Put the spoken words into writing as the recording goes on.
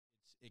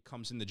it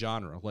comes in the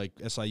genre. Like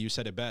SIU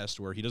said it best,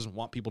 where he doesn't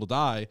want people to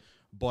die,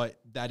 but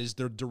that is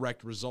the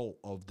direct result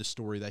of the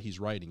story that he's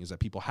writing, is that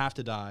people have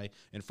to die,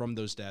 and from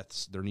those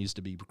deaths, there needs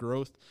to be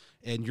growth,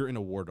 and you're in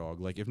a war, dog.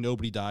 Like, if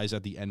nobody dies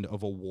at the end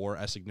of a war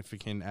as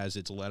significant as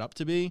it's led up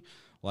to be,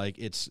 like,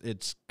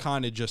 it's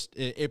kind of just,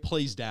 it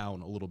plays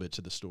down a little bit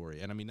to the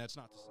story, and I mean, that's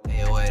not...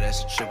 AOA,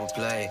 that's a triple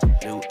play.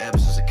 New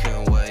episodes, I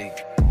couldn't wait.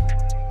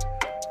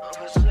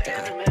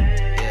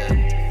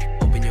 Yeah,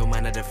 open your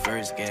mind at the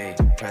first gate.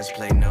 Press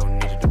play, no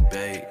need to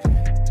debate.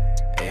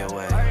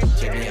 AOA,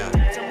 check me out.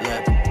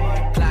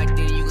 Look, plugged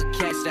in, you can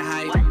catch the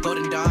hype.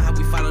 Golden Dawn, how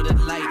we follow the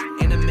light.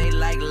 Anime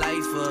like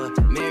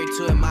life, married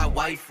to it, my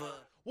wife.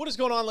 What is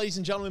going on, ladies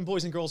and gentlemen,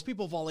 boys and girls,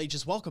 people of all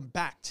ages? Welcome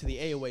back to the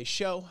AOA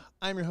show.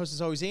 I'm your host,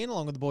 as always, Ian,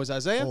 along with the boys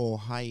Isaiah. Oh,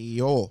 hi,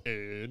 yo.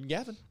 And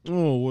Gavin.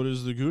 Oh, what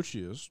is the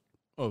Gucciest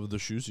of the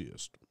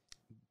shoesiest?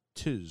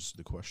 Tis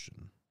the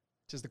question.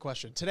 Tis the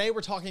question. Today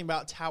we're talking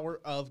about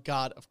Tower of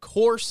God, of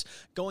course,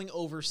 going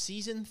over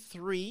Season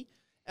 3,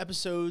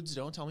 episodes,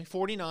 don't tell me,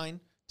 49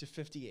 to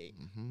 58.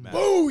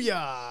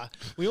 Booyah!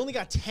 We only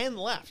got 10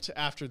 left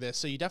after this,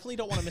 so you definitely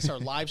don't want to miss our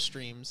live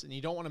streams, and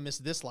you don't want to miss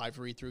this live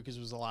read-through because it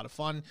was a lot of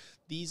fun.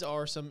 These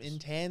are some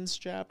intense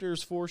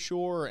chapters for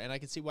sure, and I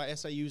can see why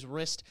SIU's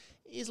wrist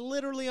is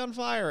literally on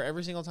fire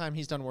every single time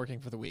he's done working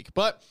for the week.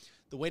 But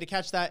the way to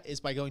catch that is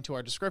by going to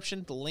our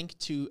description. The link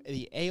to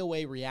the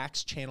AOA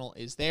Reacts channel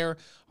is there,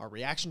 our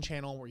reaction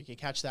channel, where you can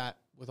catch that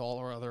with all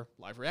our other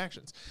live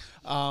reactions.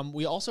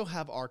 We also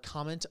have our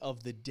comment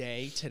of the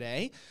day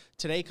today.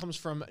 Today comes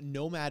from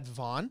Nomad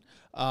Vaughn,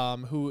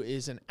 who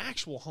is an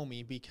actual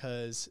homie,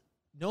 because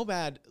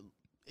Nomad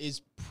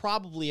is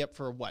probably up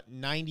for, what,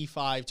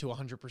 95 to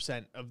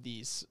 100% of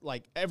these,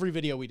 like, every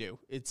video we do.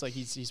 It's like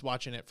he's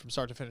watching it from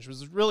start to finish, which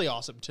is really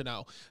awesome to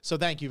know. So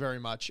thank you very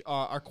much.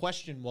 Our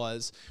question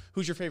was,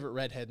 who's your favorite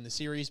redhead in the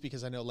series?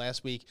 Because I know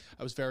last week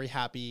I was very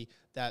happy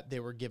that they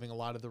were giving a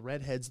lot of the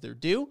redheads their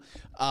due.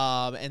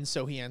 And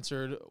so he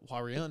answered,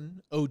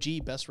 Hwaryun,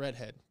 OG, best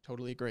redhead.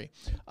 Totally agree.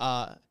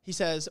 He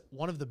says,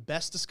 one of the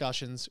best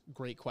discussions,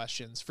 great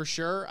questions. For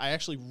sure, I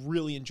actually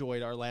really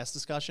enjoyed our last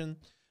discussion.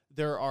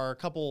 There are a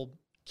couple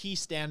key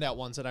standout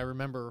ones that I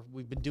remember.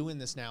 We've been doing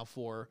this now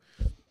for,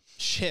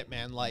 shit,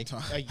 man, like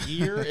a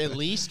year at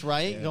least,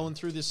 right? Yeah. Going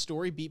through this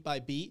story beat by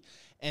beat.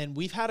 And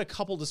we've had a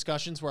couple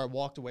discussions where I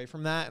walked away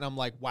from that and I'm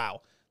like,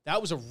 wow, that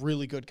was a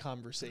really good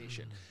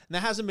conversation. And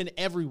that hasn't been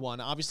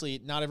everyone. Obviously,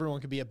 not everyone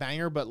could be a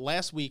banger, but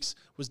last week's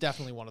was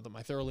definitely one of them.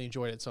 I thoroughly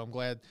enjoyed it, so I'm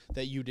glad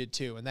that you did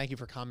too. And thank you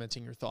for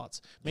commenting your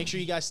thoughts. Make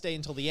sure you guys stay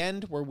until the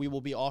end, where we will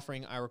be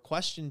offering our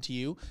question to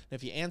you. And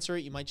if you answer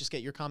it, you might just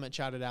get your comment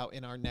shouted out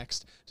in our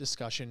next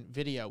discussion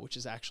video, which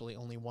is actually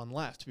only one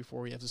left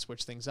before we have to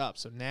switch things up.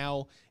 So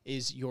now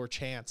is your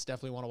chance.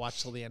 Definitely want to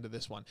watch till the end of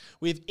this one.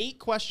 We have 8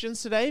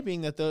 questions today,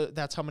 being that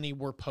that's how many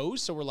were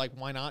posed. So we're like,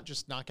 why not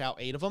just knock out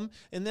 8 of them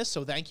in this?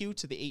 So thank you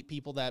to the 8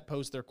 people that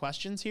posed their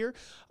questions here.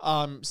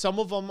 Some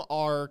of them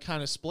are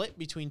kind of split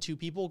between 2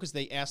 people because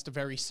they asked a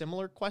very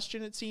similar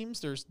question, it seems.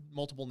 There's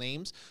multiple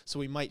names, so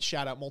we might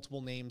shout out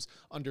multiple names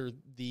under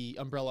the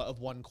umbrella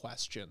of one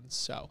question.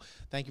 So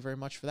thank you very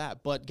much for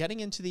that. But getting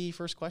into the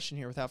first question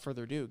here, without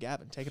further ado,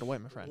 Gavin, take it away,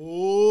 my friend.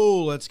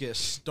 Oh, let's get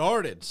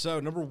started. So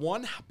number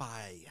 1,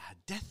 by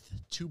Death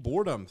to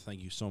Boredom.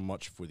 Thank you so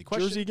much for the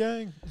question. Jersey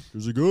gang.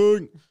 Jersey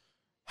gang.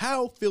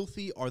 How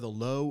filthy are the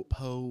low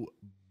po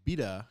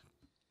beta,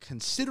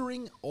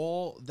 considering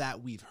all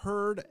that we've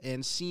heard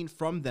and seen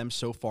from them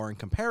so far in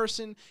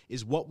comparison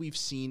is what we've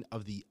seen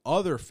of the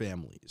other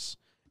families?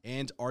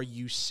 And are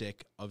you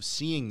sick of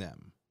seeing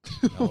them?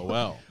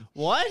 LOL.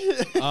 What?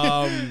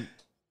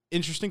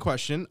 Interesting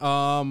question.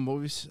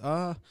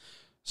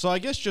 So I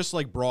guess just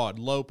like broad,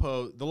 the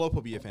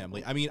Lopo Bia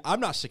family. I mean, I'm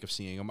not sick of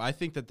seeing them. I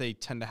think that they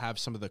tend to have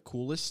some of the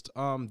coolest.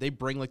 They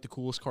bring like the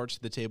coolest cards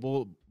to the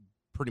table,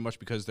 pretty much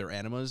because they're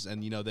animas,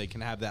 and, you know, they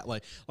can have that,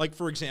 like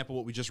for example,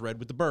 what we just read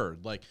with the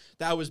bird, like,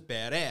 that was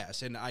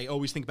badass. And I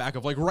always think back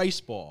of like Rice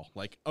Ball,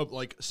 like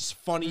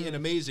funny and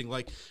amazing.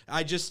 Like,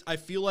 I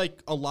feel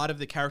like a lot of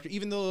the character,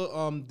 even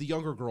the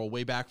younger girl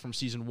way back from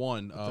season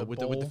 1, with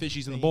the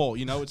fishies in the bowl,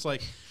 you know, it's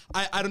like,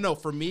 I don't know,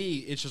 for me,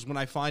 it's just when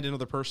I find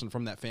another person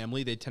from that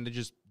family, they tend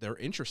to they're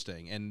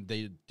interesting and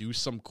they do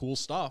some cool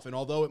stuff. And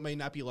although it may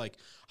not be like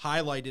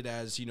highlighted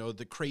as, you know,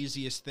 the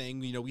craziest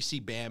thing, you know, we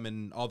see Bam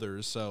and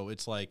others, so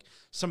it's like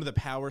some of the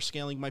power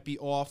scaling might be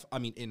off. I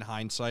mean, in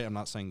hindsight, I'm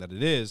not saying that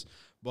it is,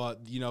 but,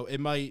 you know, it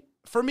might,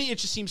 for me, it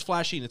just seems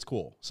flashy and it's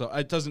cool. So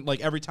it doesn't,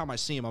 like, every time I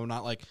see him, I'm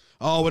not like,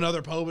 oh,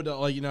 another Pobido,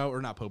 like, you know,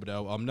 or not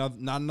Pobido,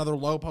 not another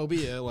low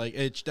Pobia. Like,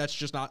 that's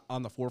just not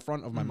on the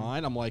forefront of my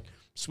mind. I'm like,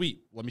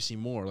 sweet, let me see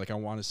more. Like, I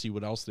want to see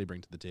what else they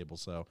bring to the table.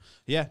 So,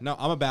 yeah, no,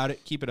 I'm about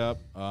it. Keep it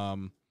up.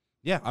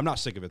 Yeah, I'm not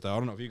sick of it, though. I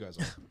don't know if you guys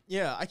are.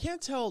 Yeah, I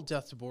can't tell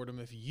Death to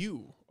Boredom if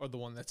you or the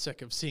one that's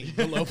sick of seeing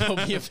the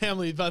Lopobia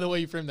family, by the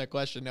way you framed that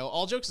question. No,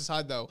 all jokes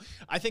aside, though,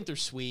 I think they're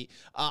sweet.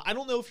 I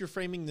don't know if you're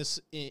framing this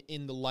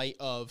in the light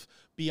of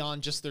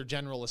beyond just their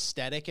general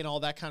aesthetic and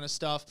all that kind of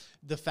stuff,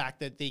 the fact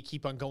that they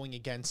keep on going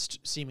against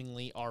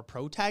seemingly our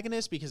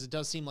protagonist, because it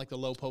does seem like the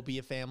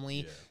Lopobia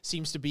family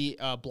seems to be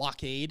a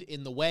blockade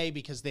in the way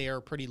because they are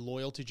pretty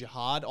loyal to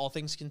Jihad, all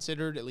things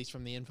considered, at least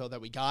from the info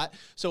that we got.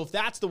 So if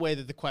that's the way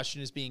that the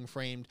question is being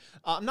framed,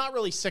 I'm not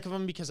really sick of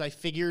them because I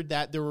figured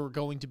that there were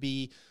going to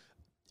be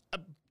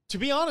to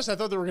be honest, I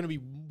thought there were going to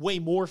be way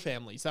more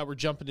families that were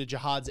jumping to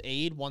Jihad's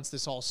aid once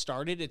this all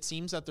started. It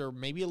seems that they're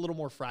maybe a little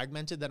more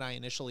fragmented than I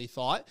initially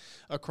thought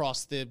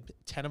across the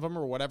 10 of them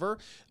or whatever.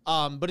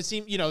 But it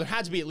seemed, there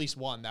had to be at least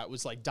one that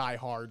was like die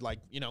hard. Like,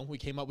 we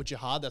came up with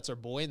Jihad, that's our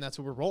boy, and that's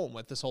what we're rolling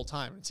with this whole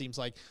time. It seems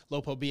like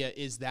Lopobia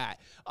is that.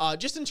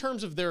 Just in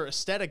terms of their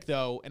aesthetic,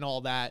 though, and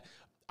all that,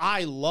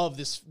 I love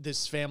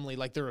this family,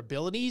 like their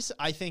abilities.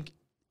 I think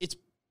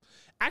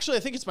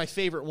it's my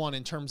favorite one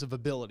in terms of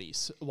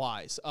abilities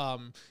wise,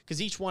 because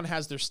each one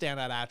has their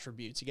standout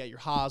attributes. You got your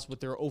Haas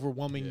with their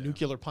overwhelming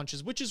nuclear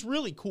punches, which is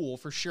really cool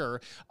for sure.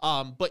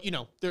 But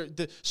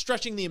the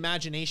stretching the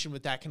imagination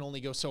with that can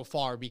only go so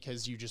far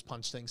because you just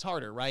punch things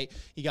harder, right?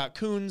 You got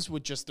Coons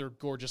with just their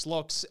gorgeous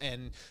looks,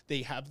 and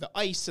they have the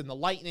ice and the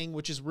lightning,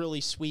 which is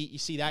really sweet. You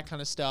see that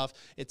kind of stuff,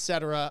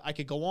 etc. I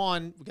could go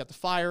on. We got the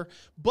fire,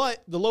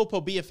 but the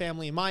Lopobia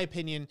family, in my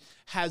opinion,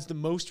 has the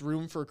most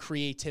room for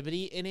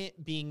creativity in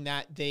it, being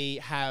that they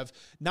have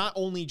not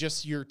only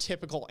just your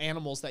typical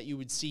animals that you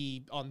would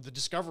see on the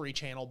Discovery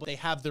Channel, but they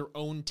have their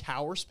own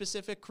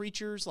tower-specific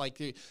creatures,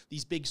 like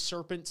these big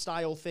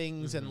serpent-style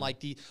things, and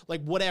like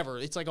whatever.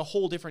 It's like a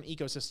whole different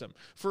ecosystem.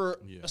 For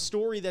a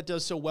story that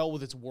does so well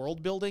with its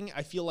world building,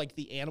 I feel like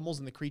the animals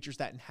and the creatures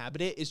that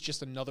inhabit it is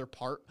just another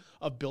part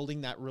of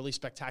building that really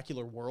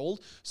spectacular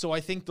world. So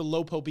I think the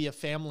Lopobia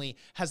family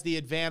has the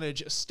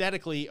advantage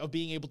aesthetically of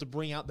being able to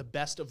bring out the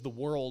best of the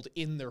world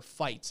in their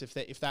fights,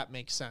 if that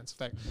makes sense.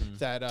 If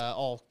that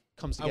all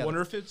comes together.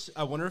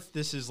 I wonder if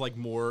this is like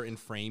more in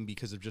frame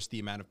because of just the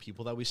amount of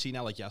people that we see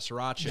now, like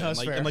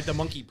Yasaracha and like the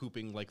monkey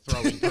pooping, like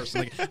throwing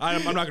person. Like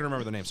I'm not gonna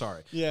remember the name,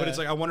 sorry. Yeah. But it's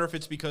like I wonder if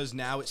it's because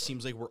now it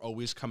seems like we're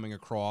always coming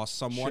across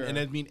someone, and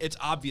I mean it's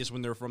obvious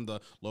when they're from the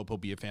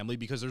Lopobia family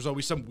because there's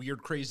always some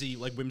weird, crazy,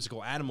 like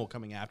whimsical animal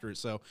coming after it.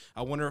 So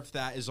I wonder if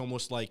that is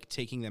almost like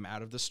taking them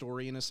out of the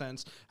story in a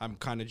sense. I'm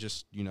kind of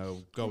just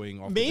going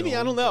off. Maybe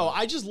I don't know.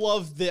 I just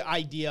love the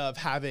idea of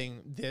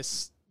having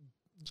this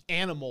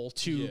animal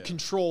to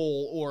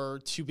control or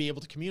to be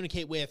able to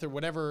communicate with or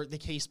whatever the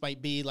case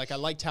might be. Like I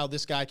liked how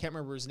this guy, I can't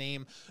remember his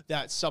name,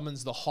 that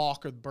summons the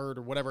hawk or the bird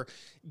or whatever,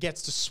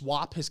 gets to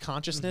swap his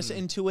consciousness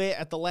into it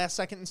at the last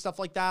second and stuff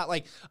like that.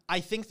 Like I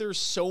think there's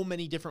so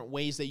many different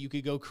ways that you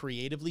could go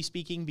creatively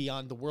speaking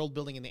beyond the world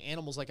building and the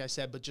animals, like I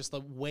said, but just the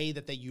way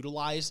that they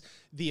utilize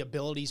the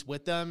abilities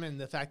with them and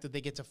the fact that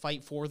they get to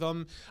fight for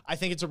them. I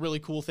think it's a really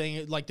cool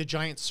thing. Like the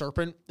giant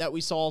serpent that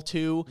we saw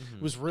too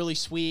was really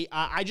sweet.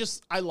 I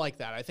like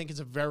that. I think it's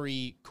a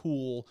very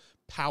cool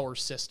power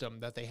system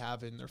that they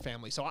have in their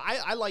family. So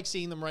I like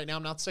seeing them right now.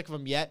 I'm not sick of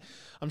them yet.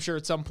 I'm sure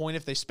at some point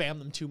if they spam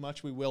them too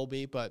much, we will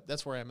be, but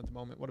that's where I am at the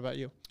moment. What about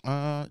you?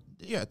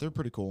 Yeah, they're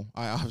pretty cool.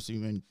 I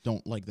obviously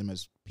don't like them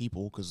as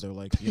people because they're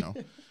like,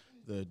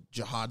 the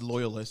Jihad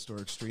loyalist or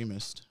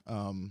extremist.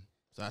 So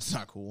that's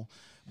not cool.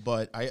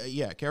 But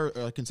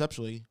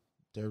conceptually,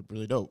 they're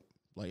really dope.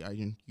 Like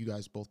you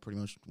guys both pretty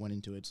much went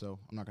into it, so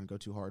I'm not going to go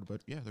too hard, but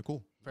yeah, they're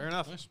cool. Fair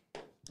enough. Nice.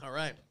 All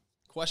right.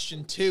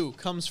 Question 2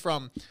 comes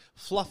from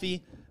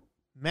Fluffy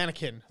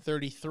Mannequin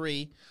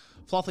 33.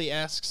 Fluffy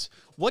asks,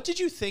 what did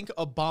you think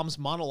of Bomb's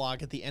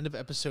monologue at the end of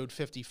episode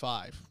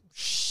 55?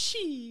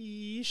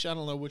 Sheesh. I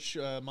don't know which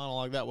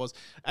monologue that was.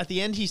 At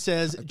the end, he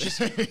says, he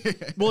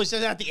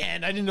says at the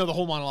end. I didn't know the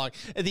whole monologue.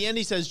 At the end,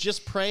 he says,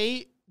 just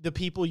pray the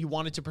people you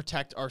wanted to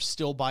protect are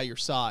still by your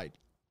side.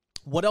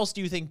 What else do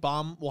you think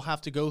Bomb will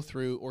have to go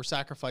through or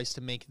sacrifice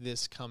to make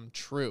this come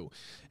true?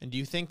 And do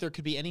you think there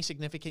could be any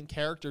significant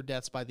character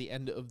deaths by the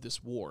end of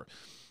this war?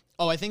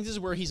 Oh, I think this is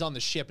where he's on the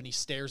ship and he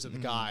stares at the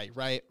guy,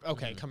 right?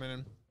 Okay, coming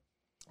in.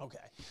 Okay,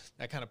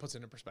 that kind of puts it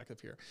into perspective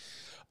here.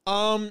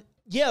 Bomb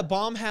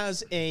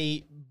has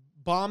a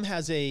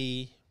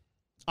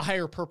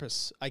higher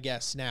purpose, I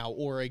guess, now,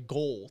 or a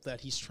goal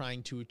that he's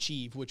trying to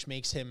achieve, which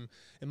makes him,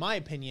 in my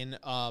opinion,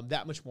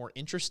 that much more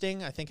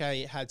interesting. I think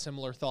I had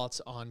similar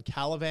thoughts on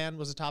Caliban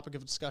was a topic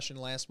of discussion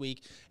last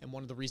week, and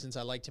one of the reasons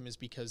I liked him is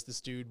because this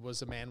dude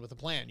was a man with a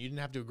plan. You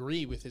didn't have to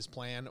agree with his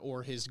plan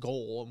or his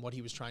goal and what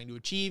he was trying to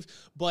achieve,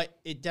 but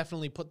it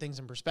definitely put things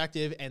in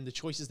perspective, and the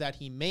choices that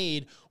he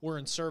made were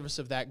in service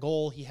of that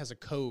goal. He has a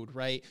code,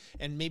 right?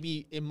 And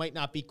maybe it might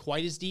not be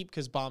quite as deep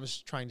because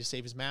Bomb's trying to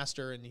save his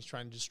master and he's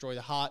trying to destroy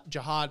the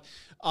Jihad.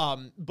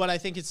 But I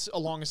think it's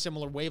along a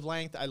similar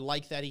wavelength. I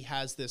like that he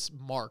has this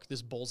mark,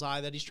 this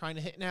bullseye that he's trying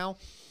to hit now.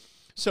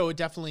 So it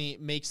definitely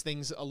makes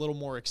things a little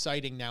more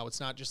exciting now. It's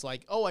not just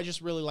like, oh, I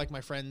just really like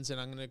my friends and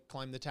I'm going to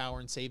climb the tower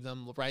and save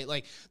them, right?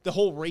 Like the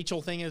whole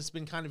Rachel thing has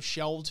been kind of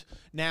shelved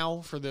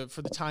now for the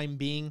time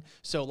being.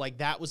 So like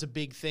that was a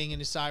big thing in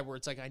his side where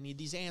it's like, I need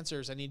these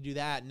answers. I need to do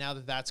that. And now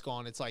that that's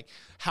gone, it's like,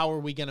 how are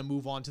we going to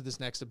move on to this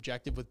next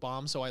objective with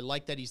Bomb? So I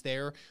like that he's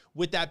there.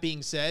 With that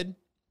being said,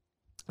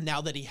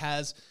 now that he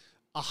has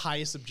a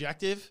highest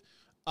objective,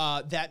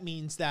 that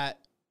means that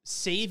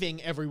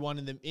saving everyone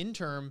in the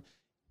interim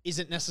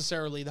isn't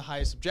necessarily the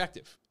highest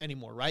objective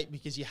anymore, right?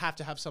 Because you have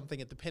to have something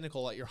at the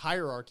pinnacle at your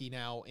hierarchy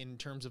now in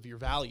terms of your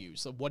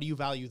values. So what do you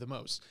value the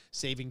most?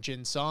 Saving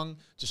Jin Sung,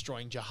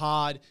 destroying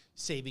Jihad,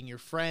 saving your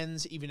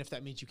friends, even if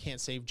that means you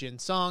can't save Jin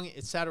Sung,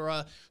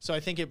 etc. So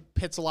I think it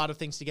pits a lot of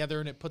things together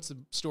and it puts the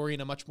story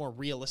in a much more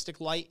realistic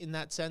light in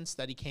that sense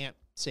that he can't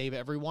save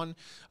everyone,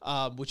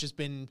 which has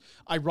been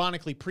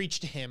ironically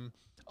preached to him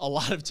a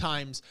lot of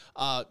times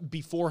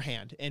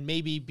beforehand. And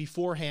maybe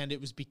beforehand it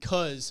was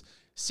because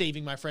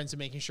saving my friends and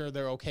making sure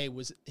they're okay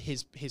was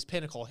his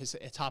pinnacle, his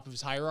top of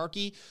his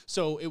hierarchy.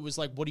 So it was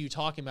like, what are you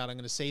talking about? I'm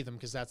going to save them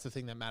because that's the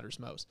thing that matters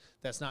most.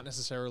 That's not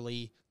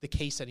necessarily the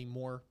case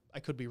anymore. I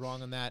could be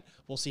wrong on that.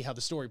 We'll see how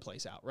the story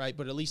plays out, right?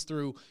 But at least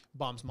through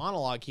Bomb's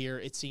monologue here,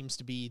 it seems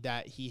to be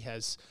that he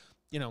has,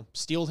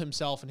 steeled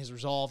himself and his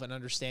resolve and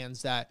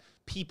understands that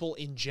people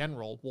in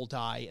general will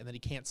die and that he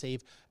can't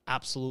save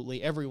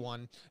absolutely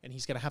everyone. And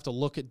he's going to have to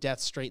look at death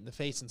straight in the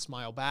face and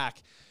smile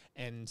back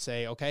and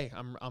say, okay,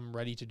 I'm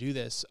ready to do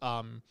this.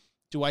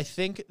 Do I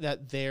think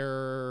that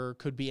there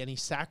could be any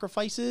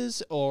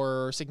sacrifices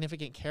or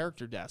significant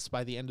character deaths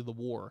by the end of the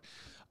war?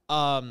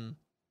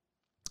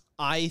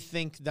 I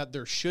think that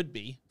there should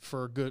be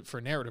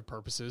for narrative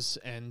purposes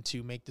and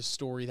to make the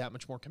story that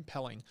much more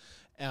compelling.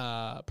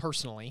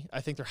 Personally,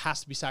 I think there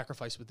has to be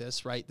sacrifice with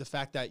this, right? The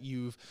fact that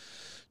you've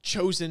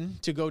chosen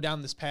to go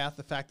down this path,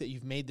 the fact that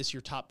you've made this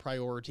your top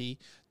priority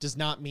does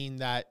not mean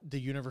that the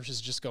universe is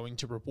just going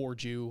to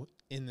reward you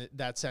in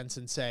that sense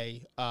and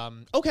say,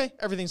 okay,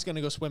 everything's going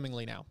to go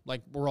swimmingly now.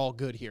 Like, we're all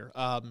good here.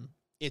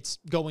 It's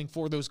going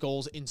for those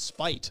goals in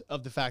spite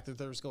of the fact that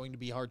there's going to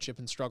be hardship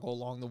and struggle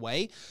along the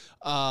way.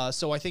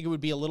 So I think it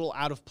would be a little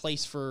out of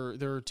place for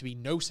there to be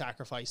no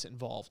sacrifice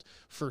involved,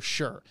 for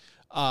sure.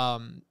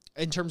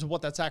 In terms of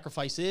what that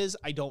sacrifice is,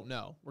 I don't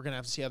know. We're going to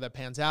have to see how that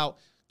pans out.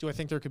 Do I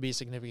think there could be a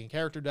significant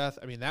character death?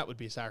 I mean, that would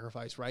be a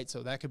sacrifice, right?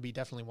 So that could be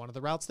definitely one of the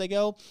routes they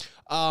go.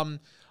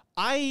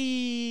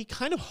 I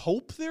kind of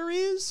hope there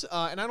is,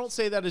 and I don't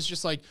say that as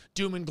just like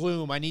doom and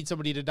gloom. I need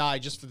somebody to die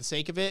just for the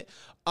sake of it.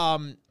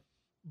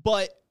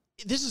 But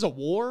this is a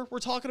war we're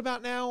talking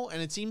about now,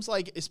 and it seems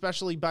like,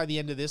 especially by the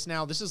end of this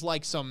now, this is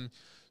like some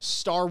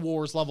Star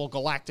Wars level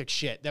galactic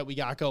shit that we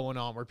got going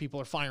on where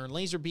people are firing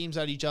laser beams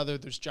at each other.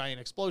 There's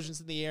giant explosions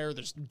in the air.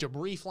 There's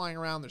debris flying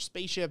around. There's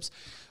spaceships.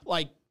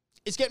 Like,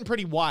 it's getting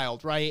pretty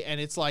wild, right?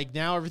 And it's like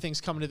now everything's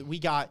coming to we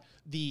got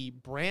the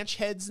branch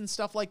heads and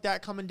stuff like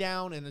that coming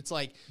down, and it's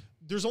like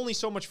there's only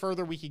so much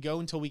further we could go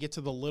until we get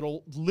to the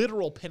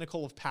literal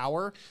pinnacle of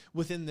power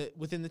within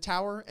the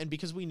tower. And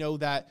because we know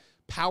that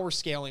power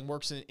scaling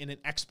works in an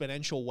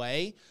exponential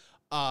way,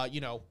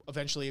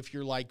 eventually if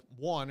you're like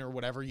 1 or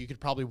whatever, you could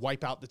probably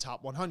wipe out the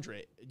top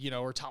 100,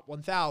 or top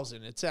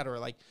 1,000, et cetera.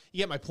 Like, you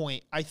get my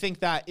point. I think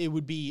that it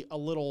would be a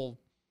little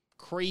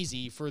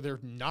crazy for there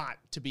not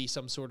to be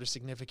some sort of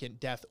significant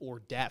death or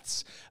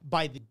deaths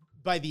by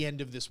the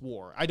end of this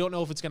war. I don't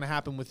know if it's going to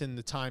happen within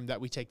the time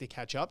that we take to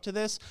catch up to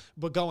this,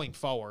 but going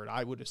forward,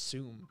 I would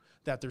assume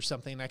that there's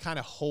something, and I kind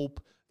of hope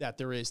that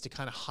there is, to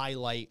kind of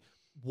highlight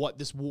what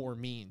this war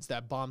means.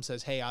 That Bomb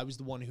says, hey, I was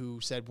the one who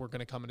said we're going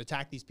to come and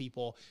attack these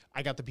people.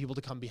 I got the people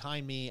to come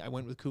behind me. I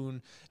went with Khun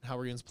and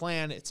Halrion's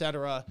plan,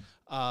 etc.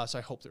 So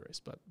I hope there is,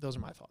 but those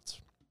are my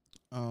thoughts.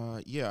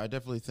 Yeah, I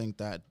definitely think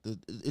that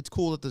it's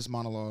cool that this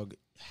monologue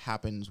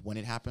happens when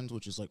it happens,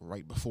 which is like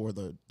right before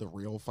the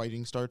real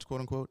fighting starts, quote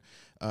unquote,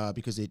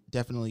 because it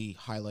definitely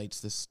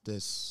highlights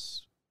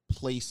this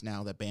place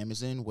now that Bam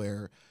is in,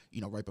 where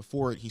right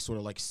before it he sort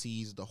of like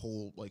sees the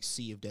whole like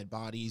sea of dead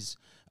bodies,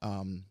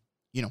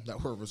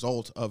 that were a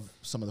result of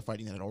some of the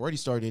fighting that had already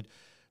started,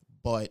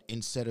 but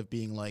instead of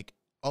being like,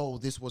 oh,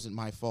 this wasn't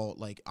my fault,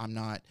 like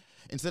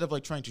instead of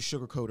like trying to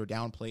sugarcoat or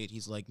downplay it,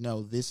 he's like,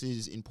 no, this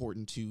is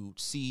important to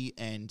see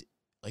and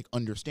like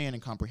understand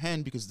and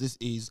comprehend, because this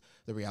is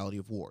the reality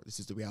of war. This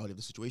is the reality of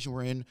the situation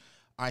we're in.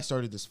 I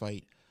started this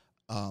fight.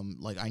 I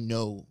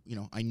knew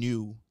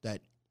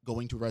that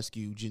going to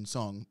rescue Jin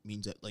Sung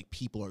means that like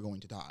people are going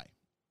to die.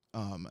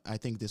 I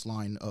think this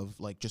line of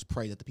like, just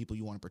pray that the people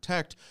you want to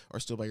protect are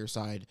still by your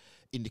side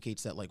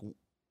indicates that like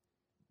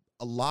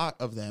a lot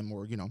of them,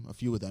 or, a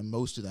few of them,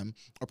 most of them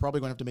are probably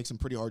going to have to make some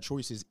pretty hard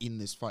choices in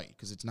this fight,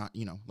 because it's not,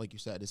 like you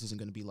said, this isn't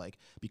going to be like,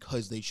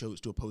 because they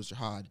chose to oppose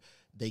Jihad,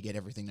 they get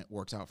everything that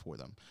works out for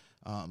them.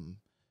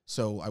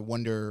 So I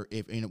wonder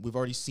if, we've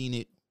already seen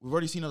it a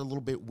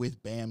little bit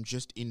with Bam,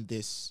 just in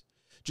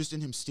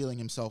him steeling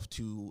himself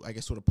to, I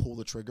guess, sort of pull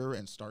the trigger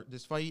and start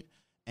this fight.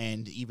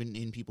 And even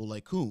in people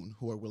like Khun,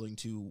 who are willing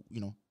to,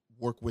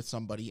 work with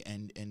somebody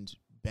and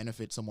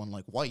benefit someone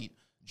like White,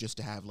 just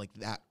to have like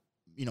that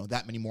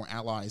that many more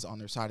allies on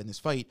their side in this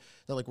fight,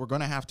 that like we're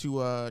gonna have to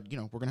we're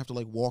gonna have to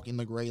like walk in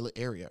the gray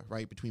area,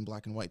 right, between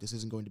black and white. This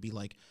isn't going to be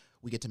like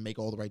we get to make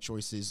all the right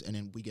choices and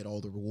then we get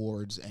all the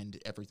rewards and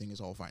everything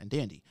is all fine and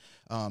dandy.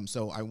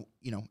 So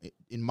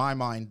in my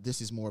mind,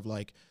 this is more of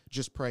like,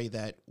 just pray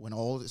that when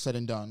all is said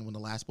and done, when the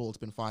last bullet's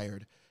been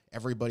fired,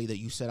 everybody that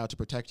you set out to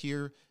protect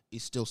here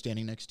is still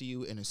standing next to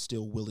you and is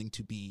still willing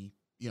to be,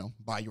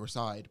 by your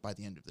side by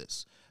the end of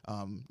this.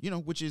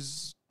 Which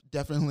is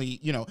definitely,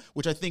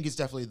 which I think is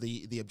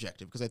definitely the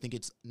objective, because I think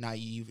it's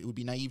naive. It would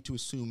be naive to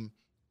assume,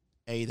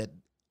 that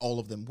all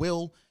of them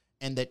will,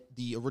 and that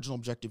the original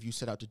objective you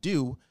set out to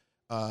do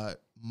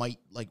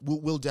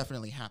will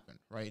definitely happen,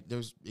 right?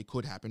 It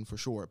could happen for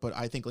sure. But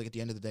I think like at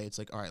the end of the day, it's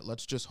like, all right,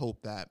 let's just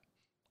hope that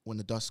when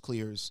the dust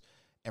clears,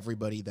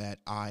 everybody that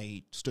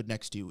I stood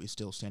next to is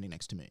still standing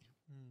next to me.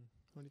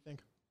 What do you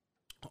think?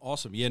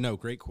 Awesome. Yeah, no,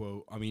 great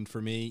quote. I mean, for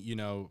me,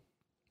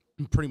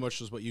 pretty much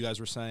just what you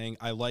guys were saying.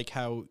 I like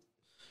how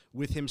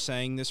with him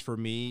saying this, for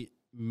me,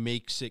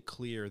 makes it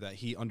clear that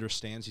he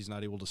understands he's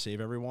not able to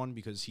save everyone,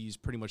 because he's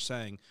pretty much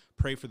saying,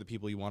 pray for the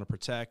people you want to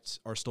protect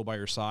are still by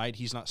your side.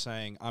 He's not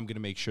saying, I'm going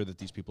to make sure that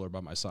these people are by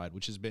my side,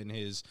 which has been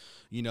his,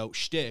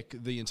 shtick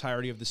the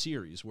entirety of the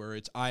series, where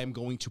it's, I am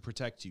going to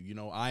protect you.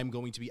 I'm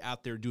going to be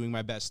out there doing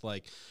my best,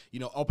 like,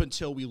 up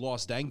until we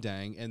lost Dang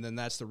Dang. And then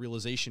that's the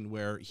realization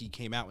where he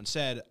came out and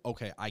said,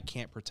 okay, I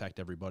can't protect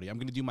everybody. I'm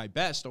going to do my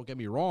best. Don't get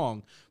me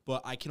wrong,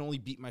 but I can only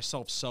beat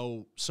myself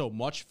so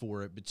much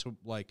for it, but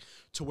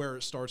to where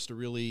it starts to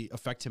really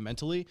affect him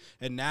mentally.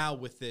 And now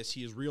with this,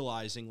 he is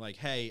realizing like,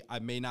 hey,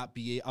 I'm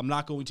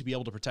not going to be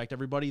able to protect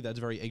everybody. That's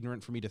very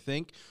ignorant for me to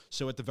think.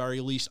 So at the very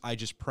least, I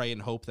just pray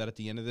and hope that at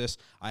the end of this,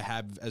 I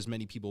have as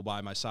many people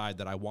by my side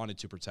that I wanted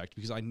to protect,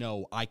 because I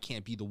know I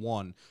can't be the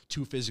one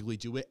to physically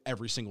do it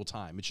every single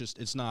time.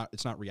 It's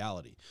not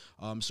reality.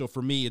 So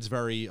for me, it's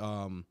very,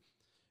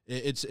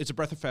 It's a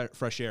breath of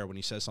fresh air when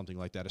he says something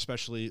like that.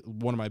 Especially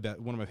one of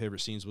my favorite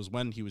scenes was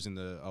when he was in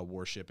the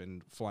warship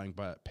and flying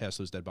past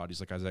those dead bodies,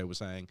 like Isaiah was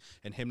saying,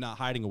 and him not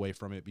hiding away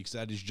from it, because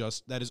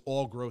that is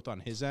all growth on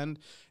his end,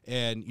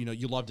 and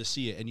you love to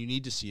see it, and you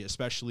need to see it,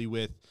 especially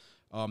with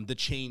the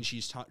change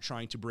he's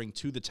trying to bring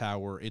to the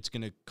tower. It's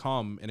going to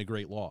come in a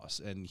great loss,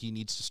 and he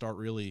needs to start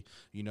really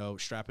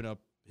strapping up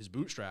his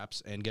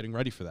bootstraps and getting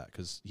ready for that,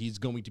 because he's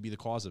going to be the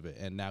cause of it,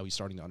 and now he's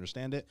starting to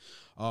understand it.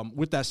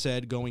 With that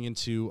said, going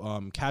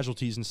into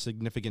casualties and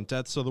significant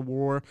deaths of the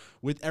war,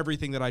 with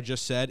everything that I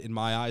just said, in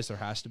my eyes, there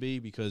has to be,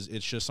 because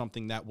it's just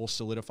something that will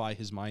solidify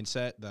his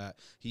mindset that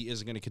he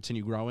isn't going to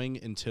continue growing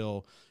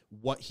until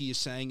what he is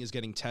saying is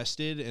getting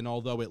tested. And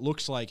although it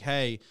looks like,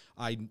 hey,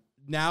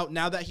 now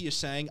that he is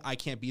saying I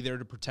can't be there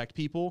to protect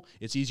people,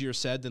 it's easier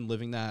said than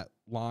living that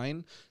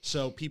line.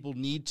 So people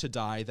need to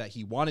die that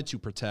he wanted to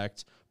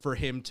protect for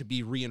him to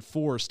be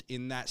reinforced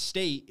in that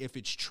state, if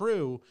it's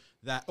true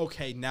that,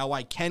 okay, now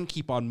I can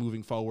keep on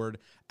moving forward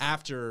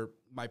after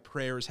my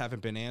prayers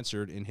haven't been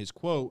answered, in his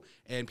quote,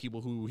 and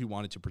people who he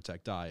wanted to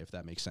protect die, if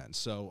that makes sense.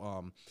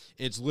 So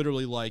it's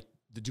literally like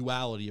the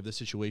duality of the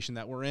situation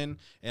that we're in,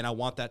 and I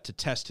want that to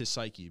test his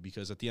psyche,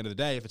 because at the end of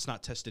the day, if it's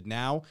not tested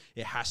now,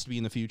 it has to be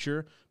in the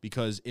future,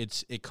 because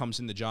it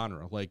comes in the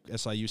genre. Like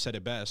SIU said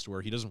it best,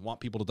 where he doesn't want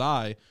people to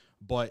die,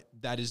 but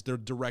that is the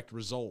direct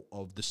result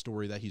of the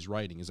story that he's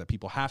writing, is that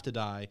people have to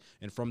die,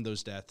 and from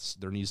those deaths,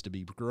 there needs to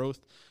be growth,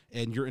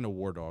 and you're in a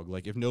war, dog.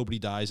 Like, if nobody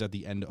dies at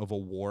the end of a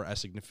war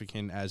as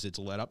significant as it's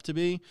led up to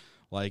be,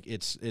 like,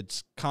 it's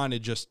kind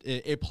of just,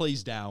 it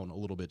plays down a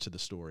little bit to the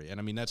story. And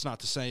I mean, that's not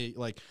to say,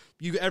 like,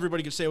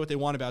 everybody can say what they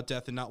want about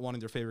death and not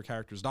wanting their favorite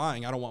characters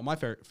dying. I don't want my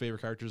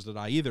favorite characters to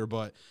die either,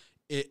 but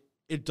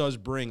it does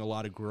bring a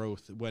lot of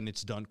growth when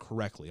it's done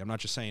correctly. I'm not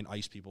just saying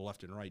ice people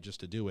left and right just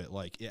to do it.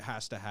 Like, it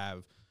has to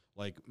have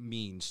like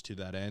means to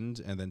that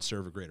end, and then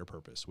serve a greater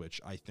purpose,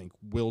 which I think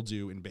will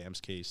do in Bam's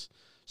case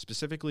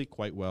specifically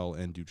quite well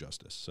and do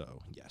justice. So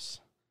yes.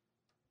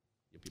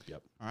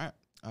 Yep. All right.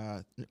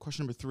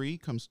 Question number 3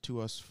 comes to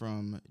us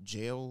from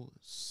Jail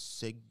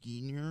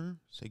Seguiner.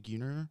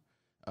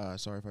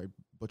 Sorry if I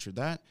butchered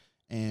that.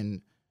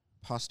 And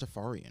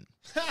Pastafarian.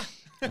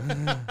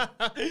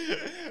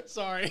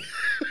 Sorry.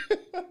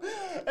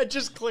 I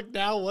just clicked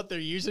now what their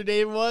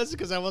username was,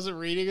 because I wasn't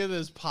reading it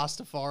as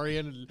Pastafarian,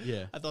 and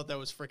yeah, I thought that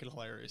was freaking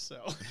hilarious.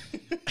 So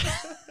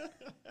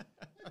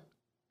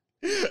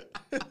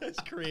it's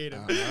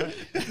creative.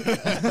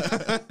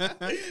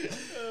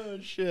 Oh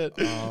shit.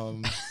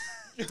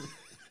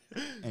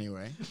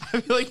 Anyway,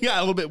 I feel like you got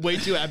a little bit way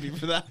too happy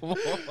for that one.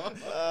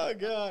 Oh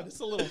god, it's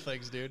the little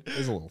things, dude.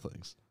 It's the little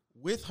things.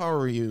 With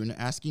Haruun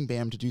asking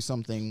Bam to do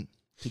something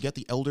to get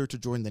the Elder to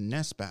join the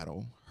Nest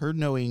battle, her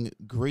knowing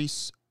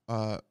Grace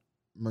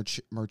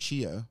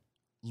Marcia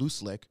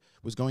Luslik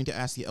was going to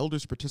ask the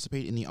Elders to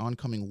participate in the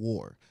oncoming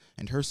war,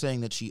 and her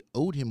saying that she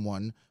owed him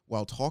one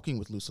while talking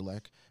with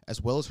Luslik,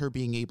 as well as her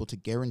being able to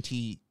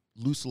guarantee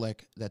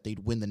Luslik that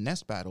they'd win the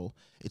Nest battle,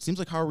 it seems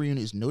like Haruun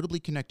is notably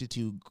connected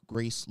to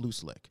Grace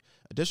Luslik.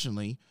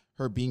 Additionally,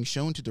 her being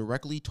shown to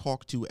directly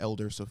talk to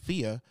Elder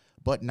Sophia,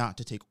 but not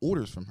to take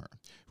orders from her,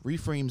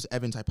 reframes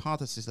Evan's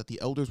hypothesis that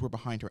the Elders were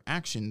behind her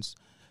actions,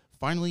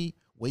 Finally,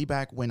 way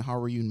back when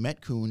Haru-Yun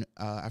met Kun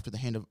after the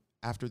hand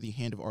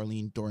of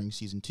Arlene during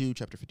season 2,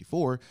 chapter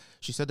 54,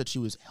 she said that she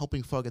was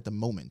helping Fug at the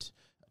moment.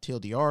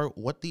 TLDR,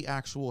 what the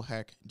actual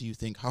heck do you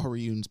think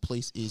Haru-Yun's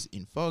place is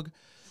in Fug?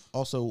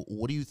 Also,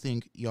 what do you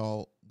think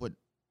y'all? What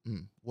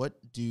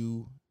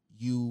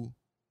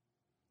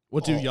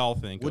do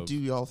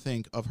y'all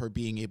think of her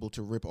being able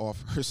to rip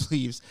off her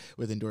sleeves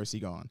with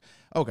Endorsi gone?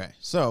 Okay,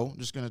 so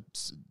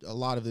a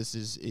lot of this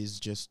is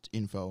just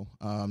info.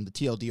 The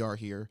TLDR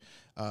here.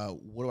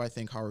 What do I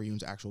think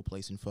Haru-Yun's actual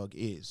place in Fug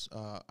is?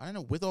 I don't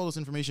know. With all this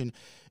information,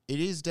 it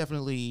is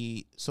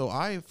definitely. So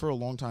I, for a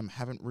long time,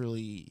 I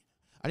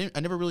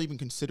never really even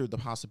considered the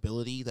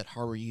possibility that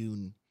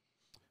Haru-Yun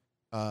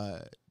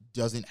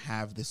doesn't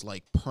have this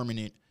like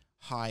permanent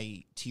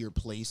high tier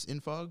place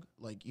in Fug,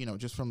 like, you know,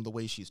 just from the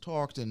way she's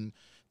talked and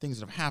things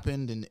that have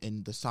happened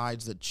and the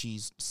sides that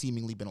she's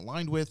seemingly been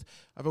aligned with.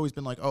 I've always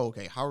been like, oh,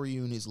 okay,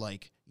 Haru-Yun is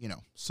like, you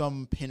know,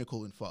 some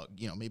pinnacle in Fug.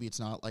 You know, maybe it's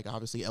not like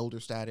obviously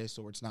elder status,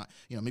 or it's not,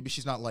 you know, maybe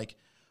she's not like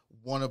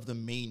one of the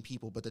main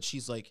people, but that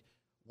she's like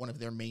one of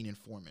their main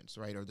informants,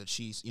 right? Or that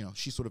she's, you know,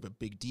 she's sort of a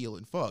big deal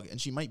in Fug,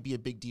 and she might be a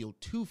big deal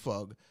to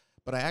Fug,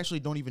 but I actually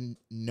don't even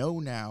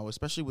know now,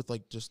 especially with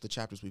like just the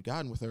chapters we've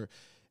gotten with her,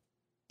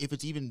 if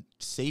it's even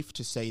safe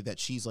to say that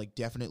she's like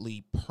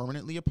definitely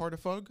permanently a part of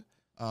Fug.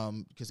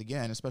 Because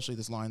again, especially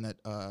this line that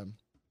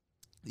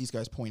these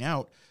guys point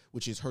out,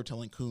 which is her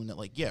telling Kun that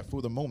like, yeah,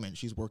 for the moment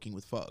she's working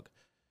with Fug.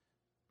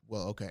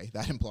 Well, okay,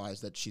 that implies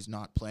that she's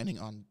not planning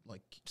on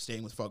like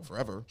staying with Fug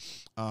forever.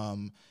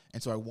 And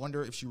so I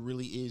wonder if she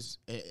really is,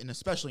 and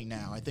especially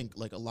now, I think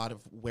like a lot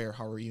of where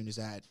Haru-Yun is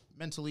at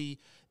mentally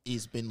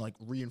is been like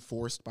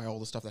reinforced by all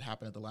the stuff that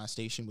happened at the last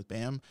station with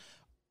Bam.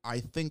 I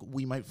think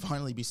we might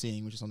finally be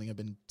seeing, which is something I've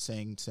been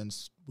saying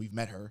since we've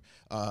met her,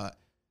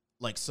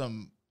 like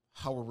some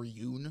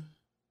Haru-Yun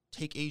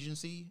take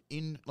agency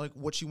in like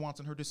what she wants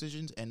in her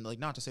decisions, and like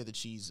not to say that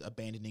she's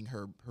abandoning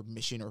her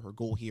mission or her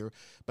goal here,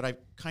 but I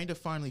kind of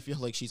finally feel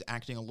like she's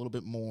acting a little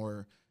bit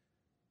more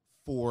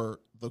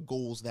for the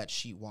goals that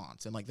she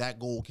wants, and like that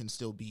goal can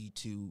still be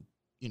to,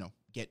 you know,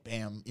 get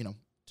Bam, you know,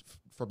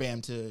 for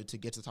Bam to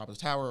get to the top of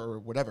the tower or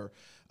whatever.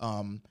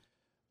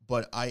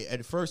 But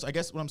at first, I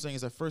guess what I'm saying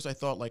is at first I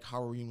thought like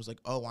Haru-Yun was like,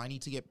 oh, I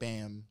need to get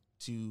Bam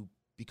to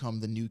become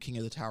the new king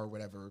of the tower or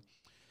whatever,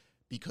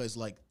 because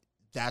like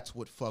that's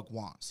what Fug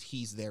wants.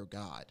 He's their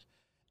god.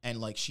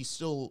 And like she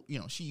still, you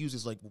know, she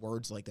uses like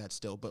words like that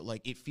still, but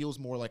like it feels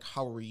more like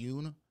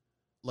Haru-Yun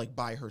like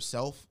by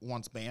herself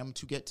wants Bam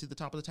to get to the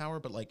top of the tower,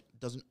 but like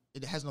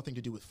it has nothing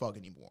to do with Fug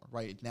anymore,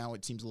 right? Now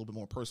it seems a little bit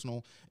more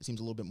personal. It seems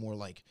a little bit more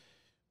like,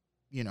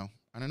 you know,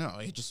 I don't know.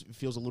 It just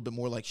feels a little bit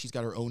more like she's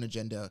got her own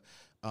agenda,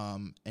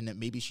 and that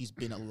maybe she's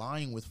been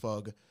aligning with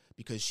Fug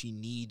because she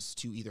needs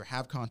to either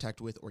have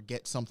contact with or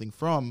get something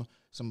from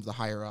some of the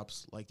higher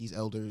ups, like these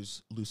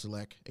elders,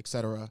 Lusalek,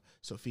 etc.,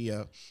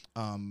 Sophia,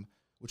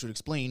 which would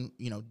explain,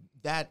 you know,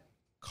 that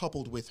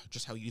coupled with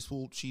just how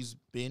useful she's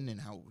been and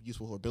how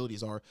useful her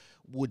abilities are,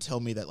 would tell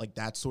me that like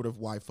that's sort of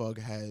why Fug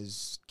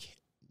has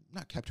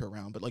not kept her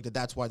around, but like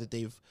that's why that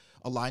they've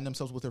aligned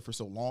themselves with her for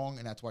so long,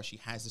 and that's why she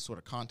has this sort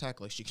of contact.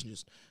 Like she can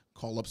just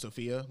call up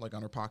Sophia like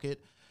on her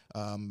pocket.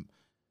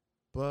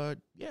 But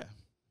yeah,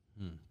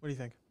 what do you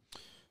think?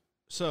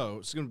 So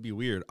it's going to be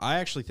weird. I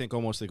actually think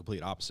almost the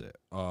complete opposite.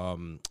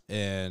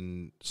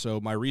 And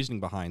so my reasoning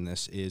behind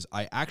this is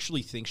I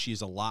actually think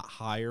she's a lot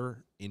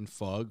higher in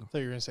Fug. I thought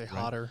you were going to say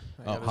hotter.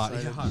 Oh, hotter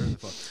than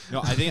Fug.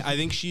 No, I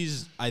think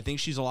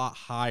she's a lot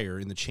higher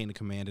in the chain of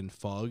command in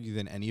Fug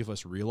than any of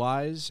us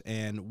realize.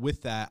 And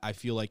with that, I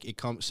feel like it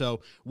comes.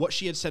 So what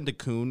she had said to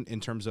Kun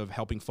in terms of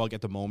helping Fug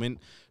at the moment,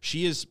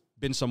 she is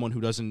been someone who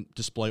doesn't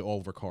display all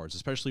of her cards,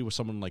 especially with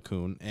someone like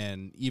Kun.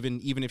 And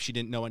even if she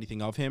didn't know anything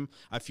of him,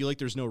 I feel like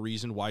there's no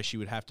reason why she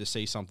would have to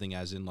say something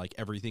as in like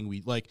everything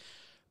we like.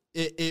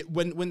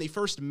 When they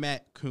first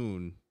met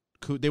Kun,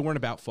 they weren't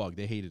about Fug.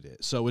 They hated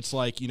it. So it's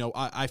like, you know,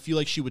 I feel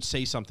like she would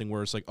say something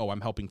where it's like, oh, I'm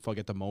helping Fug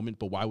at the moment,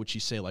 but why would she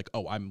say like,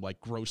 oh, I'm like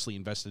grossly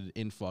invested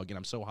in Fug and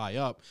I'm so high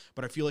up?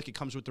 But I feel like it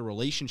comes with the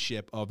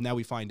relationship of now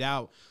we find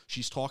out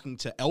she's talking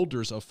to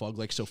elders of Fug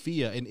like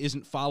Sophia and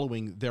isn't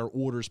following their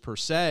orders per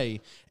se,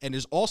 and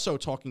is also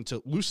talking to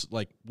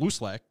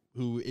Lusalek,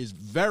 who is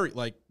very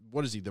like,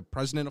 what is he, the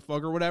president of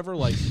Fug or whatever?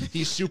 Like,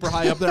 he's super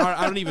high up there.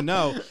 I don't even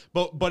know.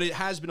 But it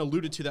has been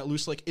alluded to that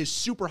Lusalek is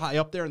super high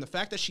up there. And the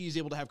fact that she's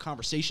able to have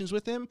conversations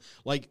with him,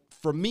 like,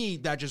 for me,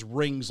 that just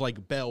rings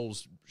like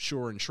bells,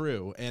 sure and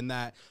true. And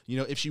that, you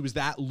know, if she was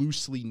that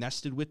loosely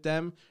nested with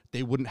them,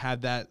 they wouldn't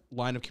have that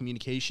line of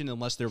communication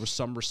unless there was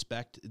some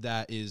respect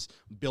that is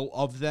built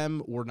of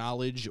them or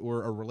knowledge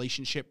or a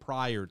relationship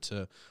prior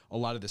to a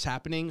lot of this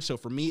happening. So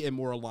for me, it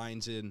more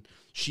aligns in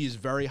she is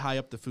very high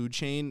up the food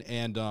chain,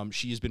 and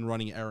she has been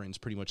running errands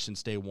pretty much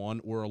since day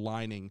one, or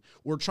aligning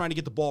or trying to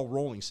get the ball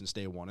rolling since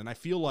day one. And I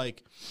feel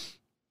like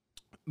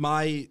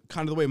my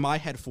kind of the way my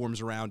head forms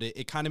around it,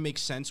 it kind of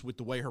makes sense with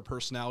the way her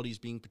personality is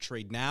being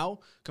portrayed now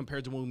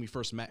compared to when we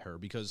first met her.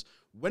 Because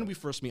when we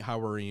first meet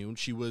Hwaryun,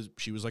 she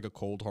was like a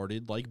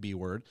cold-hearted, like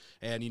B-word,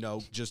 and, you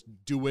know, just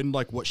doing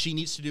like what she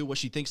needs to do, what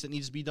she thinks that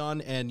needs to be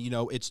done, and, you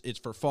know, it's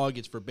for Fug,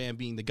 it's for Bam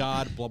being the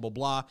god, blah, blah,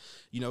 blah.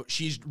 You know,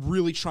 she's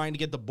really trying to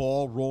get the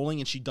ball rolling,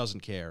 and she doesn't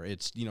care.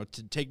 It's, you know,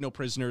 to take no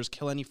prisoners,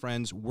 kill any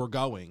friends, we're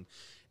going.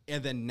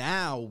 And then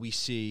now we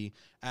see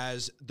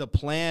as the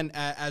plan,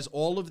 as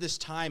all of this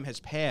time has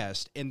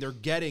passed, and they're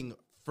getting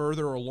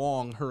further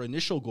along her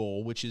initial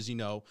goal, which is, you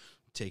know,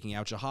 taking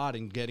out Jihad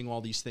and getting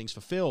all these things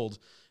fulfilled,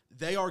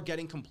 they are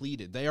getting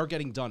completed. They are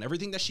getting done.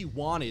 Everything that she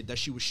wanted, that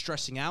she was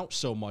stressing out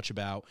so much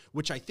about,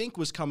 which I think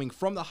was coming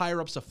from the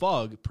higher-ups of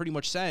Fug, pretty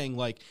much saying,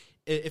 like,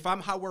 if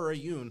I'm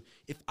Hwaryun,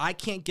 if I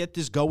can't get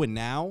this going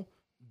now,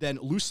 then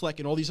Lusek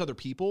and all these other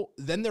people,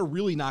 then they're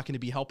really not going to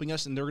be helping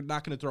us, and they're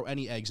not going to throw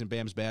any eggs in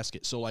Bam's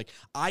basket. So, like,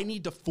 I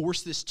need to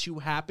force this to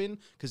happen,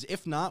 because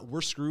if not,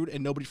 we're screwed,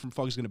 and nobody from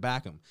Fug is going to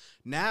back him.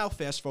 Now,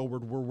 fast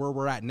forward, where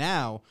we're at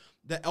now,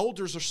 the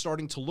elders are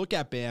starting to look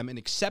at Bam and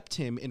accept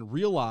him and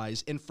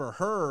realize, and for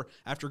her,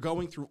 after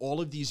going through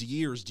all of these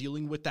years,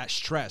 dealing with that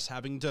stress,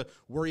 having to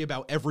worry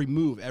about every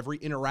move, every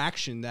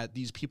interaction that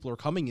these people are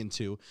coming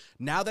into,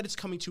 now that it's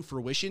coming to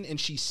fruition and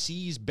she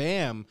sees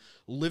Bam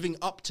living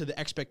up to the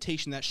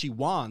expectation that she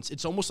wants,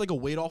 it's almost like a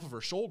weight off of her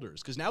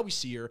shoulders, because now we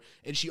see her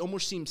and she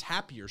almost seems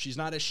happier. She's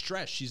not as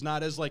stressed. She's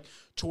not as, like,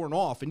 torn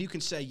off. And you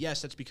can say,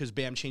 yes, that's because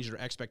Bam changed her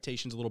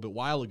expectations a little bit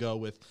while ago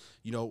with,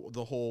 you know,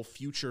 the whole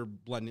future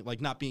blending,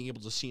 like not being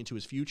able to see into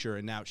his future,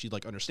 and now she,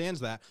 like, understands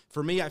that.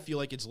 For me, I feel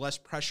like it's less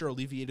pressure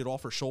alleviated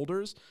off her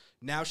shoulders.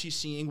 Now she's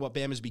seeing what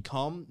Bam has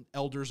become.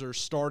 Elders are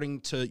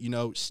starting to, you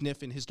know,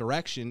 sniff in his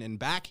direction and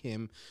back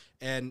him,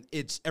 and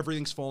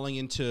everything's falling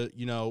into,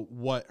 you know,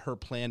 what her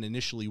plan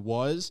initially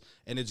was,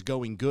 and it's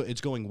going good.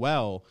 It's going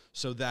well,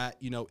 so that,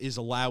 you know, is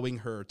allowing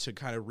her to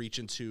kind of reach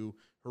into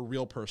her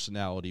real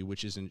personality,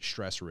 which isn't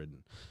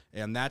stress-ridden.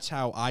 And that's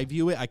how I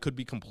view it. I could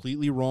be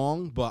completely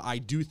wrong, but I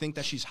do think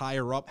that she's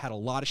higher up, had a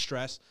lot of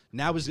stress,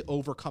 now is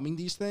overcoming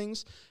these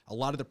things. A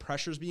lot of the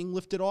pressure's being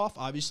lifted off.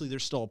 Obviously,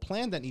 there's still a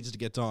plan that needs to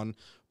get done,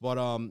 but,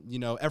 you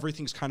know,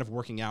 everything's kind of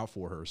working out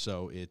for her,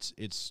 so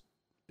it's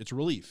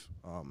relief.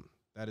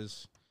 That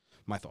is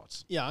my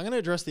thoughts. Yeah, I'm going to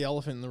address the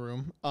elephant in the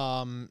room.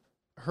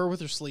 Her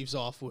with her sleeves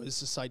off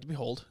was a sight to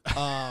behold.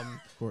 Of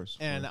course.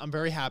 And I'm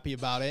very happy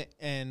about it.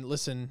 And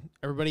listen,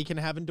 everybody can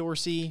have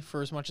Dorsey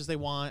for as much as they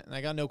want. And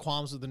I got no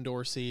qualms with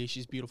Dorsey.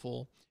 She's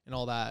beautiful and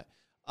all that.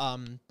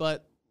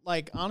 But,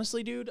 like,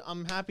 honestly, dude,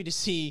 I'm happy to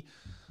see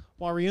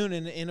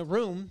Hwaryun in a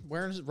room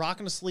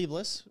rocking a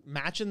sleeveless,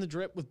 matching the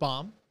drip with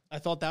Bomb. I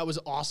thought that was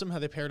awesome how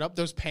they paired up.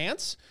 Those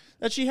pants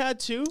that she had,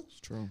 too. It's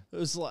true. It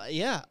was like,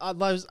 yeah, I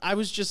was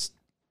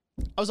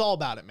all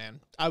about it, man.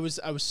 I was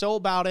so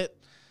about it.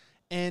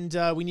 And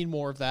we need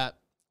more of that.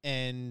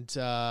 And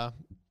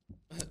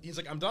he's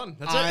like, I'm done.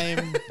 That's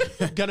I'm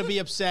going to be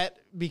upset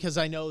because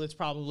I know that's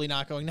probably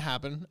not going to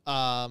happen.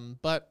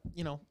 But,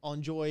 you know, I'll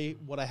enjoy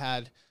what I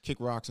had.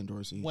 Kick rocks and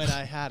Dorsey. When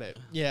I had it.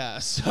 Yeah.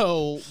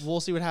 So we'll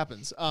see what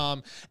happens.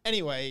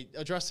 Anyway,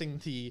 addressing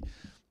the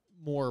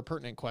more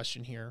pertinent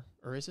question here,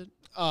 or is it?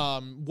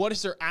 What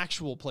is their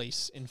actual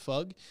place in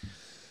Fug?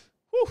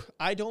 Whew,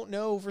 I don't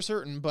know for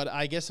certain, but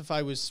I guess if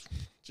I was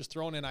just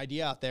throwing an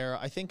idea out there,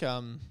 I think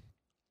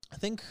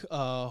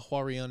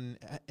Hwaryun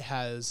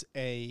has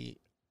a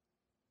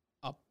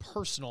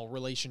personal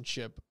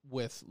relationship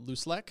with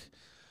Lusek.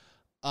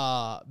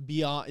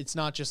 Beyond, it's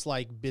not just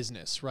like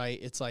business, right?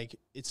 It's like,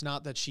 it's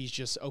not that she's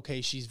just,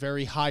 okay, she's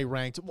very high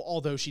ranked,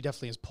 although she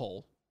definitely is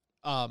pull,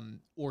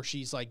 or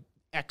she's like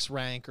X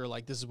rank, or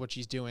like this is what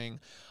she's doing.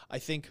 I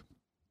think,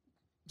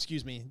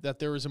 that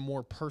there is a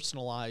more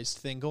personalized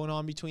thing going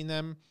on between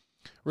them.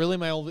 Really,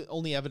 my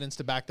only evidence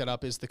to back that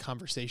up is the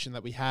conversation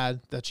that we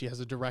had, that she has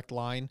a direct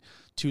line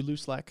to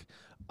Lusek,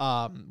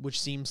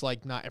 which seems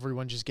like not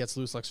everyone just gets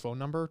Lusek's phone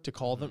number to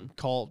call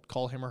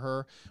him or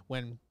her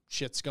when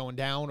shit's going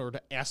down, or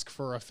to ask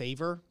for a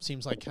favor.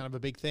 Seems like kind of a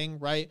big thing,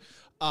 right?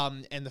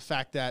 And the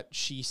fact that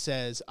she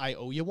says, I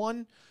owe you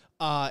one,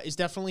 is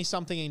definitely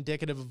something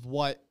indicative of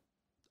what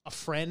a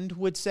friend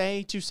would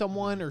say to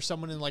someone, or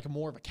someone in like a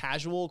more of a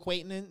casual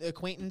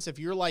acquaintance. If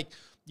you're like,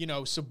 you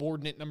know,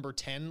 subordinate number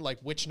 10, like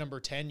which number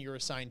 10 you're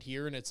assigned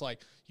here, and it's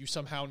like you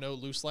somehow know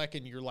Lusek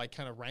and you're like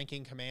kind of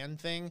ranking command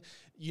thing,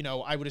 you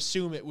know, I would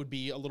assume it would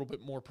be a little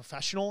bit more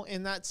professional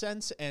in that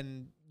sense.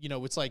 And, you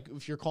know, it's like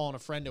if you're calling a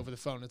friend over the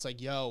phone, it's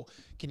like, yo,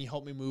 can you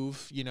help me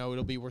move? You know,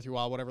 it'll be worth your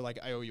while, whatever, like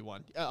I owe you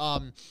one.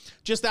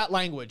 Just that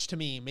language to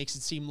me makes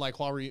it seem like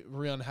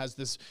Hwaryun has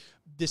this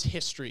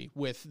history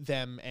with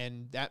them,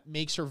 and that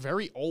makes her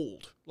very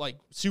old, like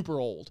super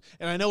old.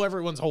 And I know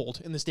everyone's old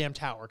in this damn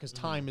tower because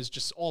time is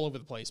just all over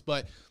the place,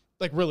 but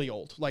like really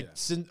old, like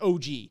since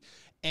OG.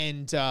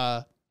 And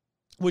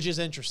which is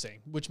interesting,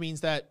 which means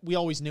that we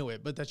always knew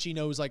it, but that she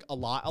knows like a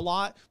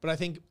lot. But I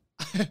think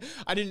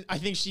I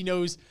think she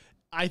knows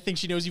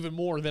even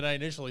more than I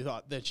initially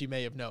thought that she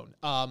may have known.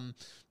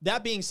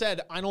 That being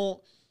said, I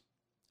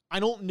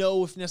don't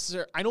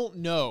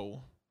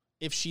know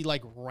if she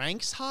like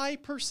ranks high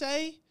per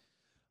se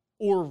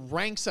or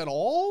ranks at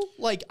all.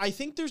 Like, I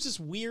think there's this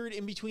weird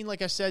in between,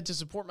 like I said, to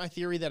support my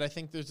theory that I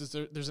think there's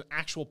an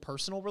actual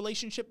personal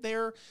relationship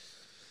there.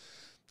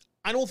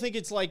 I don't think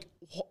it's like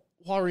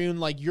Hwaryun,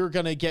 like you're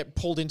going to get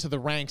pulled into the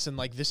ranks and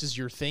like this is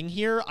your thing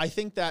here. I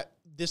think that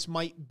this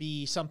might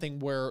be something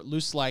where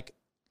Lusek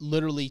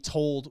literally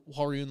told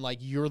Hwaryun, like,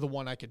 you're the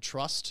one I could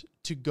trust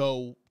to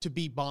go to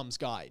be Bomb's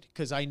guide,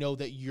 because I know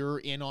that you're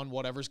in on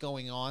whatever's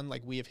going on.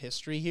 Like, we have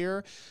history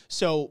here.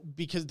 So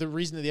because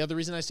the other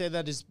reason I say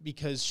that is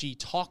because she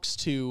talks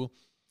to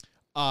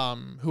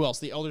who else?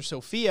 The Elder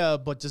Sophia,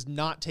 but does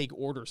not take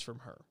orders from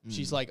her.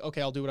 She's like,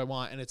 okay, I'll do what I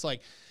want. And it's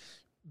like,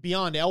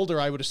 beyond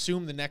Elder, I would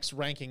assume the next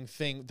ranking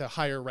thing, the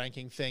higher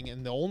ranking thing,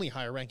 and the only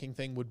higher ranking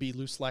thing would be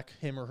Lusek,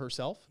 him or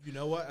herself. You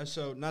know what?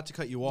 So not to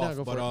cut you off,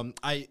 but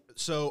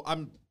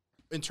I'm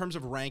in terms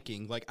of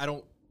ranking, like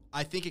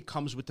I think it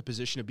comes with the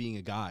position of being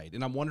a guide,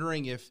 and I'm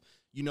wondering if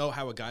you know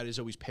how a guide is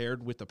always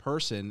paired with the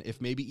person,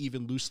 if maybe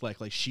even Lusek,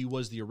 like she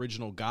was the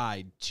original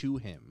guide to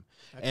him.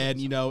 And,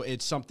 you know,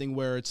 it's something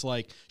where it's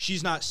like,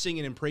 she's not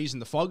singing and praising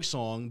the Fug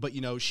song, but,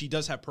 you know, she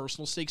does have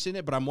personal stakes in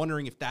it. But I'm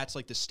wondering if that's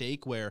like the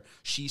stake where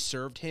she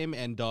served him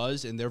and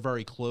they're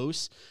very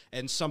close.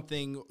 And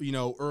something, you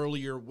know,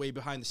 earlier, way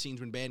behind the scenes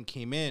when Band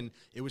came in,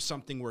 it was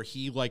something where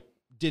he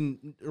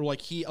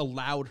he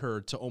allowed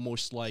her to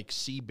almost like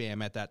see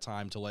Bam at that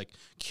time to like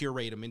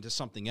curate him into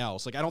something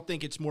else. Like, I don't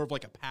think it's more of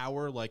like a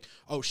power, like,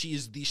 oh, she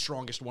is the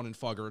strongest one in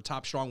Fug or a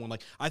top strong one.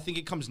 Like, I think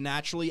it comes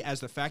naturally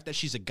as the fact that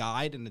she's a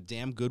guide and a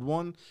damn good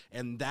one.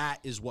 And that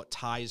is what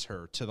ties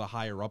her to the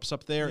higher ups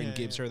up there and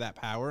gives her that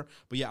power.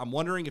 But yeah, I'm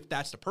wondering if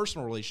that's the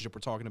personal relationship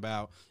we're talking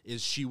about,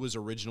 is she was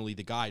originally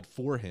the guide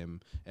for him.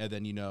 And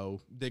then, you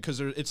know, because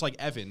it's like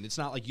Evan. It's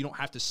not like you don't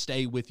have to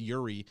stay with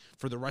Yuri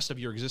for the rest of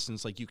your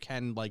existence. Like, you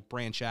can like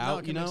branch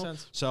out, you know?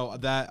 Sense. So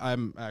that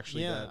I'm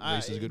actually, that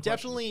raises a good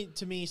definitely question.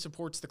 To me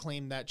supports the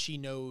claim that she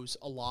knows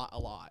a lot.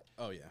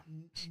 Oh yeah.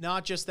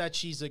 Not just that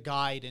she's a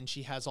guide and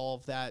she has all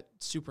of that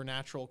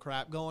supernatural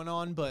crap going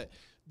on, but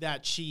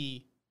that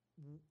she,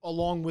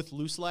 along with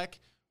Lusek,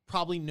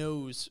 probably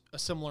knows a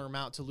similar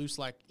amount to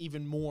Lusek,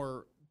 even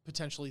more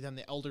potentially than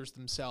the elders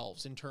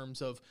themselves, in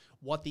terms of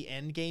what the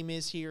end game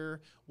is here,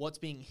 what's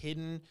being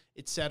hidden,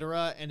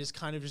 etc., and is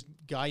kind of just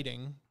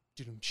guiding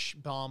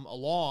Bomb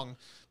along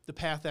the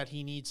path that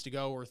he needs to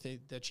go, or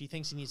that she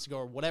thinks he needs to go,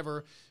 or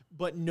whatever,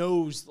 but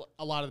knows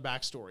a lot of the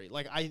backstory.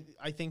 Like, I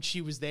think she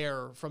was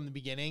there from the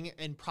beginning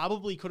and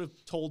probably could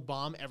have told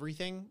Bomb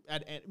everything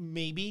at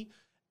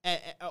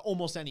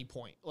almost any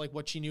point, like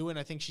what she knew, and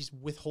I think she's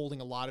withholding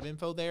a lot of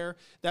info there.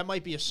 That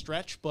might be a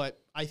stretch,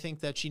 but I think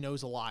that she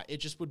knows a lot. It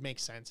just would make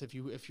sense if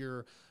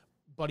you're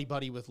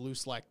buddy with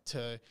Lusek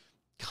to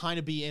kind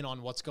of be in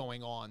on what's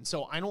going on.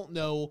 So I don't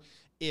know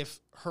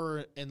if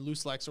her and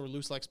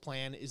Lusek's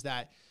plan is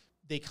that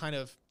they kind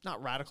of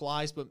not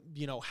radicalize, but,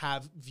 you know,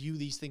 view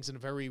these things in a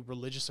very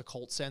religious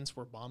occult sense,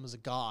 where Bomb is a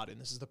god and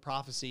this is the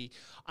prophecy.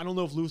 I don't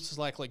know if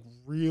Lusek like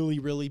really,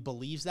 really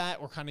believes that,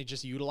 or kind of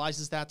just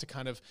utilizes that to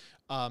kind of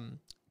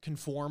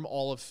conform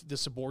all of the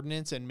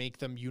subordinates and make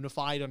them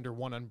unified under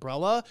one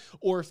umbrella,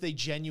 or if they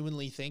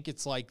genuinely think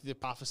it's like the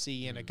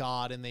prophecy and a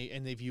god, and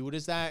they view it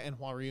as that. And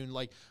Hwaryun,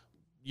 like,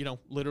 you know,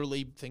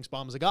 literally thinks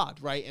Bomb is a god,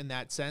 right? In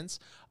that sense.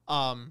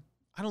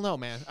 I don't know,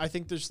 man. I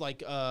think there's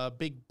like a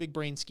big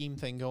brain scheme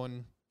thing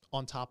going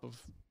on top of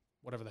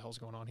whatever the hell's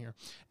going on here.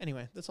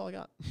 Anyway, that's all I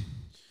got.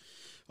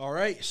 All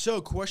right. So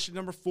question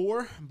number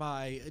 4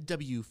 by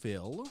W.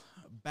 Phil.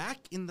 Back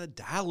in the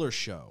Dollar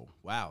Show.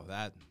 Wow.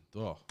 That,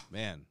 oh,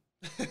 man.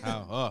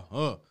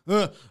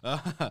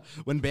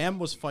 When Bam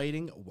was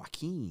fighting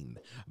Joaquin,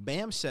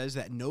 Bam says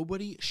that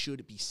nobody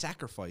should be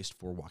sacrificed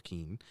for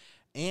Joaquin.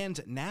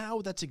 And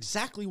now that's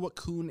exactly what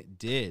Khun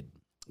did.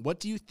 What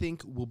do you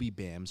think will be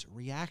Bam's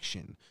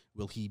reaction?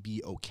 Will he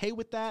be okay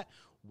with that?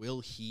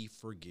 Will he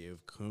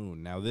forgive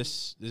Khun? Now,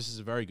 this is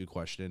a very good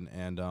question,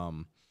 and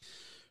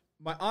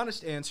my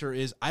honest answer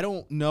is I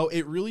don't know.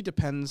 It really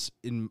depends,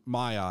 in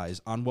my eyes,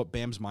 on what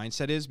Bam's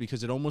mindset is,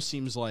 because it almost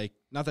seems like,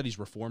 not that he's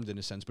reformed in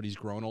a sense, but he's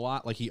grown a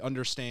lot. Like, he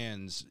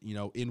understands, you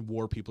know, in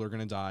war people are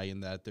going to die,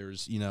 and that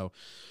there's, you know,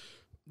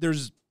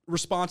 there's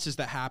responses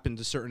that happen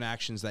to certain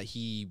actions that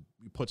he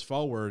puts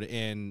forward,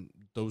 and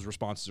those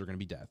responses are going to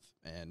be death,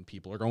 and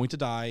people are going to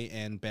die,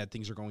 and bad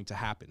things are going to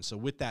happen. So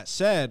with that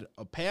said,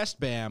 a past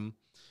Bam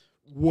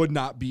would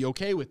not be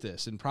okay with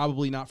this and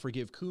probably not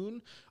forgive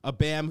Khun. A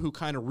Bam who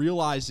kind of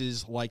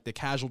realizes like the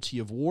casualty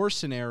of war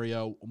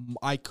scenario,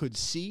 I could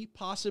see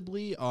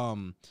possibly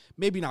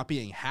maybe not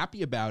being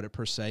happy about it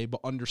per se, but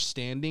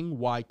understanding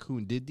why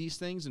Khun did these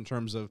things in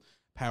terms of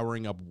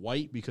powering up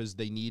White, because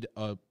they need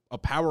a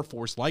power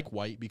force like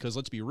White, because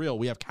let's be real,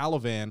 we have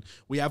Caliban,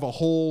 we have a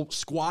whole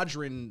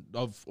squadron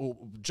of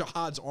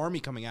Jihad's army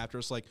coming after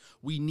us. Like,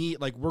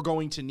 we're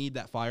going to need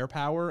that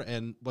firepower,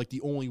 and like the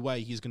only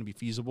way he's going to be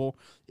feasible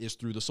is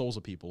through the souls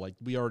of people. Like,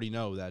 we already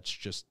know that's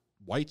just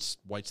White's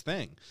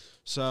thing.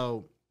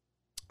 So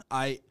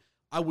I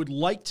would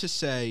like to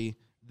say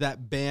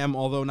that Bam,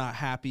 although not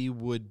happy,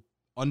 would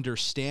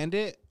understand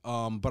it,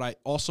 but I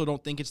also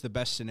don't think it's the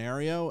best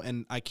scenario,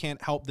 and I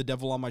can't help the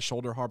devil on my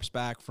shoulder harps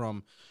back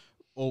from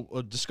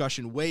a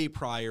discussion way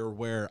prior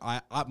where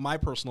my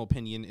personal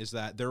opinion is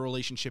that their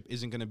relationship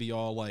isn't going to be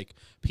all like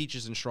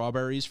peaches and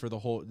strawberries for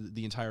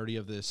the entirety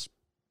of this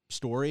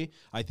story.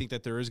 I think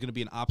that there is going to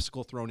be an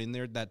obstacle thrown in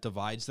there that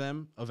divides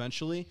them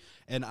eventually,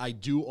 and I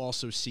do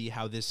also see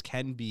how this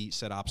can be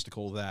said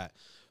obstacle that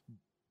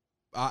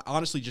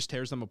honestly just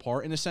tears them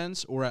apart in a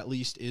sense, or at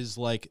least is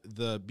like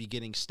the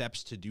beginning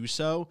steps to do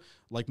so,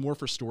 like more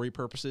for story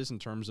purposes in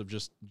terms of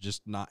just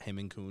not him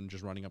and Khun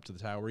just running up to the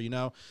tower, you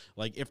know?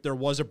 Like if there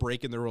was a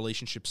break in their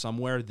relationship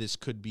somewhere, this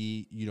could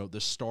be, you know,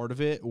 the start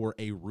of it or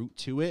a route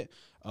to it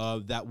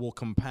that will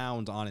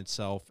compound on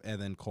itself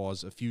and then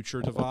cause a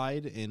future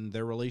divide in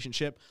their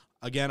relationship.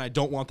 Again, I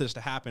don't want this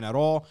to happen at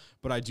all,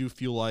 but I do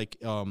feel like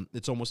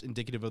it's almost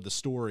indicative of the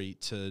story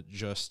to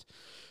just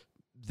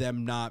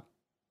them not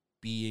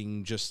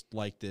being just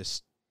like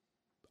this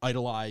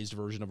idolized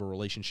version of a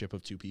relationship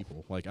of two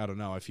people. Like, I don't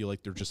know. I feel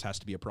like there just has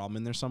to be a problem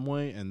in there some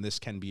way, and this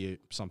can be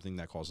something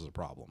that causes a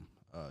problem.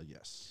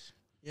 Yes.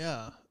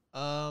 Yeah.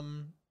 I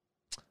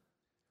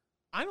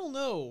don't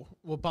know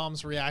what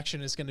Bomb's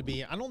reaction is going to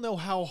be. I don't know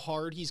how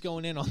hard he's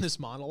going in on this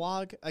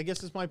monologue, I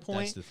guess is my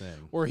point. That's the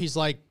thing. Where he's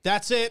like,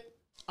 that's it.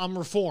 I'm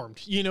reformed.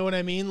 You know what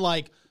I mean?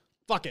 Like,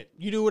 fuck it.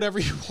 You do whatever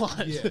you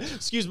want. Yeah.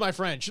 Excuse my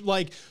French.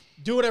 Like,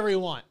 do whatever you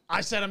want.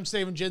 I said I'm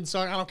saving Jin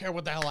Sung. I don't care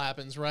what the hell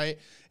happens, right?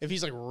 If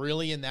he's like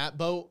really in that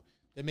boat,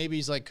 then maybe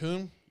he's like,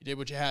 Khun, you did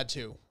what you had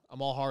to.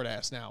 I'm all hard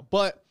ass now.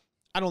 But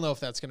I don't know if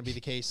that's going to be the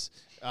case.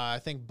 I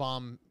think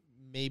Bomb,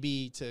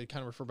 maybe to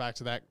kind of refer back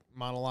to that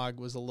monologue,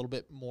 was a little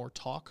bit more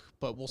talk,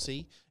 but we'll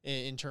see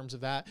in terms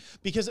of that.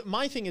 Because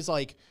my thing is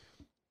like,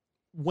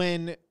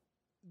 when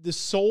the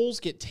souls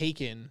get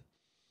taken,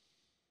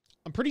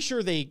 I'm pretty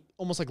sure they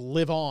almost like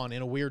live on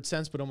in a weird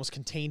sense, but almost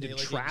contained and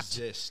like trapped.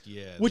 Exist.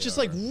 Yeah, which is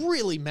like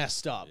really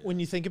messed up when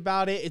you think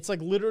about it. It's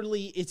like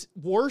literally, it's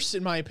worse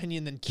in my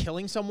opinion than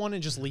killing someone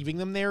and just leaving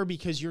them there,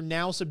 because you're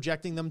now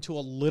subjecting them to a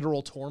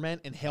literal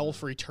torment and hell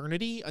for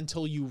eternity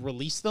until you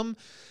release them.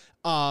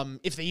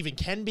 If they even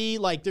can be,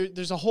 like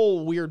there's a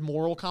whole weird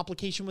moral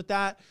complication with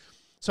that.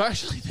 So I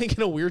actually think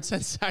in a weird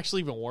sense, it's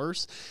actually even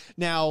worse.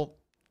 Now,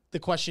 the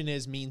question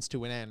is means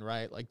to an end,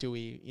 right? Like, do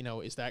we, you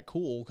know, is that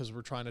cool because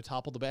we're trying to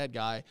topple the bad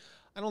guy?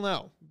 I don't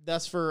know.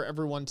 That's for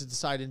everyone to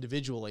decide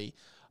individually.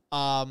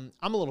 I'm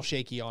a little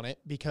shaky on it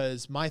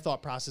because my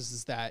thought process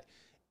is that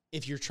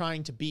if you're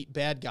trying to beat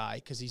bad guy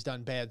because he's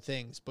done bad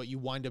things, but you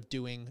wind up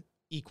doing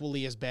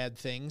equally as bad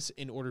things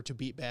in order to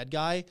beat bad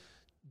guy,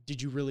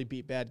 did you really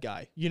beat bad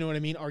guy? You know what I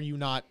mean? Are you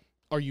not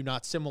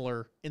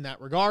similar in that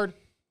regard?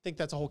 I think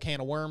that's a whole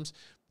can of worms.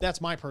 That's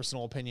my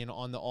personal opinion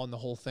on the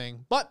whole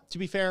thing. But to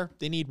be fair,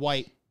 they need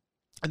White,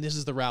 and this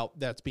is the route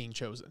that's being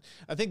chosen.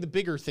 I think the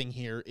bigger thing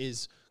here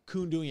is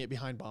Khun doing it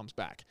behind Bomb's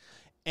back,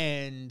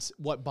 and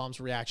what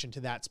Bomb's reaction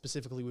to that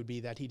specifically would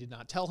be that he did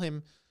not tell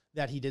him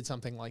that he did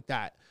something like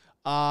that.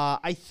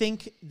 I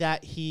think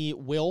that he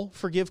will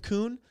forgive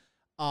Khun.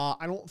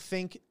 I don't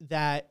think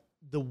that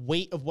the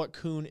weight of what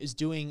Khun is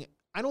doing,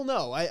 I don't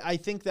know. I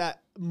think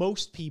that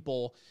most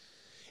people,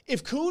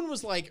 if Khun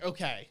was like,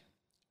 okay,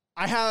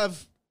 I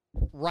have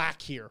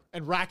Rack here,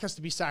 and Rack has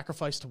to be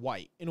sacrificed to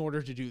White in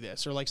order to do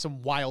this, or like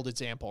some wild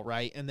example,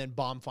 right? And then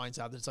Bomb finds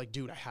out that it's like,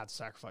 dude, I had to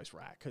sacrifice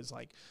Rack because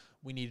like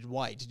we needed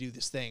White to do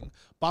this thing.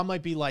 Bomb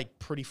might be like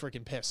pretty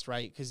freaking pissed,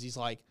 right? Because he's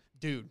like,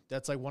 dude,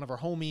 that's like one of our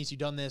homies. You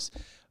done this.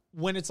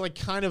 When it's like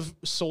kind of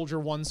Soldier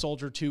 1,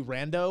 Soldier 2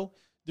 rando,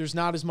 there's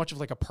not as much of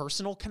like a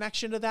personal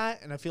connection to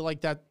that, and I feel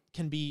like that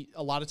can be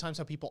a lot of times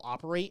how people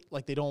operate.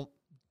 Like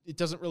it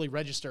doesn't really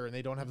register, and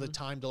they don't have the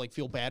time to like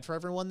feel bad for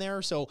everyone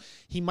there. So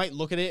he might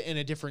look at it in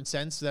a different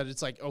sense, that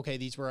it's like, okay,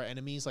 these were our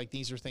enemies. Like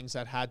these are things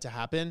that had to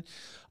happen.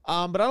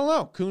 But I don't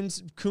know.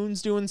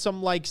 Khun's doing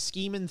some like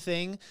scheming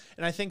thing.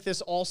 And I think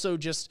this also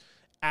just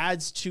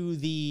adds to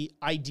the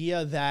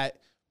idea that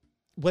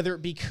whether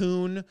it be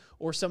Khun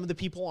or some of the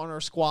people on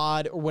our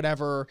squad or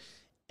whatever,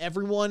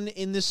 everyone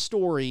in this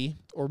story,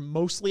 or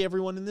mostly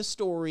everyone in this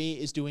story,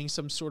 is doing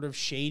some sort of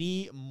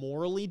shady,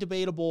 morally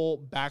debatable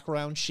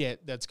background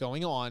shit that's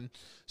going on.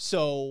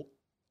 So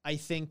I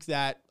think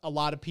that a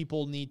lot of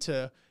people need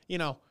to, you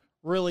know,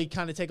 really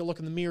kind of take a look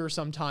in the mirror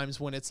sometimes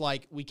when it's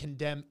like we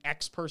condemn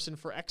X person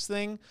for X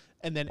thing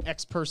and then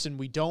X person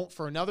we don't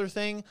for another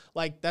thing.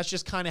 Like that's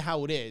just kind of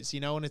how it is, you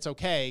know, and it's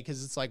okay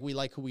because it's like we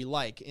like who we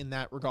like in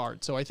that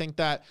regard. So I think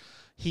that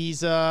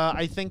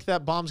I think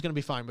that Bomb's going to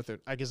be fine with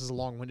it, I guess is a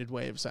long-winded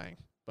way of saying.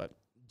 But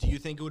do you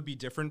think it would be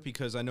different?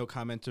 Because I know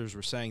commenters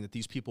were saying that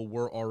these people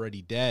were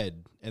already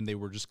dead and they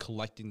were just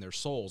collecting their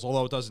souls,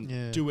 although it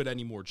doesn't do it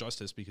any more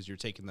justice because you're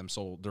taking their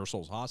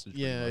souls hostage.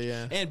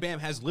 Yeah. And Bam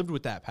has lived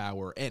with that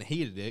power and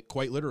hated it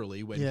quite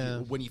literally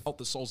when he felt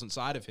the souls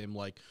inside of him,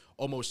 like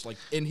almost like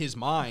in his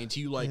mind,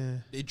 he like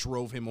it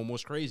drove him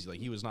almost crazy. Like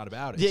he was not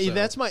about it. Yeah, so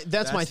that's my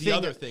the thing.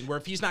 Other thing where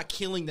if he's not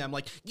killing them,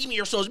 like give me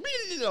your souls,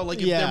 like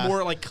if they're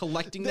more like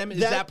collecting them, does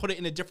that put it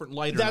in a different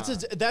light?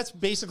 That's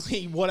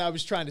basically what I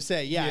was trying to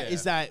say. Yeah,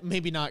 is that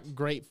maybe not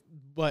great,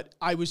 but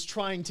I was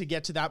trying to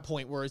get to that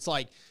point where it's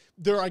like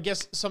I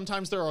guess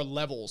sometimes there are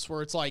levels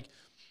where it's like,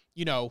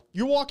 you know,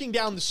 you're walking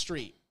down the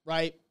street,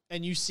 right?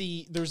 And you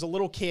see there's a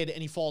little kid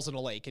and he falls in a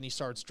lake and he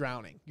starts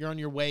drowning. You're on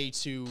your way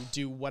to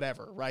do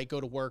whatever, right?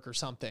 Go to work or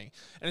something.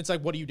 And it's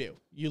like, what do?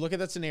 You look at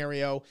that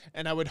scenario,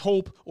 and I would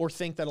hope or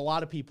think that a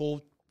lot of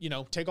people, you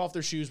know, take off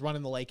their shoes, run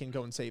in the lake, and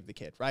go and save the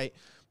kid, right?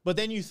 But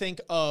then you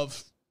think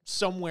of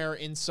somewhere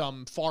in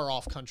some far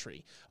off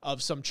country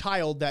of some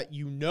child that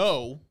you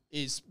know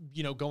is,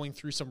 you know, going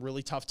through some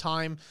really tough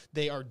time.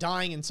 They are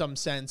dying in some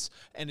sense.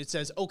 And it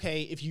says,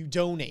 okay, if you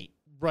donate,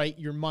 right,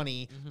 your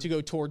money to go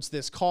towards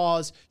this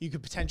cause, you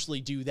could potentially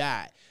do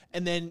that.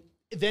 And then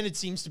it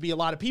seems to be a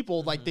lot of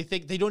people, like,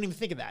 they don't even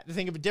think of that. They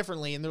think of it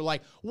differently. And they're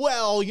like,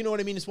 well, you know what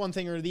I mean? It's one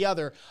thing or the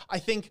other. I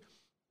think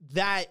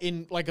that,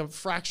 in like a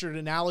fractured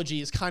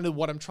analogy, is kind of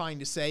what I'm trying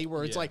to say,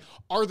 where it's like,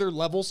 are there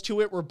levels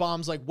to it where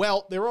Bomb's like,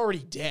 well, they're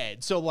already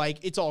dead, so like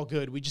it's all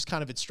good, we just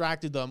kind of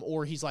extracted them?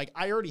 Or he's like,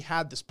 I already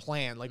had this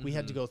plan, like we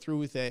had to go through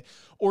with it?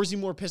 Or is he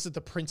more pissed at the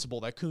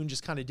principal that Khun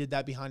just kind of did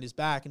that behind his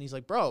back, and he's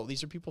like, bro,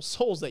 these are people's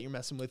souls that you're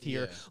messing with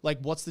here, like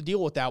what's the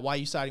deal with that? Why are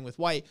you siding with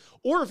White?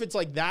 Or if it's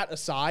like that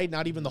aside,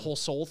 not even the whole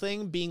soul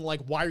thing, being like,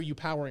 why are you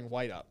powering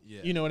White up?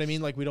 You know what I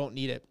mean? Like, we don't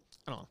need it.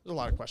 I don't know. There's a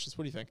lot of questions.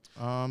 What do you think?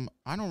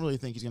 I don't really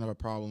think he's gonna have a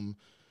problem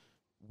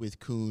with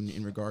Khun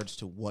in regards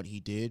to what he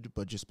did,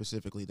 but just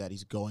specifically that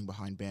he's going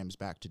behind Bam's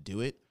back to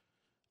do it.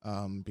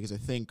 Because I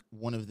think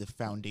one of the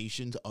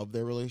foundations of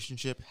their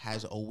relationship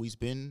has always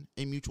been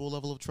a mutual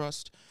level of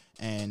trust.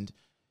 And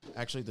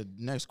actually, the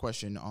next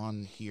question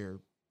on here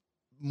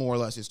more or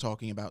less is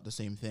talking about the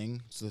same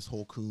thing. So this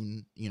whole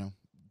Khun, you know,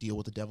 deal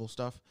with the devil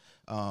stuff.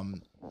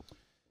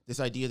 This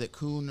idea that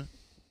Khun,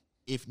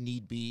 if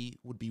need be,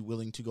 would be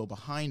willing to go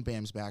behind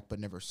Bam's back but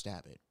never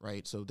stab it,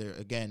 right? So there,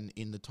 again,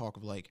 in the talk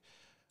of, like,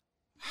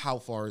 how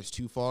far is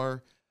too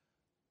far,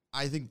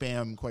 I think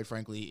Bam, quite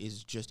frankly,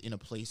 is just in a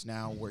place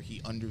now where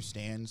he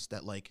understands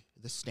that, like,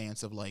 the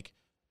stance of, like,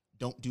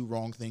 don't do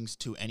wrong things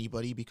to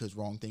anybody because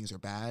wrong things are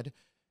bad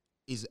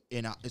is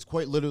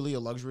quite literally a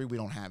luxury we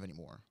don't have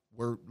anymore.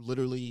 We're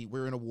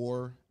in a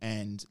war,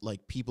 and,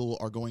 like, people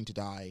are going to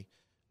die.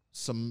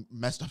 Some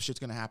messed up shit's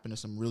going to happen to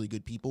some really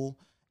good people,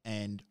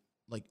 and,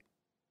 like,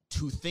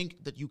 to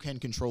think that you can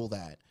control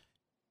that,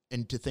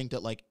 and to think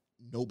that, like,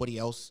 nobody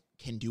else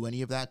can do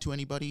any of that to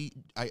anybody,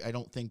 I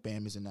don't think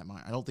Bam is in that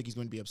mind. I don't think he's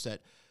going to be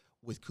upset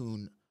with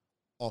Khun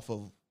off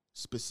of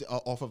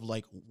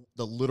like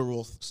the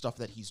literal stuff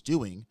that he's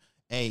doing.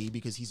 A,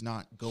 because he's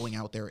not going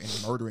out there and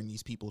murdering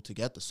these people to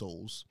get the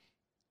souls.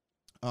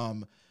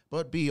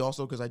 But B,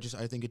 also because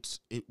I think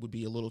it would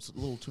be a little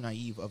too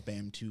naive of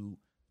Bam to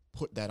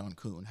put that on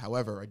Khun.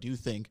 However, I do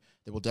think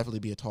there will definitely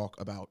be a talk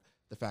about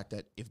the fact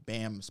that if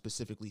Bam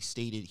specifically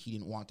stated he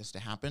didn't want this to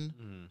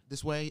happen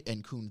this way,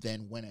 and Khun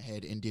then went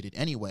ahead and did it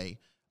anyway,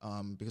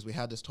 because we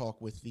had this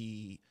talk with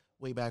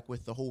way back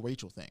with the whole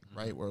Rachel thing,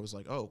 right? Where it was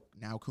like, oh,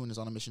 now Khun is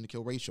on a mission to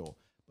kill Rachel,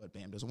 but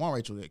Bam doesn't want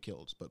Rachel to get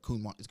killed, but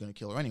Khun is going to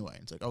kill her anyway.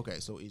 And it's like, okay,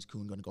 so is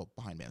Khun going to go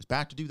behind Bam's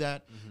back to do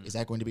that? Is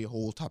that going to be a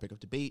whole topic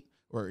of debate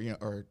or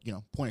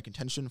point of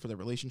contention for the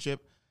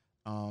relationship?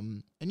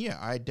 And yeah,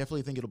 I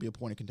definitely think it'll be a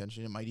point of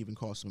contention. It might even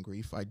cause some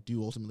grief. I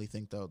do ultimately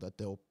think, though, that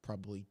they'll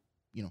probably,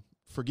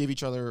 forgive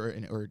each other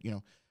or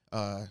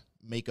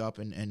make up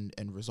and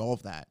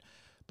resolve that.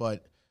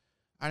 But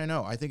I don't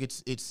know. I think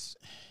it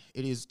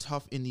is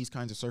tough in these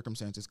kinds of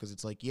circumstances because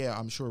it's like, yeah,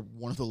 I'm sure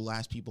one of the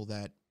last people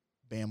that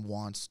Bam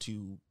wants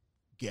to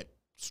get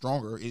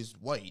stronger is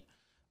White.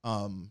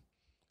 But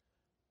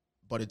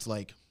it's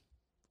like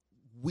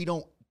we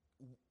don't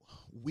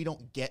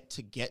get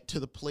to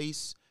the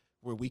place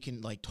where we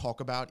can, like,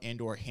 talk about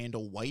and or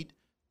handle White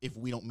if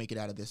we don't make it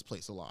out of this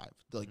place alive.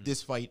 Like,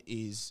 this fight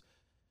is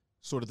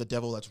sort of the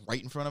devil that's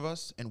right in front of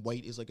us, and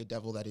White is like a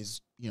devil that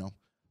is,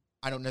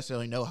 I don't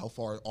necessarily know how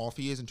far off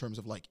he is in terms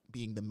of, like,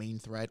 being the main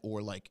threat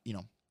or, like,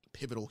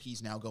 pivotal.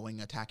 He's now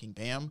going attacking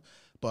Bam,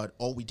 but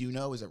all we do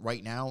know is that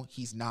right now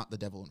he's not the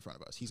devil in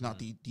front of us. He's not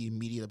the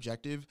immediate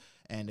objective.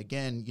 And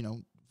again,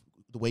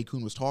 the way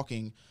Khun was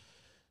talking,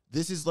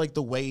 this is like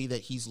the way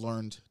that he's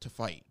learned to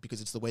fight,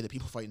 because it's the way that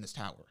people fight in this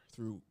tower,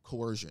 through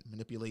coercion,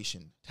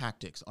 manipulation,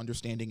 tactics,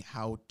 understanding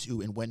how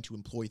to and when to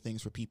employ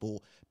things for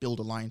people, build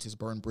alliances,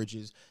 burn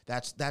bridges.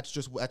 That's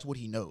what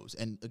he knows.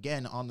 And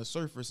again, on the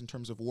surface, in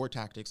terms of war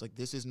tactics, like,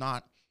 this is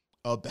not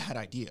a bad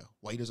idea.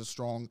 White is a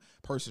strong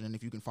person, and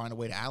if you can find a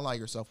way to ally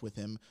yourself with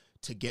him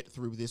to get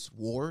through this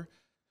war,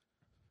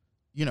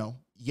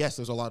 yes,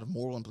 there's a lot of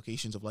moral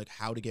implications of, like,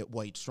 how to get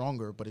White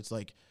stronger, but it's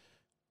like,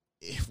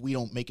 if we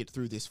don't make it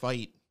through this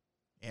fight,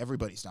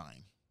 everybody's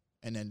dying,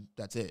 and then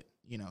that's it.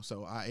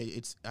 So I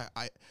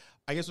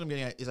guess what I'm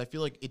getting at is I feel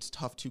like it's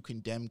tough to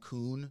condemn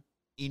Khun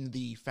in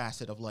the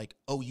facet of, like,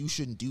 oh, you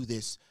shouldn't do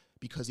this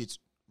because it's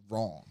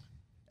wrong,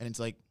 and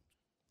it's like,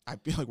 I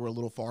feel like we're a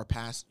little far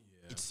past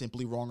it's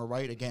simply wrong or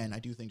right. Again, I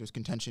do think there's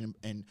contention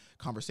and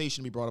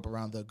conversation to be brought up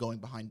around the going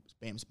behind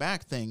Bam's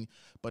back thing,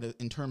 but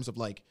in terms of,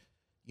 like,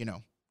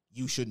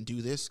 you shouldn't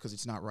do this because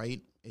it's not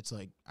right, it's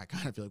like, I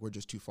kind of feel like we're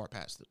just too far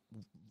past it,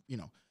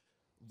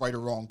 right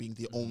or wrong being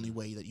the only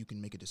way that you can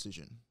make a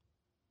decision.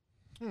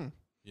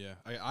 Yeah,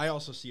 I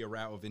also see a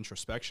route of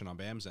introspection on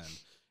Bam's end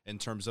in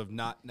terms of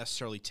not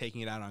necessarily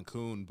taking it out on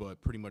Kun,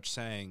 but pretty much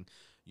saying,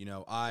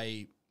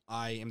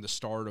 I am the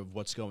start of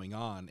what's going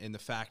on. And the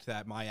fact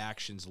that my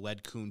actions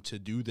led Kun to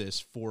do this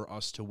for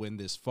us to win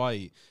this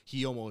fight,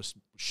 he almost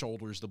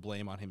shoulders the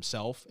blame on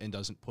himself and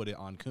doesn't put it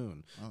on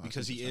Kun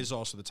because he is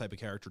also the type of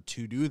character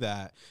to do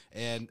that.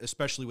 And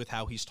especially with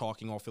how he's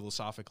talking all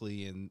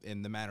philosophically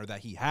in the manner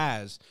that he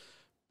has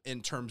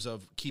in terms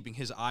of keeping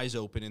his eyes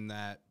open in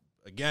that,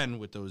 again,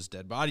 with those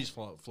dead bodies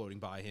floating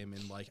by him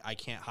and like, I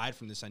can't hide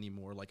from this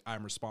anymore. Like,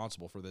 I'm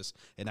responsible for this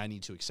and I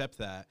need to accept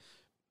that.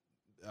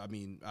 I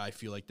mean, I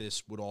feel like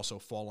this would also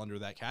fall under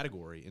that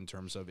category in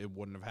terms of it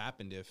wouldn't have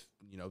happened if,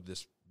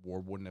 this war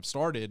wouldn't have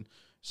started.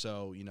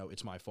 So,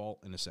 it's my fault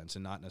in a sense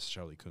and not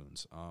necessarily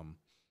Kun's.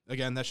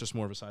 Again, that's just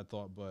more of a side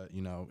thought, but,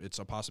 it's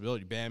a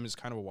possibility. Bam is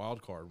kind of a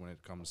wild card when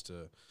it comes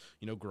to,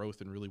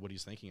 growth and really what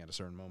he's thinking at a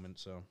certain moment.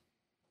 So,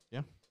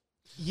 yeah.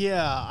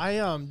 Yeah,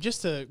 I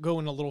just to go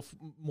in a little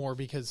more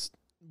because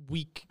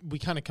we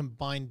kind of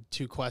combined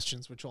two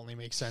questions, which only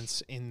makes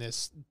sense in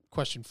this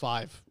question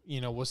 5.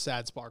 Was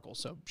Sad Sparkle,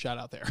 so shout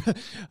out there.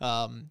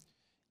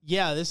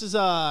 Yeah, this is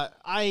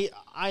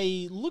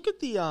I look at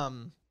the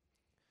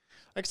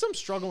like I'm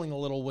struggling a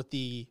little with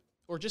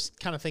or just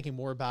kind of thinking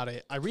more about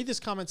it. I read this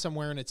comment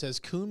somewhere and it says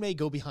Kun may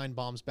go behind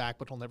Bomb's back,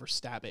 but he'll never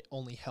stab it,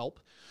 only help.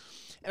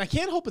 And I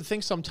can't help but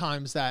think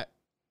sometimes that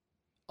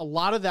a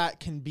lot of that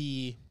can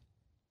be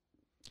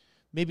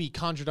maybe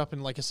conjured up in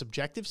like a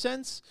subjective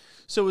sense.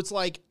 So it's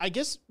like, I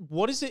guess,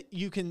 what is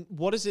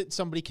it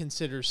somebody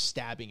considers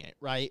stabbing it,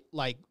 right?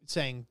 Like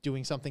saying,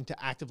 doing something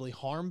to actively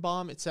harm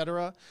Bomb,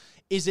 etc.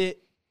 Is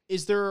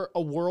there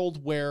a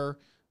world where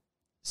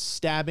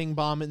stabbing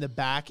Bomb in the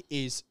back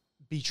is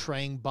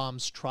betraying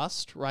Bomb's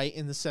trust, right?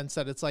 In the sense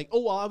that it's like,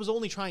 oh, well, I was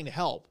only trying to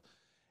help.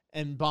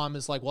 And Bomb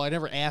is like, well, I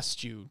never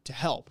asked you to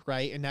help,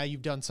 right? And now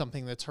you've done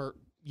something that's hurt,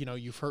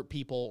 you've hurt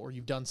people or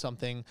you've done some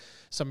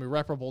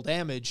irreparable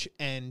damage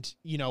and,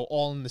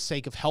 all in the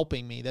sake of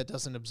helping me, that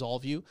doesn't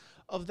absolve you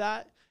of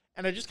that.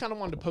 And I just kind of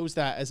wanted to pose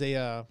that as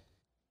a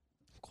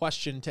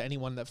question to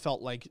anyone that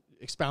felt like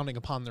expounding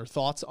upon their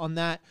thoughts on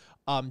that.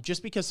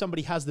 Just because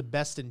somebody has the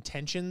best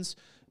intentions,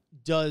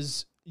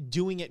 does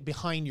doing it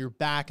behind your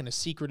back in a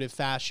secretive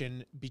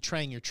fashion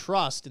betraying your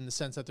trust in the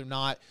sense that they're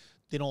not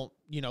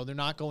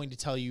going to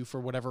tell you for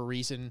whatever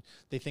reason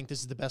they think this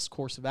is the best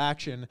course of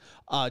action.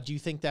 Do you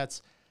think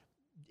that's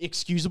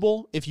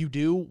excusable? If you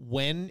do,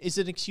 when is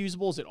it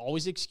excusable? Is it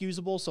always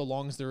excusable so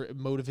long as their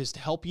motive is to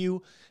help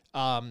you?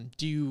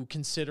 Do you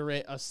consider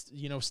it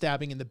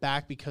stabbing in the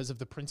back because of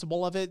the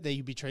principle of it, that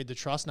you betrayed the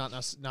trust, not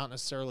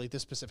necessarily the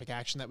specific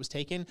action that was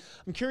taken?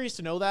 I'm curious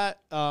to know that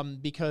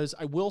because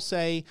I will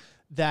say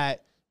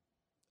that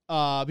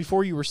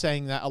before you were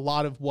saying that a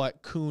lot of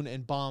what Kun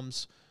and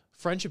Bomb's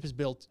friendship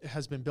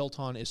has been built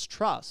on is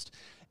trust.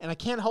 And I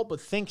can't help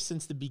but think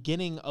since the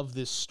beginning of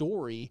this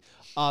story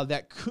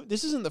that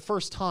this isn't the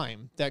first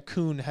time that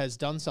Kun has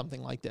done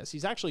something like this.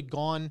 He's actually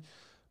gone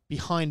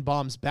behind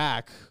Bomb's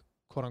back,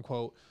 quote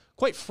unquote,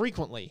 quite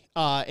frequently,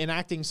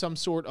 enacting some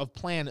sort of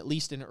plan, at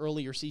least in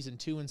earlier season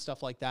 2 and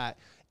stuff like that,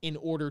 in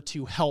order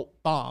to help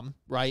Bomb,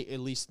 right?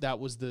 At least that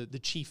was the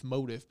chief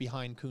motive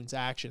behind Kun's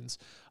actions,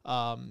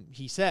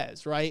 he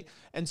says, right?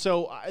 And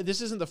so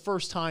this isn't the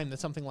first time that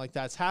something like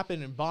that's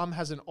happened, and Bomb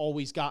hasn't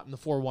always gotten the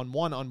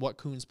 411 on what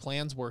Kun's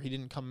plans were. He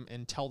didn't come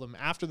and tell them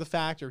after the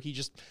fact, or he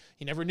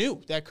never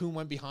knew that Kun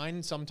went behind,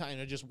 and sometime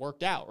it just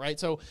worked out, right?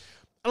 So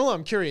I don't know,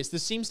 I'm curious.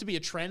 This seems to be a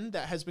trend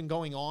that has been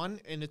going on,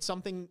 and it's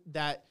something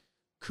that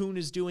Kun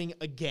is doing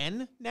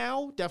again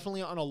now,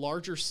 definitely on a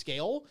larger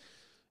scale.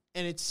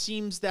 And it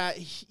seems that,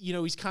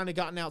 he's kind of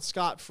gotten out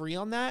scot-free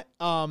on that.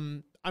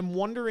 I'm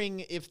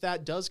wondering if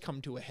that does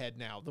come to a head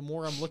now. The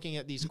more I'm looking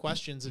at these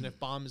questions, and if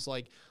Bomb is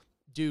like,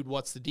 dude,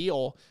 what's the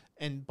deal?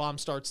 And Bomb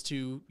starts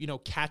to,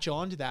 catch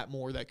on to that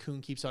more, that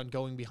Kun keeps on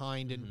going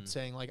behind and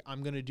saying, like,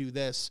 I'm going to do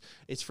this.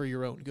 It's for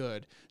your own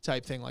good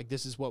type thing. Like,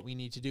 this is what we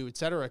need to do, et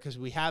cetera. Because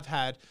we have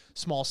had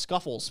small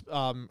scuffles.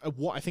 I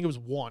think it was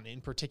one in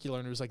particular,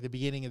 and it was like the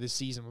beginning of this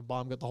season when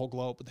Bomb got the whole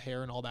glow up with the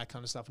hair and all that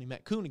kind of stuff. And he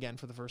met Kun again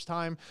for the first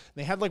time. And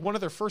they had like one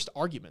of their first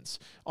arguments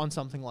on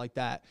something like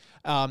that.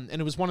 And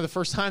it was one of the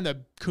first time that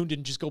Kun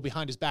didn't just go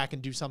behind his back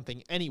and do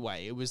something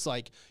anyway. It was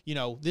like,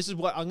 this is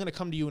what I'm going to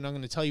come to you and I'm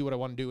going to tell you what I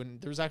want to do. And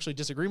there was actually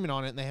disagreement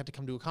on it, and they had to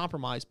come to a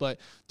compromise. But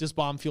does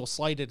Bomb feel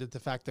slighted at the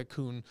fact that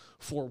Kun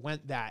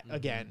forewent that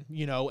again,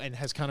 and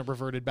has kind of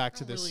reverted back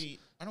to this?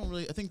 I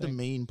think the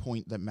main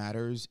point that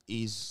matters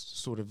is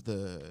sort of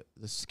the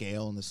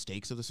scale and the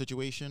stakes of the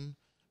situation.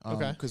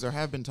 Okay. Because there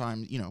have been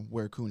times,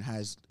 where Kun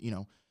has,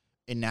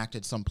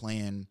 enacted some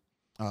plan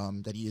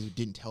that he either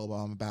didn't tell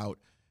Bomb about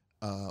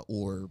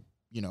or,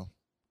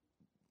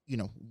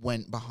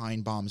 went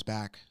behind Bomb's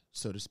back,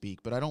 so to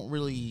speak. But I don't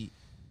really...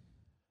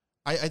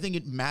 I think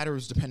it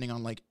matters depending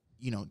on, like,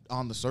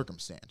 on the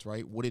circumstance,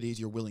 right? What it is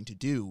you're willing to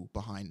do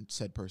behind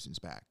said person's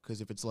back. Because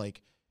if it's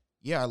like,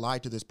 yeah, I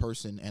lied to this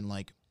person and,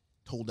 like,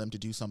 told them to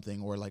do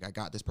something, or, like, I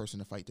got this person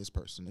to fight this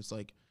person, it's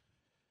like,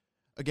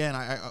 again,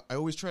 I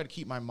always try to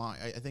keep my mind.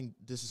 I think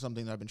this is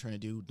something that I've been trying to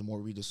do. The more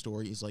I read the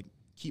story, is like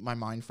keep my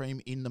mind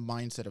frame in the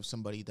mindset of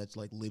somebody that's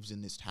like lives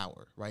in this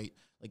tower, right?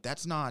 Like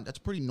that's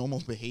pretty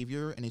normal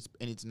behavior, and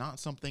it's not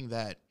something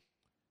that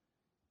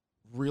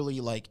really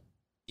like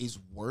is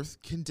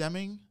worth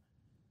condemning.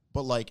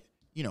 But like,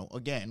 you know,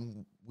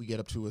 again, we get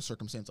up to a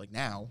circumstance like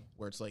now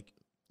where it's like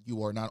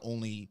you are not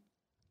only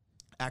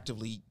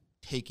actively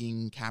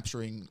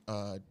capturing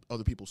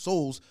other people's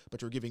souls,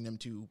 but you're giving them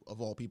to,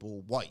 of all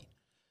people, white.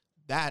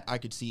 That I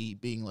could see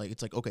being like,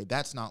 it's like, okay,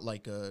 that's not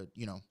like a,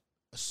 you know,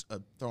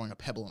 throwing a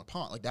pebble in a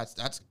pond. Like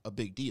that's a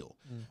big deal.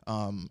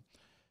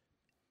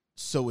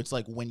 So it's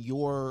like when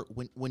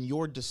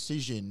your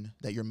decision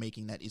that you're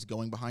making that is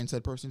going behind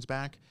said person's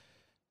back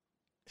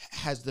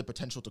has the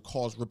potential to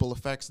cause ripple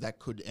effects that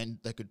could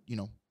you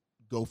know,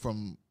 go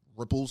from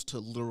ripples to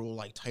literal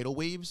like tidal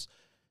waves.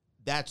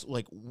 That's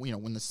like, you know,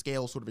 when the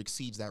scale sort of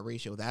exceeds that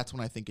ratio, that's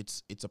when I think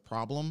it's a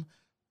problem.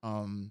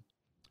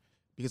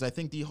 Because I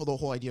think the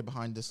whole idea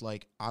behind this,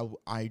 like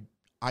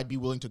I'd be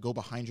willing to go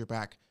behind your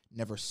back,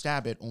 never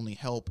stab it, only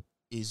help,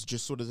 is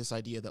just sort of this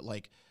idea that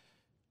like,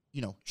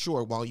 you know,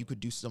 sure, while you could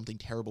do something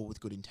terrible with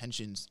good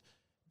intentions,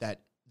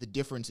 that the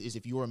difference is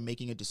if you are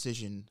making a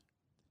decision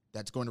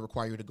that's going to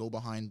require you to go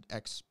behind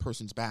X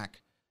person's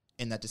back,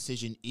 and that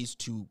decision is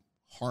to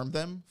harm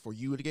them for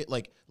you to get,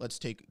 like, let's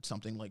take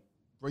something like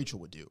Rachel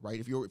would do, right?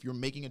 If you're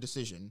making a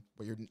decision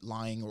where you're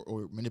lying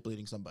or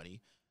manipulating somebody,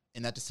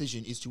 and that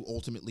decision is to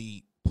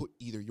ultimately put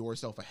either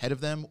yourself ahead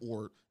of them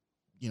or,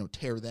 you know,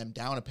 tear them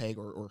down a peg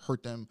or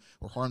hurt them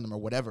or harm them or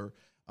whatever,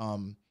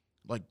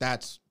 like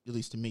that's, at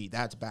least to me,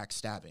 that's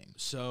backstabbing.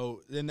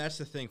 So then that's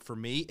the thing. For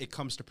me, it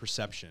comes to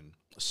perception.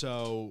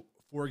 So,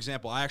 for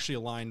example, I actually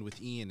aligned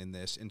with Ian in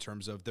this in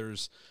terms of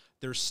there's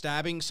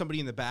stabbing somebody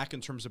in the back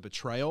in terms of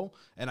betrayal,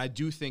 and I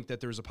do think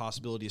that there's a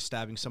possibility of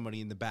stabbing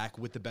somebody in the back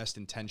with the best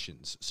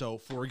intentions. So,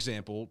 for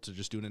example, to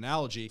just do an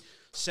analogy,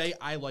 say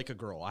I like a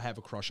girl. I have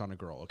a crush on a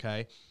girl,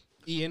 okay?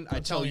 Ian, I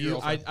tell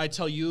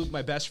you,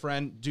 my best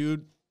friend,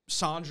 dude,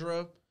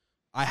 Sandra,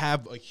 I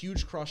have a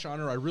huge crush on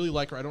her. I really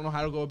like her. I don't know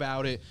how to go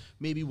about it.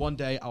 Maybe one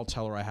day I'll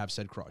tell her I have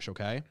said crush,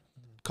 okay?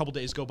 A couple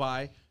days go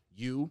by,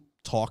 you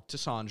talk to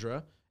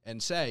Sandra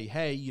and say,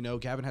 hey, you know,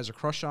 Gavin has a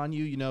crush on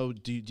you. You know,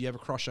 do you have a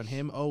crush on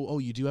him? Oh,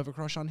 you do have a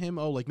crush on him?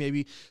 Oh, like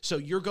maybe. So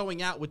you're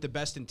going out with the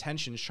best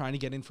intentions, trying to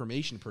get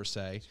information per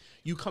se.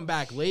 You come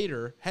back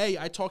later, hey,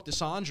 I talked to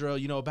Sandra,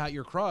 you know, about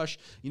your crush.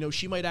 You know,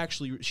 she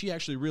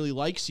actually really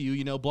likes you,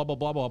 you know, blah, blah,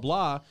 blah, blah,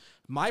 blah.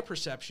 My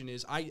perception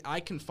is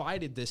I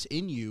confided this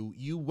in you.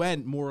 You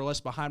went more or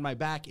less behind my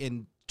back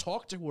and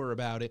talk to her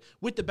about it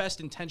with the best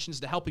intentions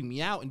to helping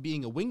me out and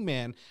being a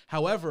wingman.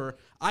 However,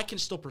 I can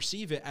still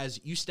perceive it as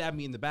you stabbed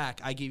me in the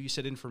back. I gave you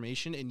said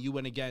information and you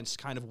went against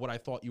kind of what I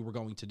thought you were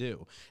going to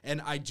do.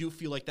 And I do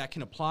feel like that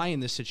can apply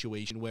in this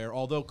situation where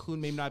although Kun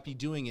may not be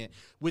doing it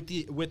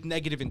with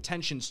negative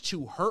intentions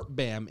to hurt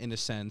Bam in a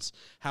sense,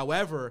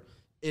 however,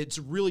 it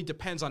really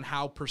depends on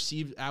how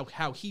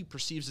he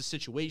perceives the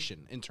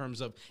situation in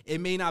terms of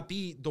it may not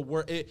be the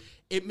word.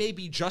 It may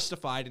be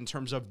justified in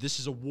terms of this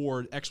is a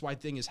war, XY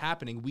thing is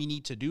happening, we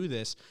need to do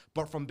this.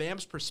 But from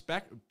Bam's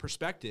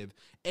perspective,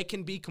 it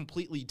can be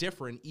completely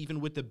different, even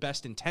with the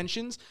best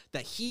intentions,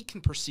 that he can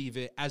perceive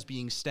it as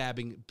being stabbed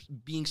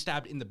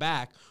in the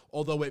back,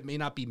 although it may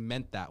not be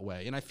meant that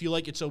way. And I feel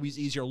like it's always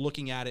easier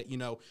looking at it, you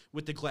know,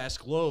 with the glass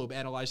globe,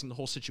 analyzing the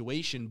whole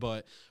situation.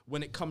 But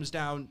when it comes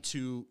down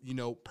to, you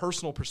know,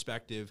 personal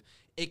perspective,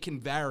 it can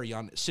vary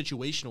on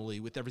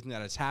situationally with everything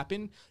that has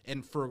happened.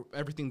 And for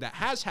everything that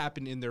has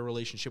happened in their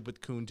relationship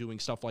with Kun doing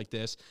stuff like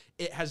this,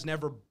 it has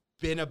never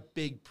been a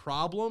big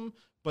problem,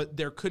 but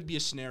there could be a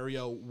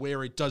scenario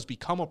where it does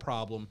become a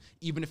problem,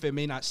 even if it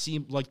may not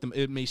seem like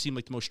it may seem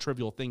like the most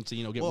trivial thing to,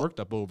 you know, get worked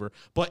up over,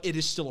 but it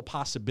is still a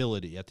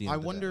possibility at the end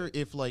of the day. I wonder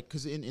if, like,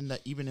 because in that,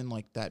 even in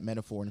like that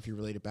metaphor, and if you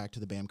relate it back to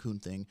the Bam Kun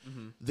thing,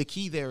 the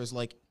key there is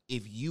like,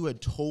 if you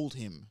had told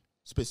him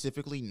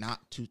specifically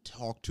not to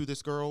talk to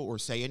this girl or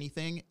say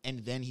anything, and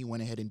then he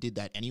went ahead and did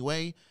that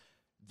anyway,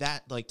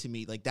 that, like, to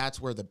me, like, that's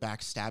where the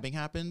backstabbing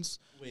happens.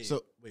 Wait,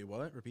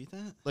 what? Repeat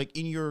that? Like,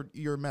 in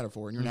your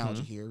metaphor, in your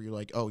analogy here, you're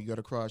like, oh, you got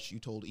a crush, you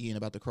told Ian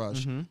about the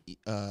crush,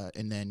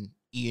 and then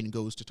Ian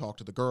goes to talk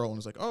to the girl and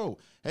is like, oh,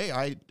 hey,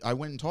 I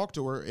went and talked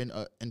to her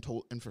and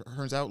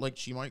turns out, like,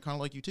 she might kind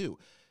of like you too.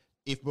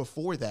 If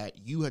before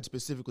that you had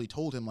specifically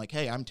told him, like,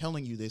 hey, I'm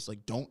telling you this,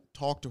 like, don't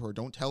talk to her,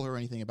 don't tell her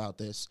anything about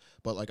this,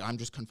 but, like, I'm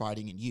just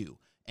confiding in you,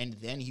 and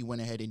then he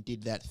went ahead and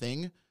did that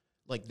thing,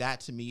 like, that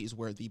to me is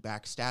where the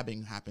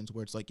backstabbing happens,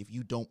 where it's like, if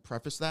you don't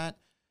preface that,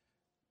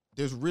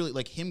 there's really,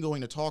 like, him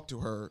going to talk to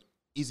her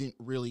isn't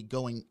really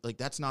going, like,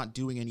 that's not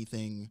doing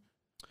anything.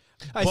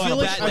 I feel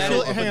like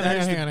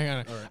hang on.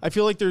 Right. I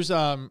feel like there's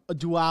a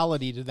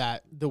duality to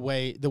that, the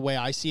way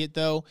I see it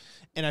though,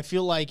 and I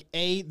feel like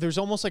there's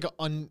almost like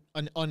an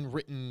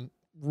unwritten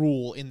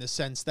rule in the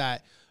sense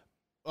that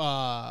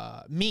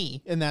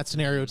me in that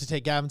scenario, to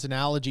take Gavin's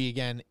analogy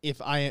again,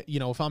 if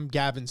I'm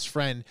Gavin's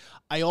friend,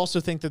 I also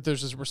think that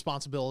there's this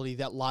responsibility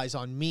that lies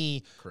on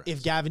me. Correct.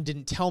 If Gavin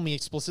didn't tell me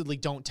explicitly,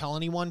 don't tell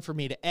anyone, for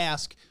me to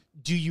ask,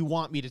 do you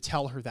want me to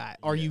tell her that?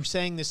 Are you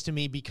saying this to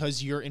me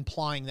because you're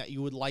implying that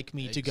you would like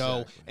me to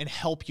go and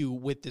help you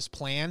with this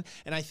plan?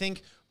 And I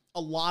think a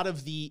lot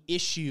of the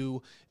issue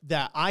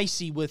that I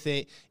see with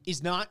it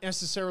is not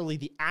necessarily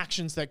the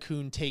actions that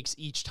Khun takes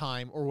each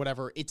time or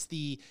whatever.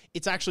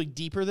 It's actually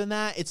deeper than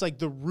that. It's like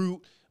the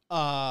root.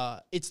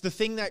 It's the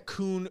thing that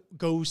Khun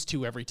goes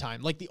to every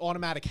time, like the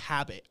automatic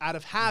habit. Out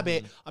of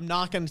habit, I'm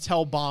not going to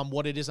tell Bomb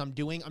what it is I'm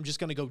doing. I'm just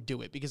going to go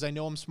do it because I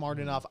know I'm smart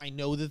enough. I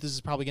know that this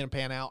is probably going to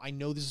pan out. I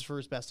know this is for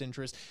his best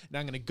interest, and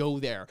I'm going to go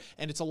there.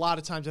 And it's a lot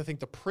of times, I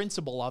think the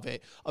principle of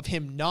it, of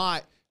him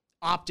not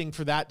opting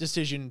for that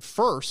decision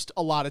first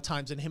a lot of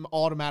times and him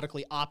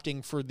automatically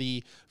opting for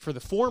the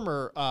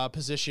former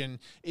position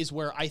is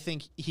where I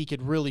think he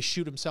could really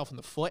shoot himself in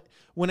the foot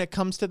when it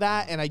comes to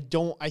that. And I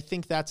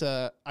think that's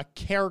a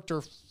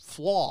character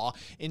flaw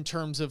in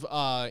terms of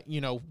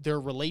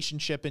their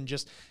relationship and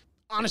just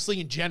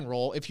honestly in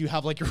general, if you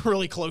have like a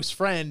really close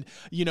friend,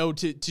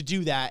 to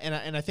do that.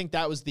 And I think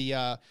that was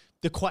the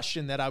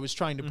question that I was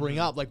trying to bring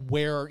up, like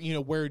where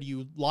do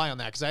you lie on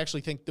that? Because I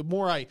actually think the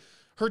more I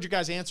heard your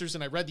guys' answers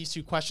and I read these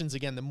two questions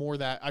again, the more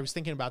that I was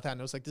thinking about that, and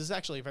I was like, this is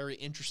actually a very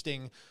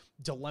interesting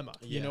dilemma.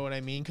 You know what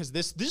I mean? Because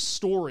this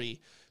story,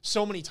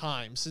 so many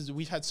times,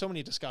 we've had so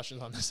many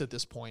discussions on this at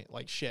this point,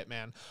 like shit,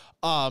 man,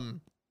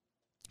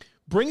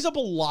 brings up a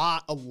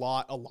lot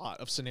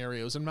of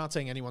scenarios. I'm not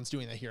saying anyone's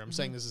doing that here. I'm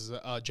saying this is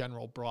a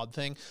general broad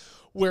thing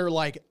where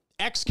like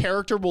X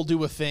character will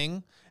do a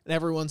thing and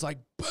everyone's like,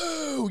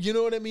 boo, you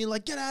know what I mean?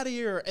 Like, get out of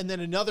here. And then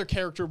another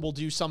character will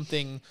do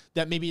something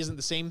that maybe isn't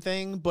the same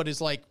thing, but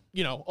is like,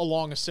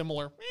 along a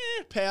similar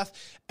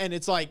path. And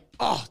it's like,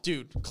 oh,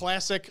 dude,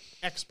 classic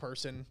X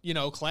person,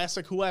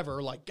 classic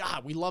whoever, like,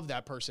 God, we love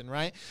that person,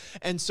 right?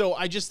 And so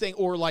I just think,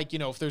 or like,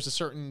 if there's a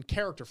certain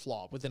character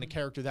flaw within a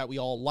character that we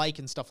all like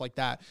and stuff like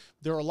that,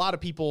 there are a lot of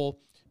people,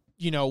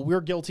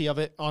 we're guilty of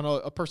it on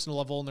a personal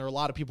level, and there are a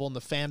lot of people in the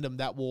fandom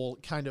that will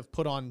kind of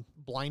put on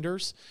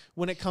blinders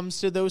when it comes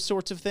to those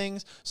sorts of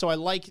things. So I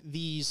like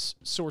these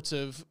sorts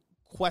of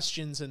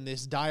questions and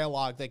this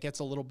dialogue that gets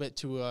a little bit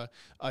to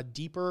a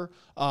deeper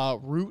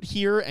root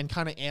here and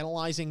kind of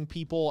analyzing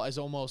people as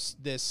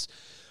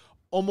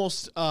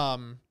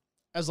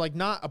as like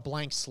not a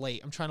blank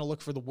slate. I'm trying to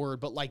look for the word,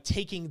 but like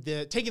taking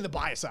the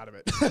bias out of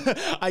it,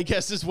 I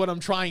guess is what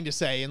I'm trying to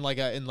say in like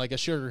a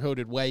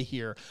sugar-coated way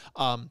here.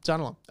 So I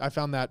don't know. I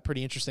found that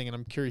pretty interesting, and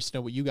I'm curious to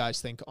know what you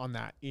guys think on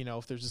that.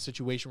 If there's a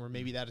situation where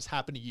maybe that has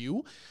happened to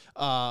you,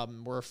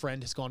 where a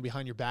friend has gone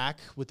behind your back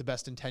with the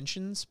best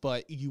intentions,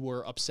 but you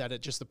were upset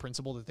at just the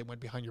principle that they went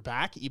behind your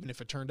back, even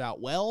if it turned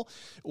out well,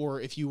 or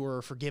if you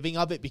were forgiving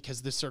of it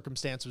because the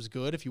circumstance was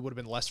good, if you would have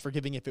been less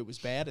forgiving if it was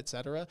bad,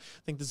 etc. I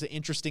think this is an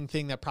interesting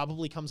thing that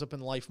probably comes up in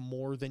life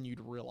more than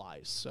you'd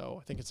realize. So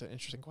I think it's an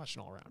interesting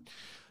question all around.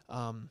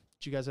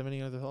 Do you guys have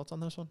any other thoughts on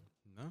this one?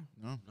 No,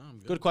 I'm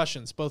good. Good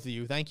questions, both of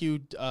you. Thank you,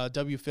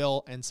 W.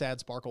 Phil and Sad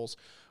Sparkles,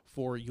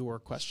 for your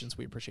questions.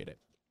 We appreciate it.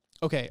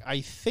 Okay,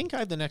 I think I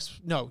have the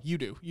next. No, you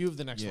do. You have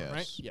the next one,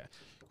 right? Yeah.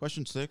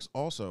 Question 6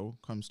 also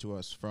comes to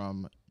us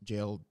from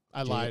Jail.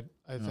 I lied.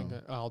 I think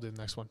I'll do the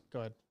next one. Go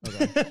ahead.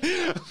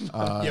 Okay.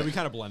 Yeah, we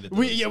kind of blended.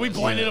 We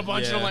blended a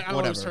bunch. And I'm like, I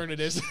don't know whose Whatever. turn it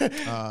is.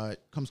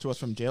 Comes to us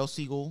from Jail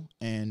Siegel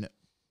and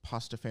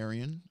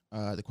Pastafarian.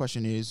 The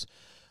question is,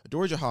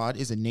 Adora Jihad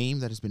is a name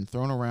that has been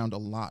thrown around a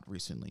lot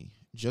recently.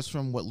 Just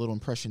from what little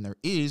impression there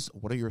is,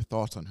 what are your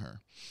thoughts on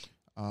her?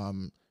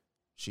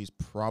 She's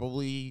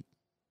probably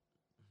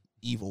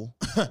evil.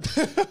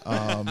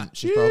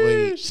 She's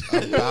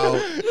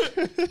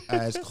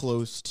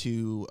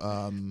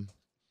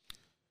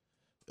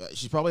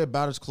probably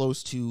about as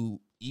close to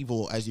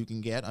evil as you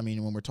can get. I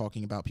mean, when we're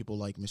talking about people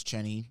like Miss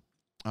Cheney,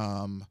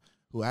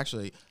 who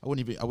actually I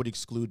would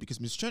exclude, because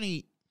Miss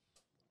Cheney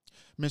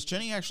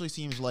actually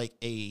seems like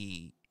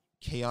a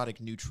chaotic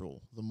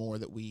neutral. The more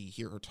that we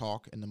hear her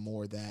talk and the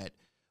more that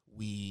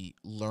we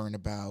learn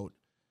about,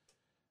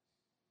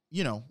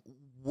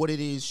 what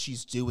it is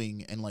she's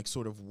doing and like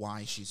sort of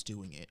why she's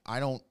doing it. I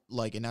don't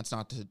like, and that's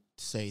not to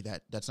say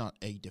that that's not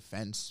a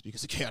defense,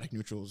 because a chaotic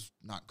neutral is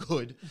not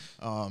good.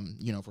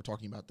 If we're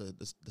talking about the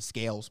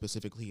scale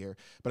specifically here,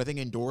 but I think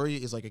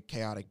Endori is like a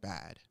chaotic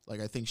bad.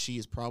 Like, I think she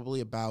is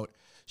probably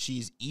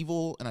she's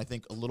evil, and I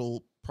think a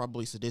little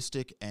probably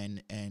sadistic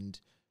and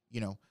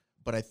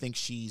but I think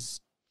she's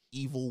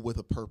evil with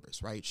a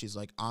purpose, right? She's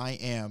like, I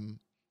am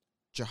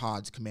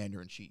Jihad's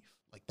commander-in-chief.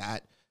 Like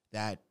that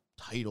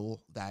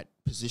title, that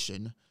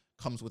position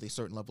comes with a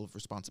certain level of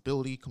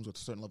responsibility, comes with a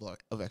certain level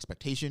of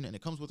expectation, and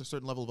it comes with a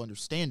certain level of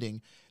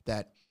understanding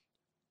that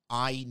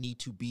I need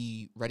to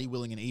be ready,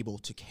 willing, and able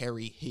to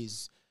carry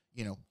his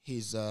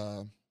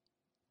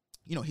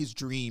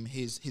dream,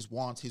 his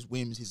wants, his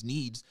whims, his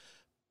needs,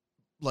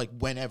 like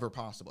whenever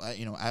possible,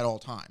 at all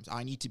times.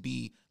 I need to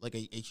be like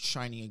a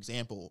shining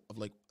example of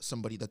like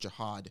somebody that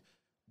Jihad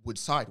would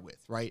side with,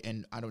 right?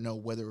 And I don't know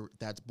whether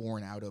that's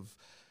born out of,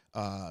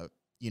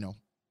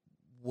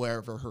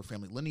 wherever her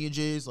family lineage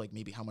is, like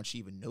maybe how much she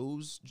even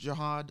knows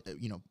Jihad,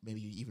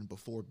 maybe even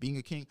before being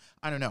a king.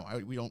 I don't know.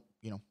 We don't,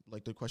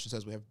 like the question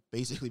says, we have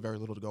basically very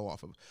little to go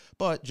off of.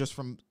 But just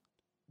from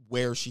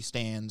where she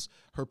stands,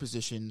 her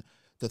position,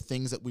 the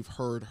things that we've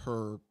heard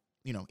her,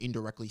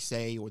 indirectly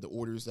say, or the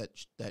orders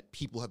that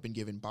people have been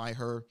given by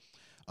her.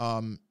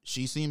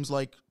 She seems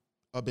like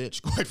a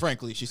bitch, quite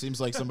frankly. She seems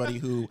like somebody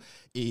who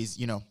is,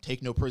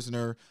 take no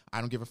prisoner. I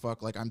don't give a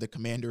fuck. Like, I'm the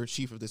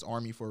commander-in-chief of this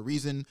army for a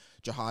reason.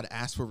 Jihad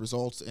asked for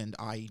results, and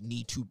I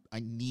need to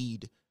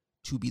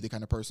be the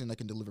kind of person that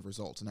can deliver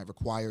results. And that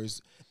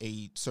requires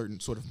a certain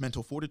sort of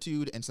mental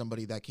fortitude and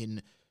somebody that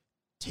can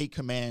take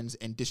commands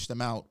and dish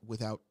them out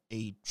without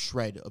a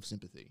shred of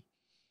sympathy.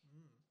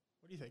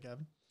 What do you think,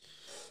 Evan?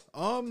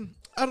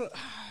 I don't.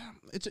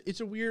 It's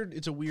a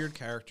weird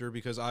character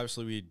because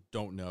obviously we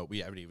don't know. We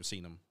haven't even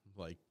seen him,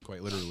 like,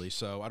 quite literally.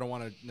 So I don't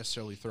want to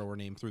necessarily throw her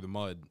name through the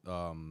mud.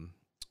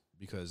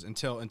 Because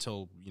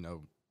until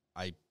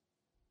I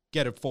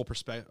get a full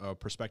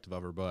perspective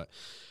of her. But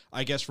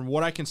I guess from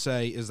what I can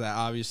say is that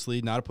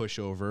obviously not a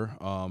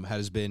pushover.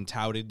 Has been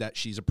touted that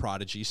she's a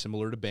prodigy,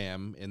 similar to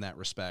Bam in that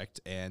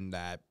respect, and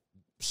that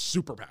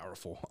super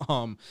powerful.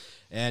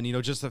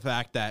 And just the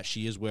fact that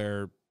she is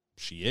where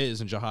she is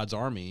in Jihad's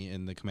army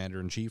and the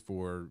commander-in-chief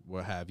or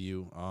what have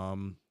you.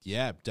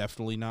 Yeah,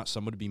 definitely not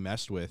someone to be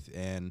messed with.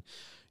 And,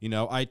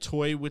 I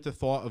toy with the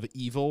thought of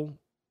evil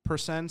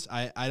percent.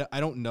 I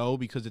don't know,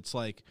 because it's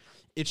like,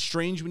 it's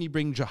strange when you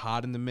bring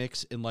Jihad in the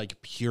mix in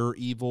like pure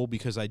evil,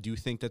 because I do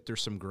think that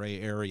there's some gray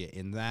area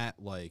in that,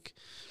 like,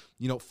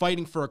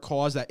 fighting for a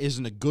cause that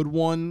isn't a good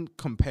one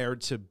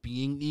compared to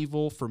being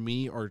evil, for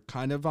me, are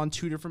kind of on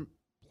two different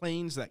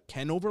planes that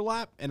can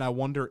overlap. And I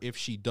wonder if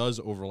she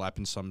does overlap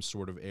in some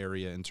sort of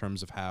area in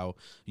terms of how,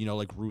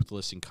 like,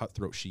 ruthless and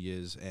cutthroat she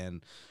is.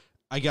 And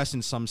I guess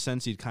in some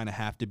sense you'd kind of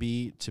have to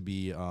be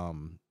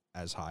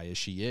as high as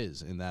she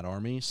is in that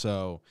army.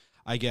 So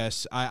I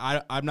guess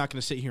I'm not going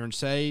to sit here and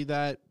say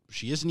that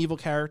she is an evil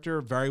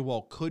character. Very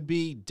well could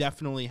be.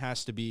 Definitely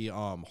has to be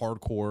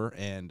hardcore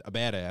and a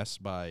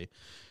badass by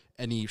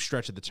any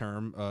stretch of the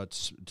term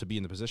to be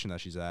in the position that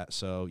she's at.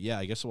 So, yeah,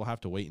 I guess we'll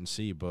have to wait and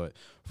see. But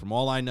from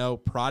all I know,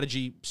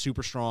 prodigy,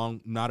 super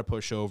strong, not a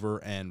pushover,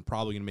 and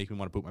probably going to make me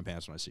want to poop my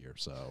pants when I see her.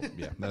 So,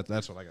 yeah,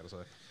 that's what I got to say.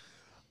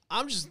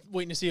 I'm just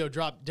waiting to see how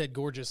drop dead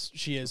gorgeous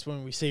she is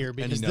when we see her,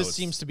 because this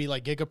seems to be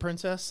like Giga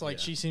Princess. Like,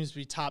 she seems to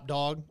be top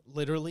dog,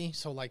 literally.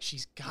 So, like,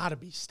 she's got to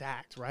be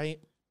stacked,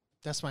 right?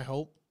 That's my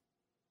hope.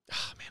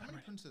 Oh, man, How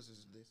many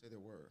princesses did they say there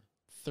were?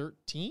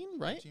 13,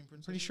 right? 13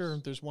 Pretty sure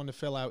there's one to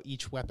fill out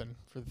each weapon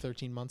for the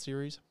 13-month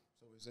series.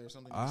 So is there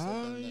something you said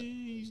then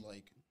that was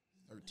like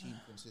 13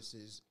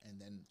 princesses and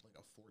then like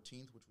a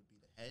 14th, which would be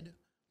the head?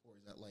 Or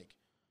is that like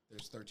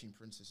there's 13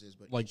 princesses,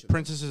 but like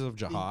princesses of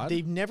Jihad?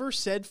 They've never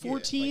said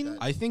 14.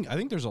 like I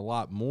think there's a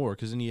lot more,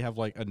 because then you have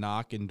like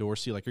Anak and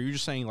Dorsey. Like, are you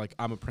just saying like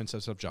I'm a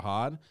princess of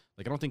Jihad?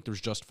 Like, I don't think there's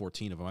just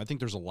 14 of them. I think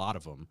there's a lot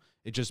of them.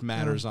 It just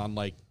matters on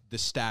like the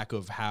stack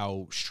of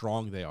how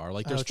strong they are.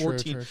 Like, there's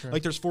 14. True.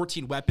 Like, there's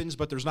 14 weapons,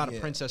 but there's not a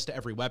princess to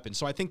every weapon.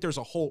 So I think there's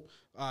a whole.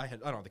 I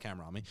don't have the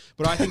camera on me,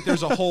 but I think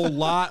there's a whole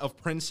lot of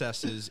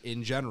princesses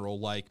in general.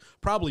 Like,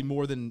 probably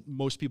more than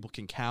most people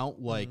can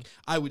count. Like,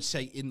 I would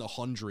say in the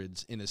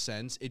hundreds, in a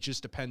sense. It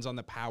just depends on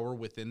the power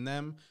within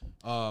them.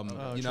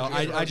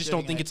 I just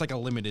don't think it's like a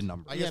limited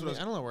number. I don't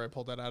know where I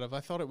pulled that out of. I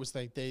thought it was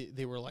like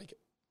they were like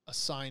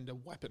assigned a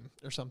weapon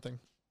or something.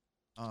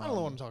 I don't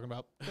know what I'm talking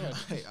about. Go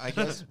ahead. I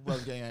guess what I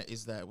was getting at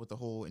is that with the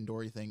whole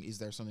Indori thing, is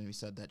there something to be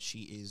said that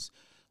she is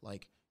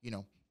like,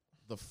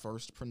 the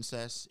first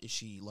princess? Is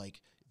she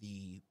like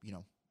the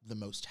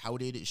most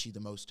touted? Is she the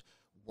most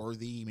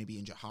worthy, maybe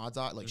in Jihad's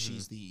eye? Like,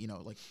 she's the,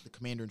 like the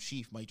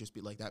commander-in-chief might just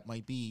be like, that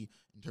might be,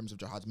 in terms of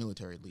Jihad's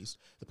military at least,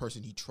 the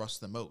person he trusts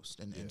the most.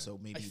 And so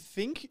maybe I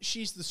think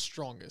she's the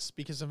strongest,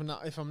 because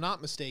if I'm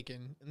not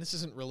mistaken, and this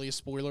isn't really a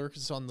spoiler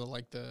because it's on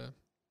the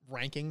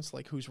rankings,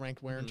 like who's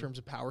ranked where in terms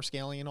of power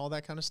scaling and all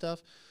that kind of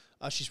stuff.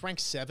 She's ranked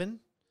 7.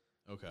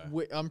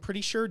 Okay. I'm pretty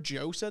sure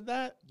Joe said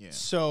that. Yeah.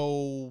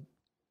 So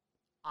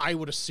I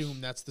would assume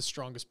that's the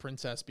strongest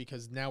princess,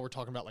 because now we're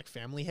talking about like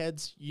family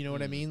heads, you know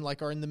what I mean?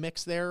 Like, are in the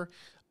mix there.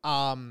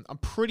 I'm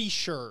pretty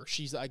sure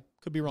I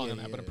could be wrong on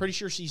that, but I'm pretty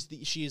sure she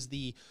is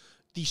the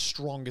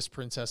strongest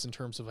princess in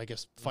terms of, I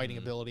guess, fighting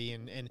ability,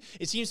 and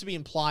it seems to be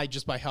implied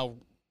just by how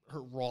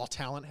her raw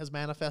talent has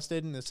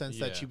manifested, in the sense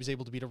that she was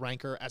able to beat a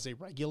ranker as a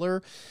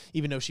regular,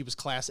 even though she was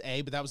class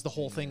A. But that was the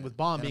whole thing with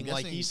Bomb being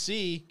like, he's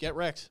C, get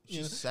wrecked.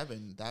 She's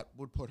 7. That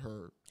would put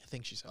her, I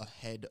think she's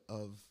ahead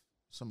of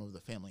some of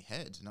the family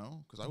heads,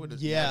 no? Because I would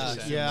have.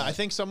 Yeah. I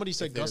think somebody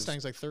said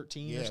Gustang's like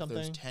 13 or something.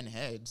 If there's 10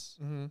 heads,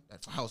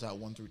 that files out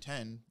 1 through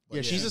 10.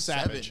 But she's a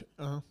savage.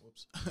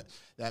 Whoops.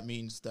 That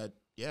means that,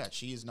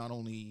 she is not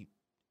only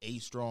a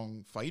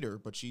strong fighter,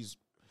 but she's,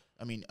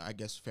 I mean, I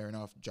guess fair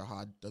enough,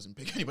 Jihad doesn't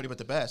pick anybody but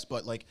the best,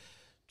 but like,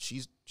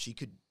 she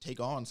could take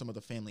on some of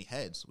the family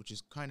heads, which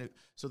is kind of,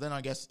 so then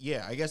I guess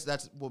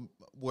that's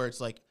where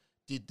it's like,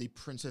 did the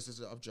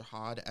princesses of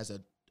Jihad as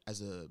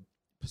a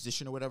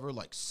position or whatever,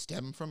 like,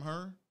 stem from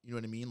her? You know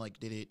what I mean? Like,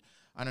 did it,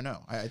 I don't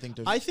know. I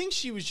think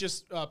she was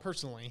just,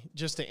 personally,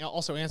 just to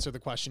also answer the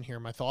question here,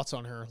 my thoughts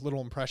on her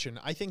little impression,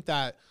 I think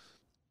that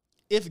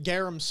if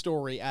Garam's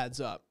story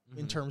adds up,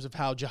 in terms of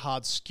how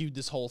Jihad skewed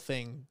this whole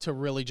thing to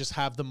really just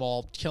have them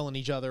all killing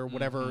each other,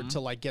 whatever, to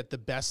like get the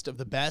best of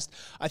the best.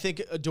 I think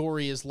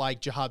Adori is like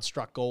Jihad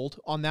struck gold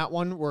on that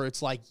one, where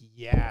it's like,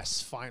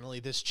 yes, finally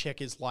this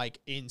chick is like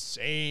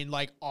insane,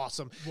 like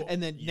awesome. Well,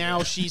 and then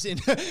now she's in,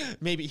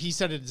 maybe he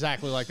said it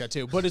exactly like that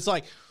too, but it's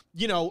like,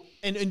 you know,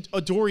 and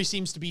Adori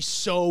seems to be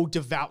so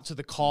devout to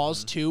the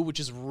cause too, which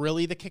is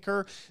really the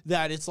kicker,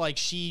 that it's like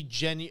she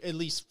at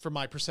least from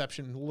my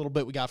perception, a little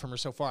bit we got from her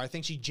so far, I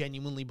think she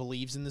genuinely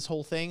believes in this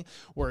whole thing,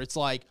 where it's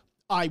like,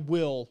 I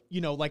will, you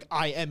know, like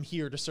I am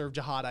here to serve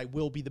Jihad. I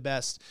will be the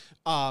best.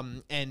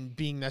 And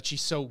being that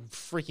she's so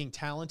freaking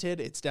talented,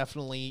 it's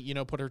definitely, you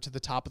know, put her to the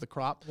top of the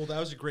crop. Well, that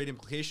was a great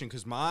implication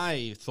because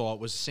my thought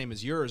was the same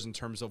as yours in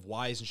terms of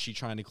why isn't she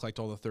trying to collect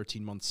all the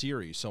 13-month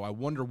series? So I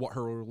wonder what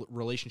her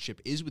relationship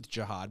is with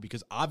Jihad,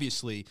 because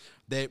obviously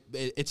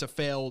it's a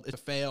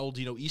failed,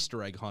 you know,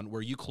 Easter egg hunt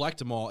where you collect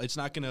them all. It's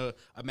not going to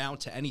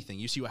amount to anything.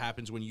 You see what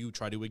happens when you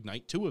try to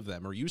ignite 2 of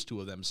them or use 2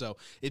 of them. So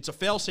it's a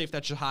failsafe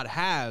that Jihad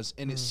has,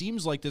 and it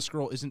seems like this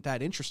girl isn't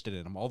that interested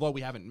in him, although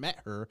we haven't met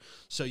her.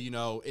 So, you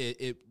know,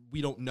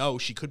 we don't know.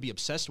 She could be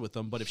obsessed with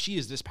them, but if she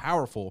is this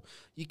powerful,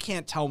 you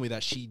can't tell me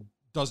that she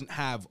doesn't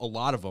have a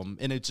lot of them.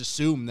 And it's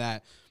assumed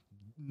that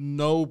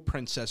no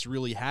princess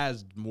really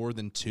has more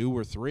than 2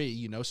 or 3,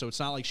 you know, so it's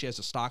not like she has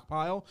a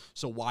stockpile.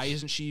 So why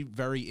isn't she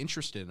very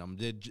interested in them?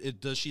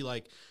 Does she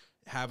like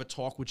have a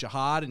talk with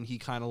Jihad and he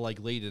kind of like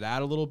laid it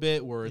out a little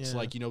bit where it's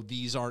like, you know,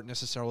 these aren't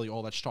necessarily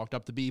all that's chalked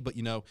up to be, but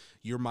you know,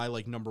 you're my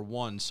like number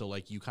 1. So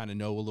like you kind of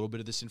know a little bit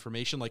of this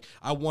information. Like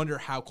I wonder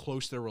how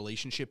close their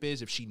relationship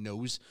is, if she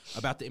knows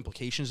about the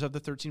implications of the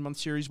 13-month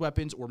series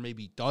weapons or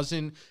maybe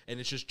doesn't. And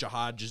it's just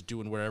Jihad just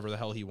doing whatever the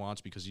hell he wants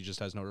because he just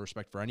has no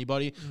respect for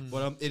anybody.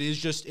 But it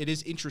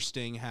is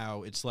interesting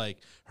how it's like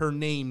her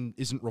name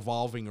isn't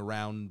revolving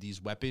around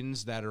these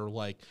weapons that are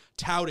like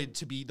touted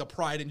to be the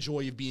pride and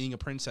joy of being a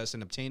princess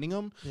and obtaining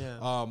them.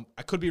 Yeah.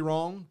 I could be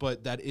wrong,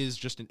 but that is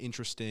just an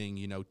interesting,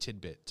 you know,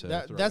 tidbit to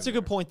throw that's in a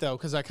good there. point though,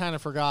 because I kind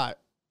of forgot,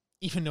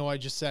 even though I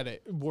just said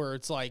it, where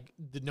it's like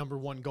the number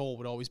 1 goal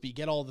would always be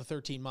get all the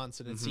 13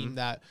 months, and it seemed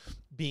that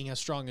being as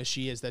strong as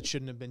she is, that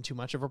shouldn't have been too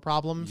much of a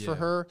problem for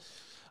her.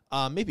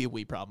 Maybe a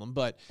wee problem,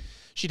 but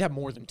she'd have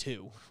more than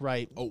 2,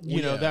 right? Oh,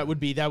 you know, that would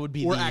be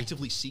We're the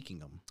actively seeking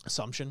them.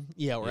 assumption.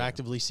 Yeah, we're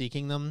actively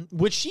seeking them,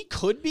 which she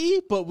could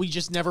be, but we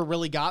just never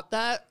really got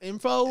that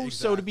info. Exactly.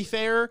 So to be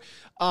fair,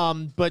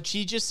 but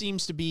she just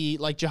seems to be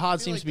like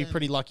Jihad seems like to be that-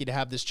 pretty lucky to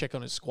have this chick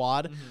on his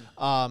squad.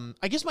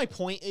 I guess my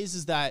point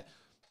is that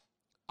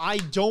I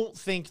don't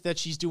think that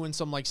she's doing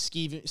some like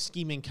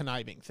scheming,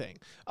 conniving thing,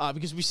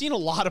 because we've seen a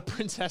lot of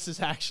princesses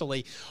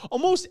actually.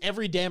 Almost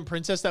every damn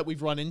princess that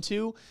we've run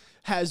into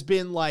has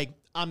been like,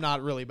 I'm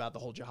not really about the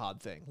whole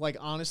Jihad thing. Like,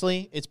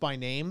 honestly, it's by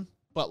name,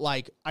 but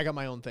like, I got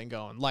my own thing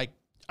going. Like,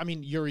 I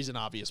mean, Yuri's an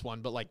obvious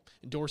one, but like,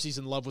 Dorsey's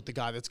in love with the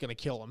guy that's going to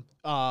kill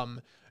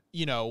him.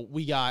 You know,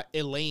 we got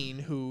Elaine,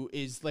 who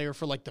is there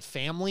for like the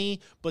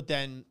family, but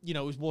then, you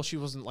know, well, she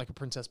wasn't like a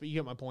princess, but you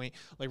get my point.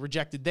 Like,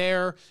 rejected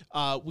there.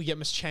 We get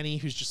Miss Cheney,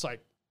 who's just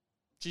like,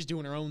 she's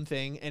doing her own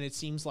thing, and it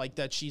seems like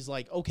that she's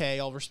like, okay,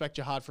 I'll respect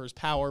Jihad for his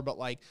power, but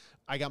like,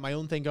 I got my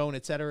own thing going,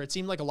 etc. It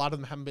seemed like a lot of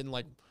them haven't been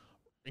like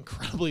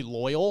incredibly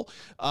loyal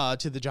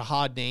to the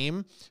Jihad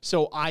name.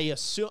 So I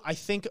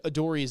think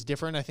Adori is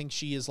different. I think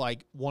she is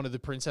like one of the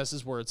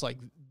princesses where it's like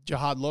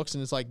Jihad looks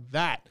and it's like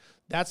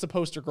that's the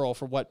poster girl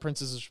for what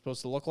princesses are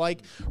supposed to look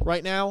like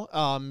right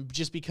now.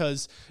 Just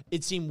because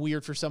it seemed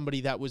weird for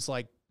somebody that was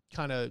like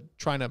kind of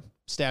trying to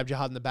stab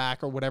Jihad in the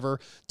back or whatever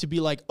to be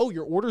like, oh,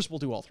 your orders will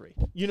do all 3.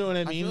 You know what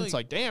I mean? feel It's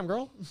like- like, damn,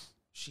 girl.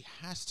 She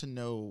has to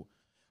know.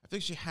 I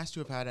think she has to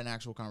have had an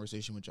actual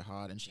conversation with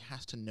Jihad, and she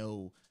has to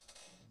know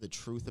the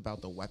truth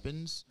about the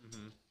weapons,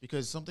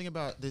 because something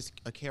about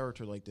a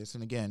character like this,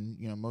 and again,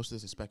 you know, most of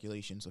this is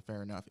speculation, so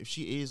fair enough. If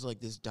she is like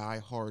this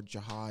die-hard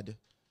Jihad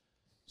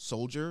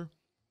soldier,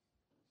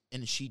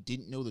 and she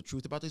didn't know the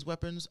truth about these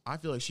weapons, I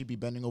feel like she'd be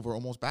bending over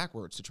almost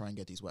backwards to try and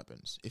get these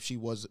weapons. If she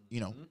was,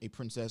 you know, a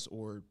princess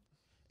or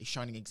a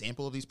shining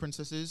example of these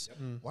princesses,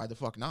 why the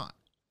fuck not?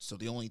 So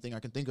the only thing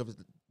I can think of is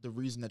the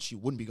reason that she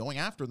wouldn't be going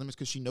after them is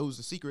because she knows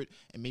the secret,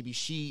 and maybe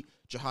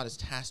Jihad has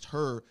tasked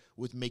her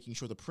with making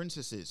sure the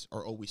princesses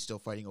are always still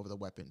fighting over the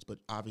weapons. But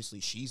obviously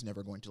she's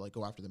never going to like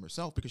go after them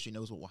herself because she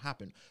knows what will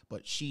happen.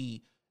 But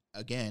she,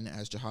 again,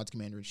 as Jihad's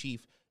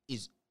commander-in-chief,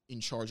 is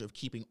in charge of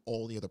keeping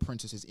all the other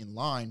princesses in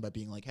line by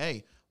being like,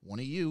 hey, one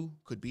of you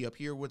could be up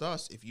here with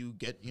us if you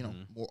get, you know,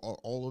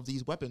 all of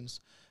these weapons.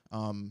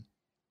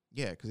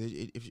 Yeah, because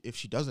if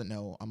she doesn't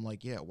know, I'm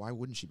like, yeah, why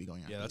wouldn't she be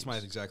going after Yeah, that's these? my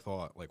exact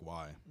thought. Like,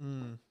 why?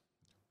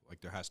 Like,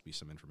 there has to be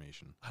some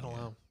information. I don't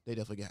know. They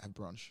definitely have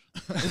brunch.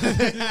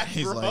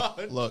 He's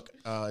like, look,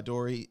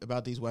 Dory,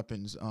 about these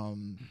weapons,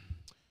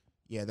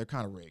 yeah, they're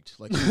kind of rigged.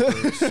 Like,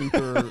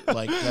 super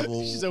like,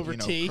 devil, She's over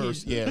tea.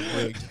 Yeah,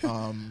 rigged.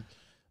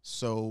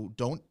 So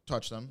don't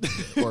touch them,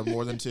 or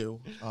more than 2.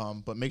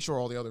 But make sure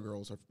all the other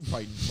girls are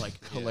fighting, like,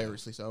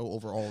 hilariously so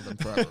over all of them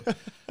forever.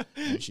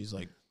 And she's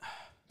like...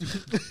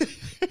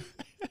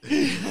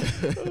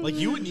 Like,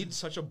 you would need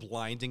such a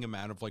blinding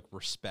amount of, like,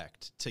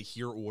 respect to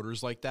hear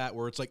orders like that,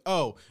 where it's like,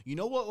 oh, you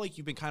know what, like,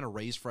 you've been kind of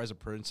raised for as a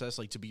princess,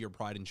 like, to be your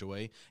pride and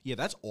joy? Yeah,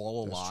 that's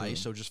all a lie, true.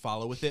 so just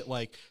follow with it.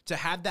 Like, to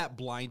have that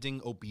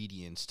blinding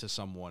obedience to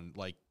someone,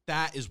 like,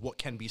 that is what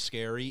can be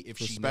scary if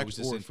she Respect knows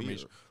this or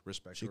information. fear.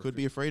 Respect. She or could fear.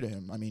 be afraid of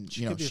him. I mean,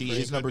 you know, could be she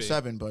afraid. is number Could be.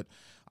 7, but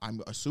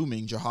I'm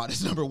assuming Jihad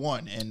is number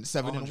 1, and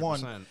 7 and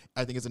 1. 100%.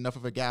 I think is enough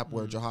of a gap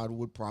where Jihad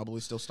would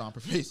probably still stomp her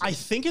face. I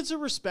think it's a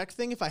respect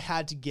thing, if I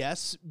had to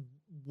guess,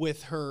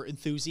 with her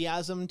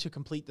enthusiasm to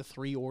complete the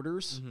 3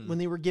 orders when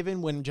they were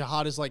given. When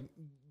Jihad is like,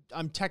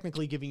 I'm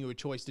technically giving you a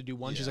choice to do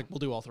one. She's Yeah. like, we'll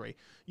do all 3.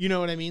 You know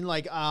what I mean?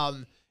 Like,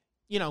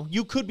 you know,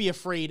 you could be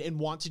afraid and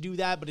want to do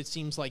that, but it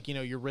seems like, you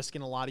know, you're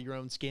risking a lot of your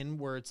own skin,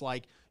 where it's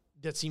like,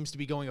 that seems to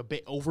be going a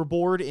bit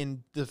overboard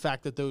in the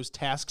fact that those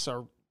tasks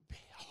are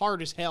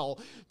hard as hell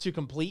to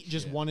complete,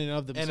 just one in and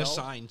of And themselves.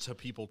 assigned to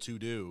people to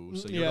do,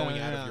 so you're Yeah, going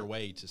out yeah. of your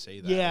way to say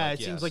that. Yeah, Like,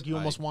 it seems yes, like you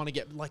almost I- want to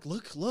get like,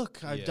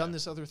 look, I've Yeah. done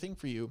this other thing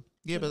for you.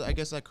 Yeah, but I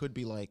guess that could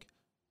be like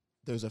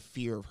there's a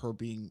fear of her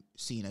being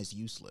seen as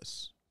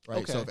useless,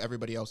 right? So Okay. if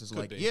everybody else is Could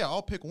like, be. yeah,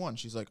 I'll pick one,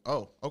 she's like,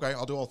 oh, okay,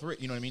 I'll do all 3.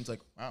 You know what I mean? It's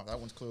like, wow, that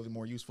one's clearly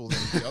more useful than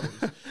the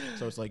others.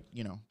 So it's like,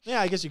 you know,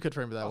 Yeah, I guess you could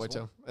frame it that way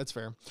Possible. too. That's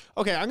fair.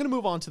 Okay, I'm going to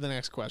move on to the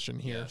next question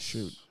here.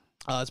 shoot.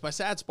 It's by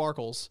Sad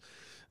Sparkles.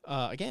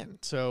 Again,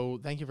 so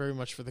thank you very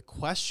much for the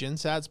question.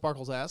 Sad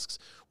Sparkles asks,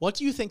 what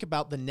do you think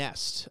about the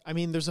nest? I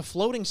mean, there's a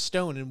floating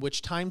stone in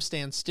which time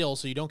stands still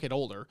so you don't get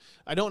older.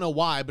 I don't know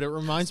why, but it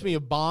reminds me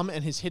of Bomb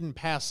and his hidden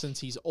past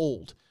since he's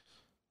old.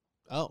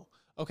 Oh,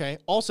 okay.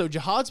 Also,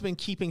 Jihad's been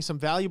keeping some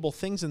valuable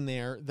things in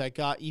there that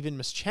got even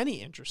Miss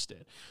Cheney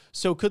interested.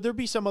 So could there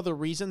be some other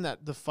reason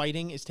that the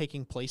fighting is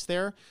taking place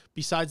there,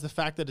 besides the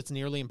fact that it's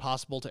nearly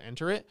impossible to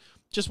enter it?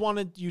 Just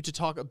wanted you to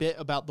talk a bit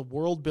about the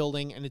world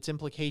building and its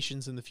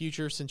implications in the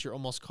future, since you're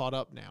almost caught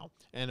up now.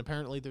 And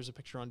apparently there's a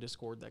picture on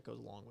Discord that goes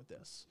along with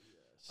this.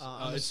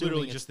 I'm It's assuming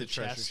literally just the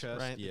treasure chest,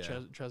 right? yeah.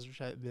 The treasure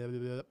chest blah, blah,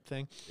 blah,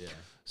 thing. Yeah.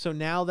 So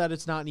now that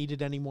it's not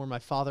needed anymore, my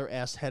father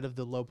asked head of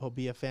the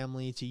Lopobia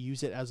family to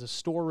use it as a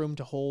storeroom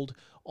to hold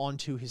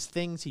onto his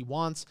things he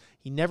wants.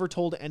 He never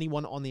told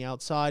anyone on the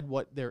outside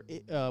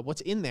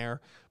what's in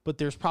there, but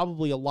there's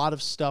probably a lot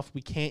of stuff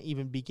we can't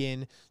even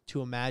begin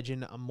to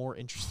imagine. I'm more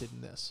interested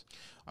in this.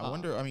 I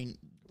wonder, I mean,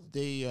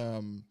 they,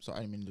 so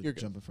I didn't mean to You're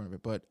good. jump in front of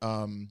it, but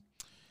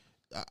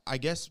I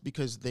guess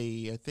because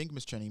I think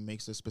Miss Cheney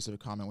makes a specific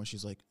comment when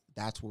she's like,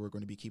 that's where we're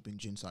going to be keeping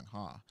Jin Sung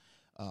Ha,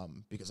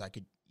 because I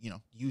could, you know,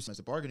 use him as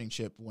a bargaining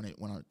chip when it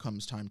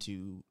comes time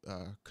to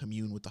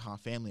commune with the Ha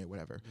family or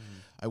whatever.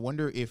 I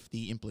wonder if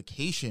the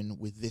implication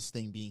with this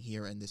thing being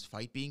here and this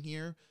fight being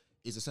here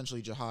is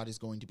essentially Jihad is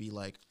going to be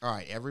like, all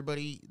right,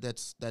 everybody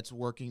that's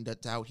working,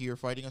 that's out here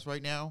fighting us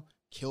right now,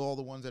 kill all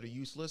the ones that are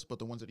useless, but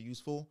the ones that are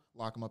useful,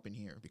 lock them up in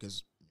here,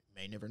 because you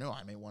may never know.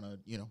 I may want to,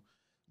 you know,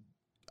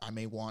 I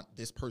may want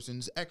this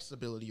person's X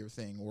ability or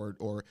thing,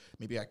 or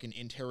maybe I can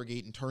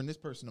interrogate and turn this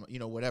person, you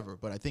know, whatever.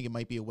 But I think it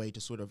might be a way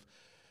to sort of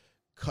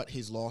cut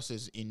his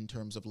losses in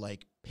terms of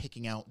like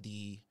picking out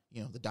the,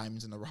 you know, the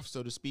diamonds in the rough,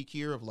 so to speak,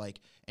 here, of like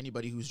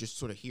anybody who's just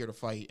sort of here to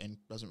fight and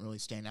doesn't really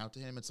stand out to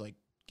him. It's like,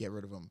 get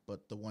rid of them.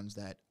 But the ones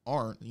that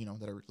aren't, you know,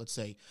 that are, let's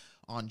say,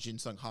 on Jin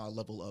Sung Ha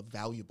level of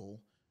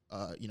valuable,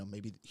 you know,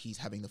 maybe he's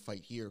having the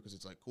fight here because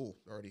it's like, cool,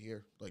 they're already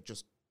here. Like,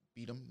 just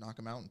beat him, knock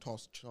him out, and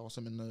toss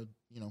him in the,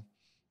 you know,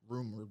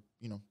 room or,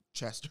 you know,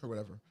 chest or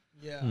whatever.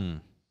 Yeah. Hmm.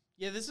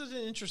 Yeah, this is an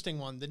interesting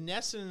one. The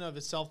nest in and of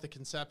itself, the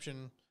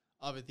conception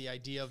of it, the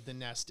idea of the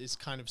nest is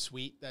kind of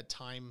sweet, that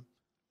time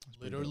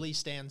literally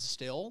stands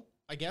still,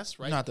 I guess,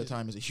 right? Not that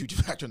time is a huge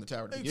factor in the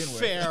tower to begin with.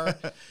 Fair.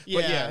 But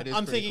Yeah, it is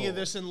I'm pretty thinking of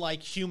cool. this in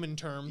like human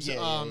terms.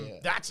 Yeah, yeah.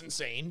 That's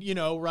insane, you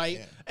know, right?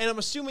 Yeah. And I'm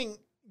assuming,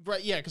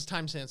 right, yeah, because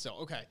time stands still.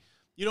 Okay.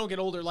 You don't get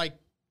older, like,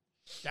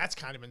 that's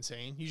kind of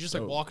insane. You just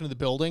like So- walk into the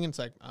building and it's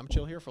like, I'm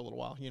chill here for a little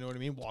while. You know what I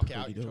mean? Walk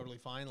out, Pretty you're dope. totally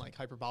fine, like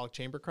hyperbolic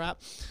chamber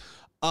crap.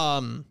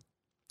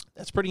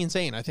 That's pretty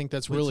insane. I think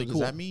that's Wait, really so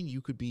cool. Does that mean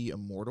you could be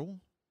immortal?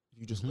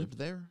 You just lived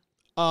there?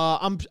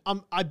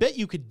 I bet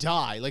you could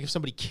die, like if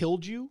somebody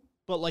killed you,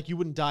 but like you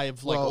wouldn't die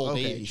of like Well, old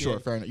okay, age. sure, Yeah.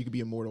 fair enough. You could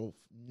be immortal,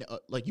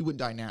 like you wouldn't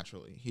die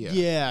naturally. Yeah,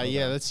 Yeah, Okay.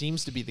 yeah, that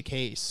seems to be the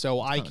case.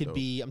 So I kinda could dope.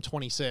 be, I'm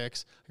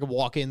 26. I could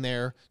walk in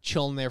there,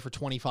 chill in there for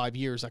 25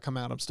 years. I come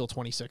out, I'm still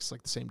 26,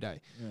 like the same day.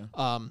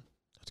 Yeah,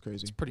 that's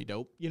crazy. Pretty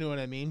dope. You know what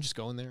I mean? Just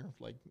go in there,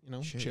 like, you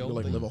know, Shit, chill. you could,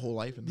 like They- live a whole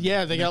life. In there.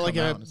 yeah, And they then got like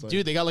come a out and it's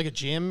dude. They got like a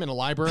gym and a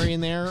library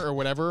in there, or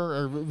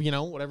whatever, or you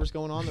know, whatever's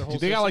going on. Their whole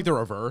Dude, they got like the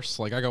reverse.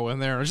 Like I go in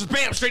there and it's just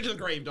bam, straight to the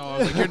grave,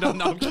 dog. Like you're done.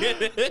 No, I'm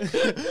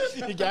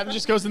kidding. Gavin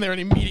just goes in there and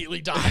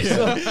immediately dies.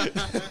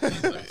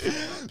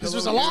 This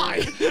was a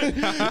lie.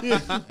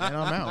 and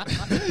I'm out.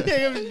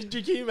 Yeah,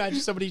 can you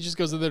imagine somebody just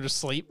goes in there to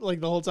sleep like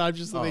the whole time,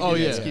 just so they Oh,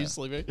 can yeah. excuse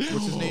sleeping?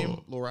 What's his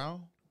name?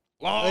 Laurel.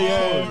 Oh,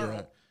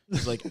 Yeah.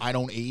 He's like, I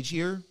don't age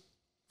here.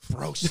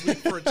 bro, sleep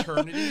for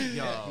eternity.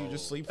 Yo, You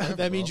just sleep. Forever,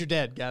 That means bro. you're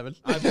dead, Gavin.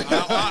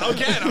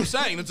 again, I'm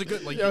saying that's a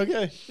good. Like,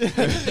 Okay.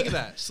 think of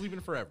that, sleeping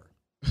forever.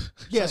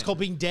 Yeah, it's called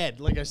being dead,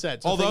 like I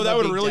said. So think Although that about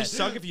would being really dead.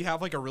 suck if you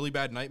have like a really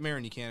bad nightmare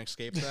and you can't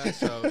escape that.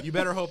 So you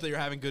better hope that you're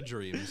having good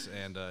dreams.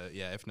 And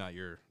yeah, if not,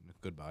 you're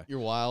Goodbye. You're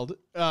wild.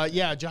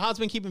 Yeah, Jihad's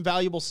been keeping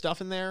valuable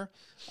stuff in there.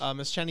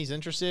 As Chenny's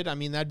interested, I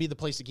mean, that'd be the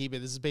place to keep it.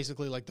 This is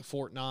basically like the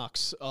Fort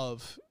Knox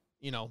of,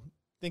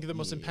 think of the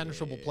most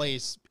impenetrable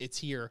place. It's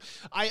here.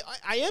 I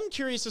am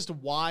curious as to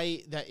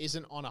why that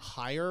isn't on a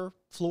higher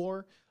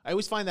floor. I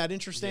always find that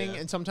interesting,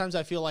 and sometimes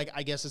I feel like,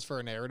 I guess it's for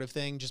a narrative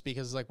thing, just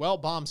because it's like, well,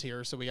 bomb's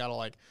here, so we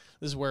gotta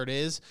this is where it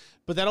is.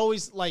 But that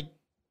always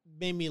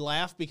made me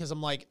laugh, because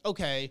I'm like,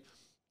 okay,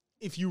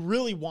 if you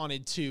really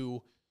wanted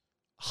to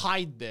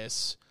hide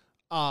this,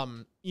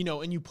 and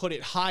you put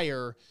it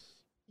higher,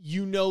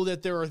 that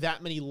there are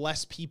that many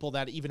less people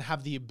that even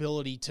have the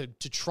ability to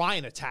try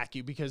and attack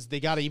you, because they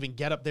got to even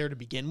get up there to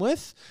begin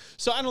with.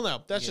 So I don't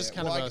know. That's just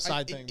kind of a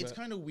side thing. It's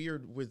kind of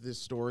weird with this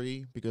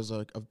story because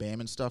of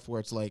Bam and stuff, where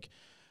it's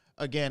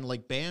again,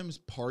 Bam's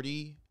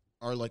party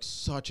are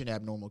such an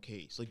abnormal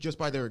case, just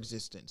by their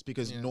existence,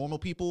 because normal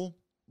people,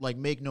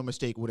 make no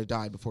mistake, would have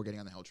died before getting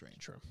on the Hell Train.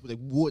 True.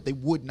 They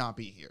would not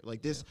be here.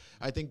 This,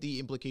 I think the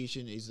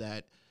implication is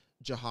that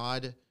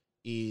Jihad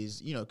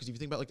is, because if you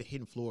think about the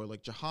hidden floor,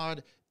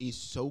 Jihad is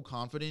so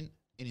confident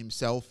in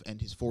himself and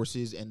his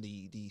forces and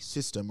the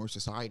system or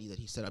society that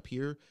he set up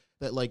here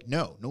that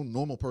no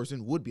normal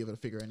person would be able to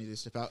figure any of this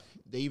stuff out.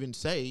 They even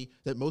say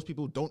that most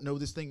people don't know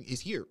this thing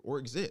is here or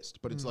exists,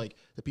 but it's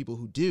the people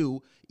who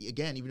do,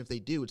 again, even if they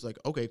do, it's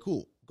okay,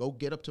 cool, go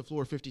get up to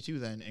floor 52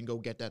 then and go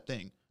get that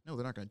thing. No,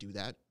 they're not going to do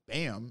that.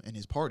 Bam and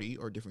his party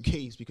are a different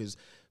case, because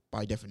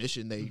by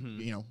definition, they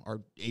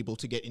are able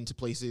to get into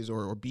places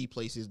or be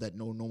places that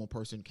no normal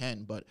person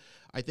can. But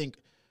I think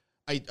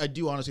I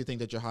do honestly think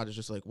that Jihad is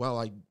just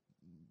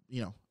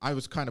I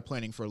was kind of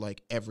planning for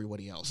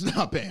everybody else,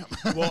 not Bam.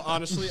 Well,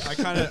 honestly,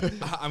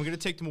 I'm going to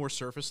take the more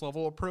surface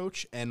level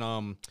approach, and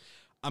I'm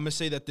going to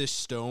say that this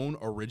stone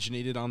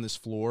originated on this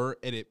floor,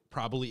 and it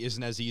probably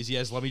isn't as easy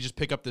as, let me just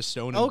pick up this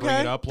stone and bring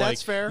it up.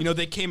 That's fair.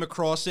 They came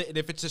across it, and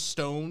if it's a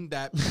stone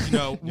that,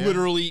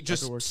 literally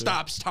just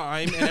stops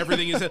time and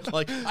everything is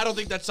I don't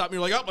think that's something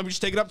you're let me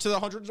just take it up to the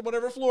hundreds of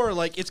whatever floor.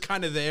 It's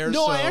kind of there.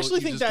 No, so I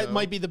actually think that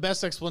might be the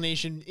best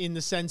explanation, in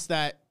the sense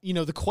that,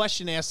 the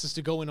question asks us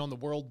to go in on the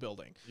world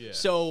building. Yeah.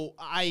 So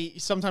I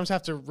sometimes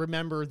have to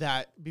remember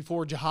that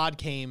before Jihad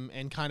came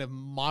and kind of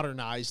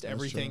modernized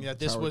everything, that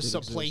this was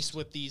a place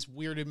with these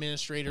weird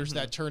administrators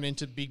that turn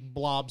into big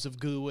blobs of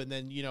goo and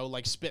then,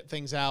 spit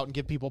things out and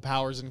give people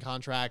powers and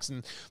contracts.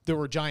 And there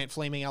were giant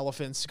flaming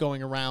elephants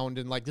going around,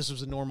 and this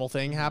was a normal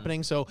thing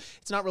happening. So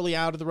it's not really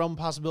out of the realm of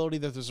possibility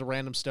that there's a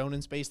random stone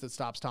in space that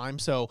stops time.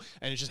 So,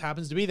 and it just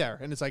happens to be there.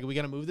 And it's we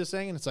got to move this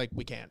thing. And it's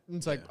we can't. And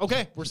it's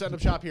okay, we're setting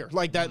up shop here.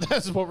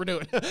 That's what we're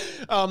doing.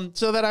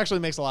 So that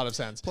actually makes a lot of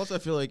sense. Plus, I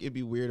feel it'd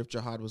be weird if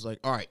Jihad was all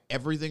right,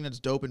 everything that's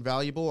dope and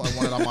valuable, I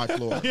want it on my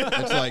floor.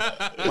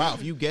 It's wow,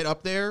 if you get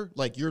up there,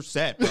 you're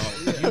set, bro.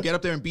 If you get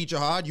up there and beat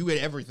Jihad, you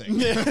get everything.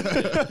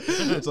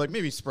 It's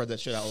maybe spread that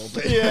shit out a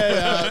little bit.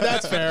 Yeah,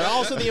 that's fair.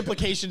 Also, the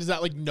implication is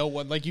that no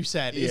one, like you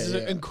said, is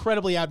an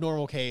incredibly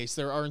abnormal case.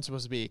 There aren't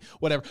supposed to be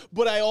whatever.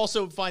 But I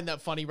also find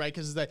that funny, right?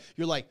 Because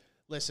you're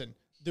listen,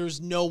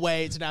 there's no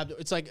way it's an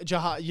it's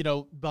Jihad,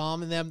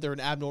 Bomb and them, they're an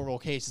abnormal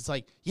case. It's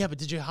yeah, but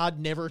did Jihad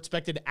never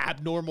expect an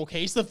abnormal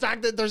case? The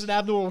fact that there's an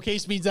abnormal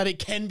case means that it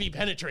can be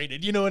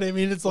penetrated. You know what I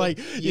mean? It's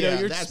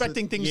you're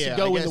expecting things to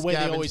go in the way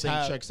they always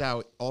have. Checks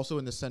out also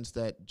in the sense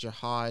that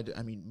Jihad,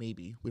 I mean,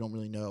 maybe, we don't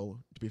really know,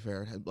 to be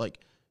fair,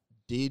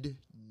 did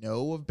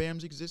know of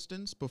Bam's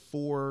existence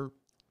before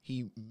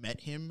he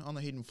met him on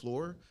the hidden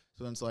floor.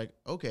 So then it's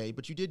okay,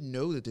 but you did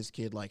know that this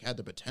kid had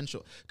the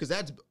potential, because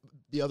that's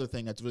the other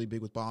thing that's really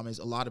big with Bomb, is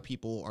a lot of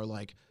people are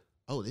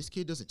oh, this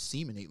kid doesn't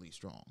seem innately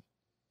strong,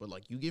 but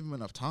you give him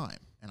enough time,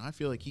 and I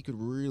feel he could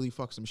really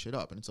fuck some shit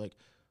up. And it's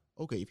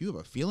okay, if you have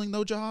a feeling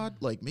though, Jihad,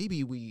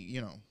 maybe we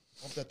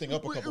bump that thing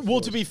up a couple.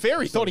 Well, to be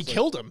fair, he thought he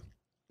killed him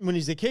when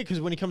he's a kid,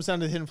 because when he comes down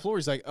to the hidden floor,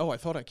 he's oh, I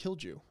thought I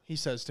killed you. He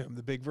says to him,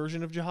 the big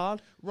version of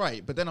Jihad.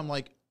 Right, but then I'm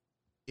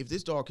if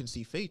this dog can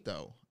see fate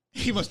though,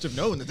 he must have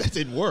known that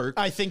didn't work.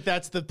 I think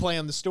that's the play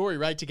on the story,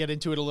 right? To get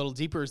into it a little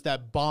deeper, is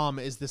that Bomb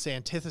is this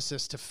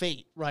antithesis to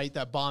fate, right?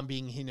 That Bomb,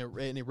 being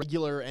an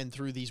irregular and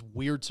through these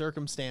weird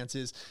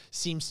circumstances,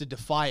 seems to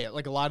defy it.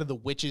 A lot of the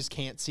witches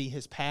can't see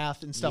his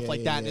path and stuff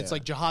that. And it's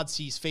Jihad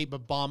sees fate,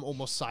 but Bomb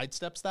almost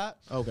sidesteps that.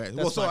 Okay.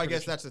 Well, so I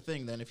guess that's the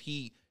thing then. If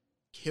he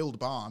killed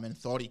Bomb and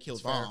thought he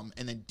killed Bomb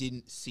and then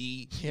didn't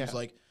see, he was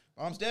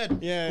Bomb's dead.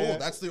 Yeah, cool. yeah.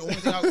 That's the only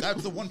thing.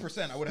 That's the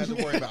 1% I would have had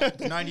to worry about.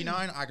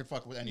 99, I could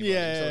fuck with anybody.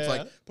 Yeah, so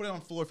it's put it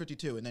on floor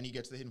 52, and then he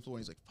gets to the hidden floor,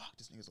 and he's fuck,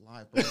 this nigga's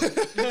alive, bro.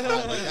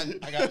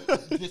 I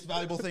got this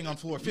valuable thing on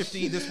floor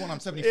 50, this one on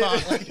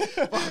 75.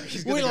 Fuck,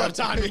 he's we don't have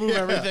time to move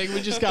everything.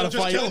 We just gotta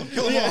fight. Kill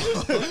him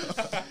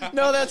all.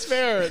 No, that's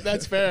fair.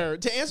 That's fair.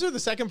 To answer the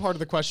second part of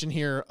the question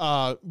here,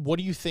 what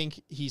do you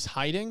think he's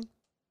hiding?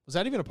 Was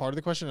that even a part of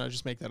the question? Or did I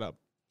just make that up?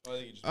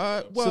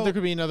 So there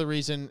could be another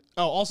reason.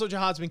 Oh, also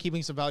Jihad's been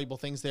keeping some valuable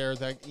things there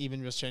that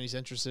even Miss Cheney's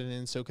interested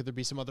in. So could there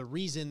be some other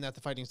reason that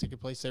the fighting's taking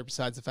place there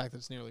besides the fact that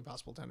it's nearly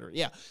impossible to enter?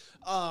 Yeah.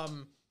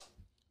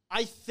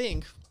 I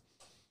think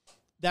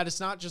that it's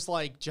not just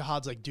like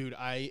Jihad's like, dude,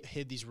 I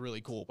hid these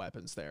really cool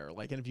weapons there.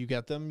 Like, and if you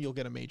get them, you'll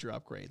get a major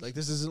upgrade. Like,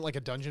 this isn't like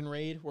a dungeon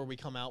raid where we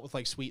come out with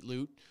like sweet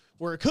loot,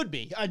 where it could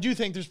be. I do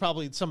think there's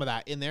probably some of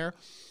that in there,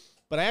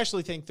 but I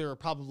actually think there are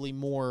probably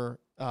more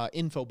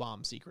info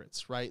bomb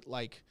secrets, right?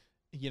 Like,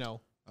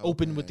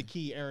 open with the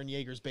key, Aaron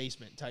Yeager's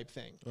basement type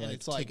thing. Or and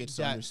it's like tickets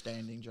that,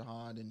 understanding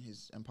Jihad and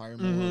his empire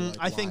more. Like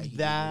I why think he did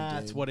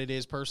that's he what it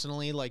is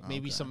personally. Like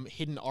maybe Okay. some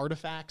hidden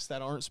artifacts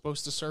that aren't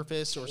supposed to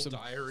surface, or some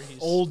diaries.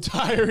 old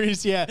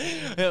diaries,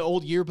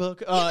 old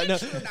yearbook. No,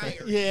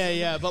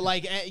 yeah. But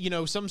like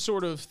some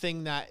sort of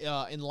thing that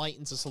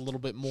enlightens us a little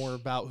bit more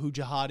about who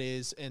Jihad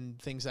is and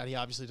things that he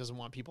obviously doesn't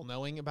want people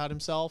knowing about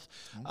himself.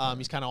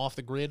 He's kind of off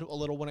the grid a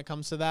little when it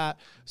comes to that.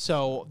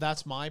 So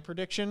that's my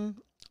prediction.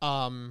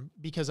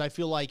 Because I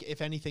feel like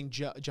if anything,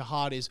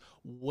 Jihad is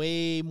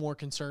way more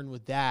concerned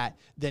with that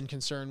than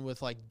concerned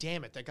with like,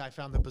 damn it, that guy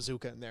found the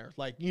bazooka in there.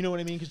 Like, you know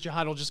what I mean? Because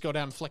Jihad will just go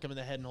down and flick him in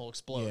the head and he'll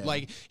explode. Yeah,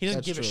 like he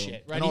doesn't that's give a true.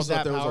 shit, right? And He's also, that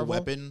if there was a powerful.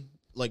 weapon,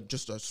 like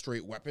just a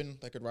straight weapon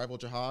that could rival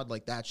Jihad,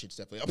 like that shit's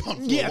definitely up on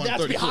floor Yeah,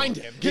 that's 134. behind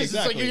him. Because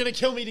it's like, you're going to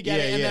kill me to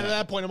get it. And then at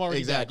that point, I'm already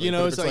exactly. dead.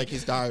 But if It's it's like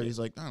his diary, he's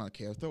like, I don't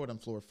care. Throw it on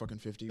floor fucking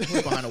 50. Put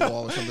it behind a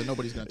wall or something.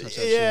 Nobody's going to touch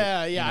that shit.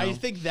 Yeah. you I know?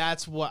 think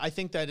that's what I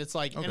think that it's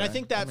like, and I Okay,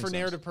 think that that makes for sense.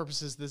 narrative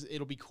purposes,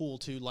 it'll be cool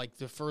too. Like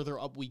the further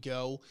up we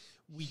go,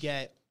 we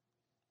get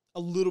a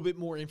little bit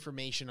more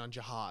information on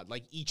Jihad,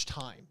 like each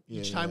time.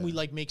 Each time we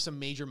like make some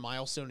major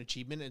milestone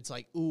achievement, it's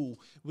like, ooh,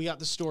 we got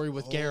the story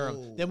with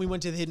Garam. Then we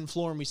went to the hidden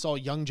floor and we saw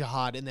young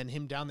Jihad, and then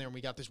him down there, and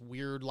we got this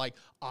weird, like,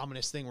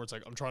 ominous thing where it's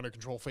like, I'm trying to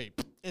control fate.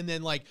 And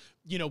then, like,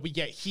 we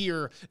get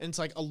here, and it's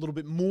like a little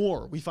bit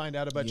more we find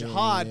out about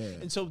Jihad. yeah.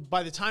 And so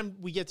by the time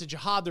we get to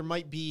Jihad, there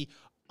might be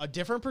a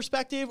different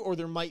perspective, or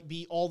there might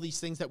be all these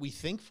things that we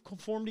think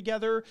form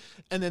together,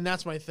 and then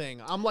that's my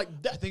thing. I'm like,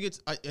 I think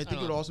I think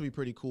it would also be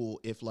pretty cool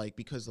if, like,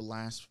 because the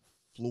last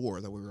floor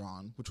that we were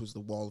on, which was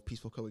the Wall of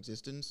Peaceful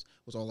Coexistence,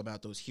 was all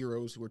about those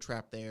heroes who were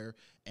trapped there,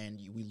 and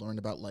we learned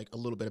about, like, a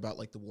little bit about,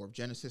 like, the War of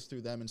Genesis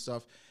through them and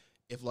stuff.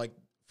 If, like,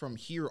 from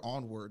here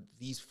onward,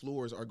 these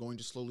floors are going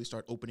to slowly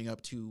start opening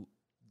up to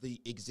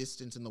the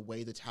existence and the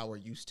way the tower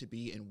used to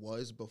be and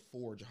was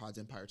before Jihad's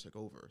empire took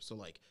over. So,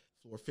 like,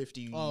 floor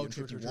 50 and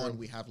 51,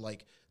 we have,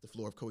 like, the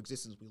floor of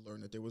coexistence. We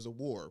learned that there was a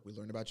war. We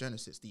learned about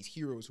Genesis, these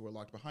heroes who are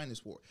locked behind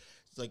this war.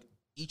 It's like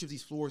each of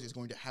these floors is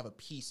going to have a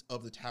piece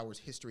of the tower's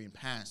history and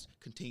past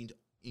contained,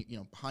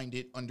 behind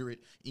it, under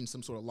it, in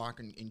some sort of lock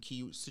and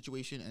key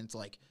situation. And it's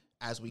like,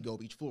 as we go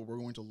up each floor, we're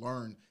going to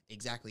learn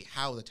exactly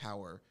how the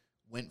tower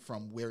went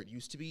from where it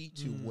used to be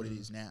to what it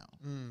is now.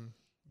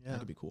 yeah. That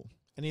could be cool.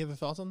 Any other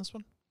thoughts on this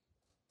one?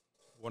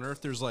 Wonder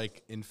if there's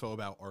like info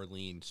about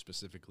Arlene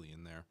specifically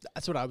in there.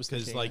 That's what I was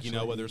thinking. Because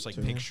like, whether it's like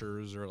too.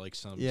 pictures or like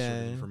some sort Yeah.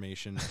 of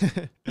information.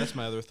 That's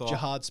my other thought.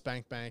 Jihad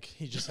Spank Bank.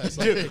 He just has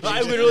like Dude, pictures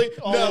I literally-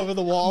 all no, over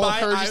the wall of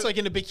her, I- just like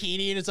in a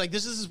bikini, and it's like,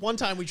 this is one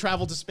time we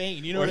traveled to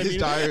Spain. You know Or what I his mean?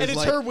 diary And is it's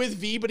like- her with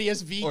V, but he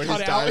has V Or cut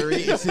his out. diary,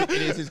 it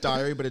is his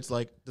diary, but it's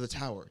like, the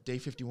tower, day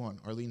 51,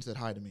 Arlene said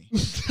hi to me.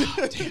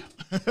 Damn.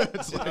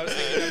 It's like, I was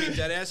thinking,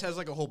 Deadass has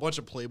like a whole bunch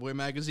of Playboy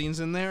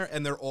magazines in there,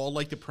 and they're all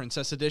like the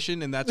princess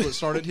edition, and that's what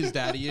started his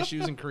daddy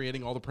issues and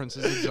creating all the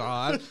princesses of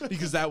Jihad,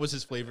 because that was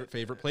his favorite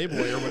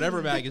Playboy or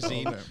whatever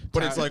magazine.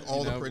 but it's like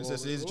all the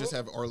princesses just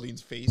have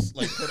Arlene's face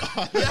like put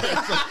on.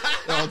 It's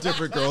like, they're all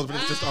different girls, but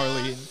it's just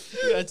Arlene.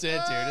 That's it,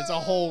 dude. It's a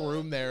whole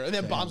room there. And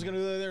then Bomb's going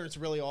to go there, and it's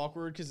really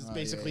awkward because it's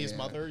basically his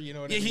mother. You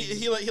know what I mean?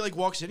 he like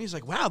walks in, he's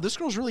like, wow, this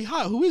girl's really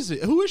hot. Who is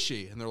it? Who is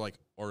she? And they're like,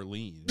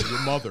 Arlene, your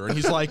mother. And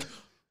he's like,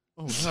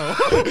 oh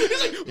no.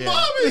 He's like, Yeah.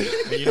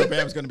 Mommy! And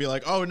Bam's gonna be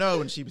like, oh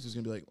no, and Sheep's just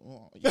gonna be like,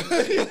 oh. Yeah.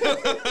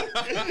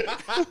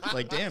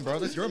 Like, damn, bro,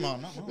 that's your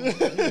mom, not mine.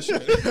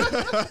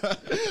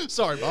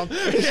 Sorry, Mom.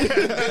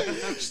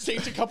 Just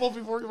takes a couple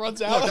before he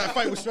runs out. Look, that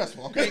fight was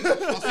stressful, okay?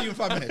 I'll see you in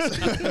 5 minutes.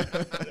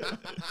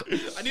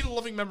 I need a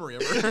loving memory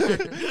of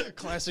her.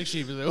 Classic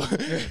Shibazu.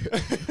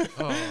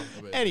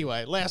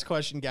 Anyway, last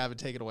question, Gavin.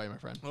 Take it away, my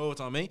friend. Oh,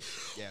 it's on me.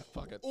 Yeah,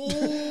 fuck it.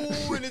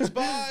 Oh, and it's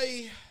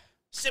by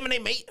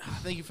Simone, mate.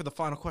 Thank you for the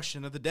final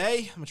question of the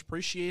day. Much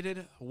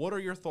appreciated. What are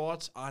your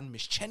thoughts on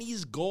Miss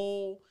Cheney's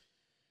goal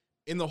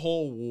in the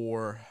whole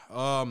war?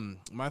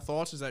 My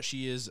thoughts is that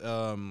she is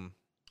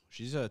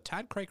she's a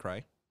tad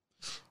cray-cray.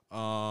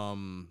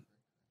 And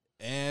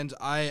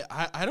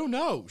I don't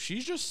know.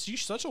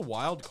 She's such a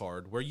wild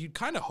card where you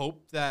kind of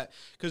hope that,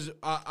 because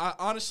I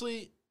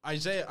honestly,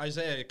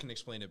 Isaiah can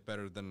explain it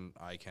better than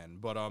I can,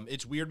 but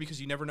it's weird because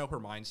you never know her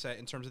mindset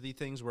in terms of these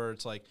things, where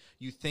it's like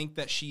you think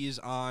that she is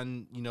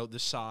on the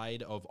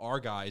side of our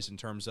guys in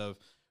terms of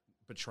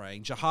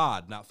betraying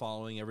Jihad, not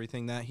following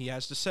everything that he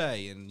has to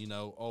say, and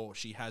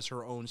she has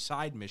her own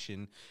side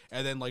mission,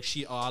 and then like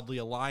she oddly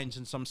aligns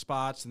in some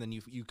spots, and then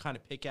you kind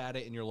of pick at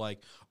it, and you're like,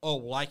 oh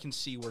well, I can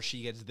see where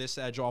she gets this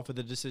edge off of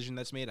the decision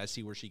that's made. I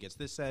see where she gets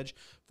this edge,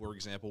 for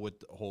example, with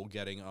the whole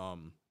getting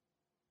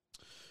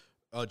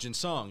Jin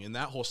Sung and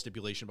that whole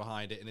stipulation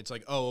behind it, and it's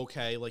like, oh,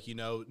 okay, like you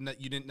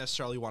didn't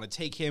necessarily want to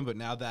take him, but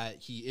now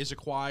that he is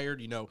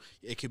acquired,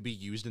 it could be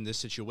used in this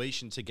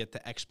situation to get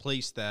the X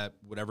place that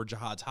whatever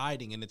Jihad's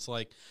hiding, and it's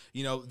like,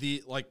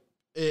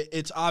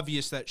 it's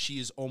obvious that she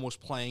is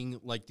almost playing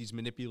like these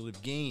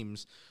manipulative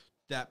games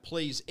that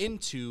plays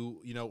into,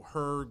 you know,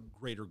 her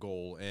greater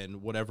goal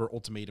and whatever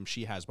ultimatum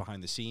she has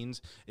behind the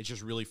scenes. It's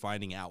just really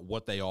finding out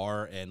what they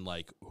are and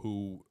like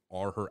who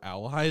are her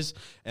allies.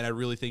 And I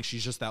really think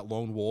she's just that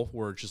lone wolf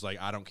where it's just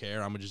like, I don't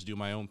care, I'm gonna just do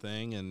my own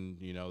thing,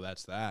 and you know,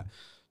 that's that.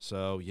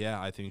 So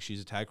yeah, I think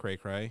she's a tag cray.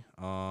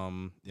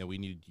 Yeah, we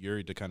need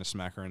Yuri to kind of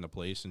smack her into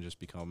place and just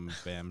become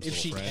Bam's If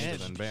she little friend, can.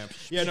 and then Bam.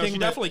 Yeah, no, she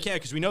definitely can,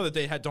 because we know that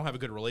they don't have a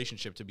good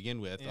relationship to begin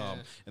with,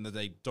 and that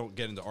they don't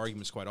get into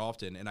arguments quite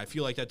often. And I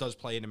feel like that does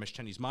play into Miss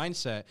Cheney's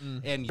mindset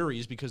and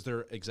Yuri's, because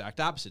they're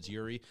exact opposites.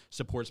 Yuri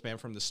supports Bam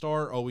from the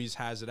start, always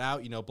has it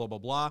out, you know, blah blah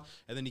blah,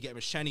 and then you get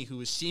Miss Cheney, who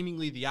is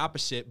seemingly the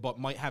opposite, but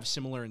might have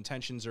similar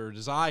intentions or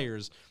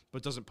desires,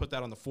 but doesn't put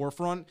that on the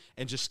forefront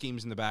and just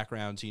schemes in the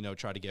background to, you know,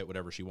 try to get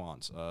whatever she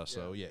wants.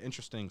 So yeah,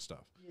 interesting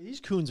stuff. Yeah, these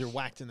coons are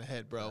whacked in the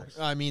head, bro.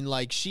 I mean,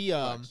 like she.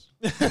 I'm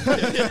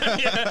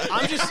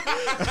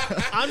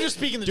just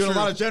speaking the Doing truth. a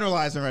lot of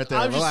generalizing right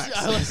there.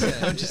 Relax.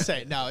 Listen, I'm just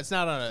saying. No, it's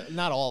not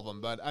all of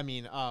them, but I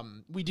mean,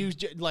 we do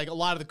like a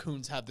lot of the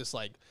coons have this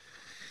like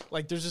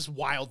there's this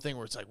wild thing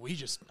where it's like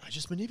I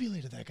just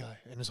manipulated that guy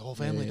and his whole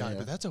family died,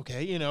 but that's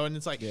okay, you know. And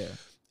it's like,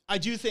 I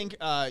do think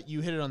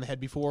you hit it on the head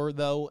before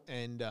though,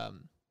 and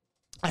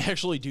I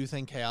actually do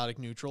think chaotic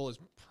neutral is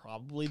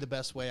probably the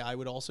best way I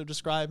would also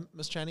describe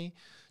Miss Cheney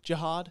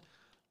Jihad,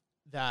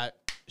 that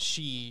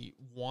she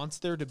wants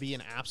there to be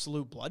an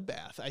absolute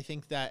bloodbath. I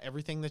think that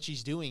everything that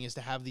she's doing is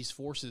to have these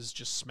forces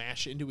just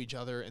smash into each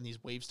other and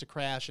these waves to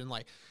crash, and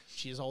like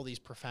she has all these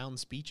profound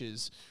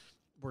speeches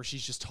where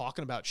she's just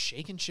talking about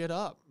shaking shit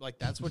up. Like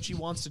that's what she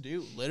wants to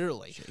do,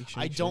 literally.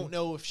 I don't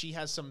know if she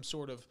has some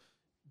sort of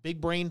big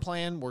brain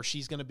plan where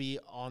she's going to be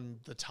on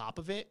the top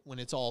of it when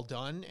it's all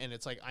done, and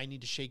it's like, I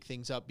need to shake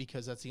things up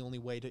because that's the only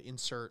way to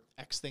insert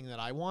X thing that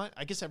I want.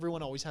 I guess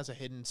everyone always has a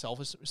hidden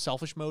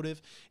selfish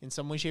motive in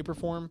some way, shape, or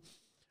form.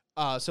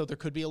 So there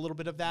could be a little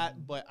bit of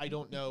that, but I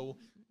don't know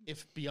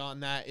if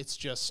beyond that, it's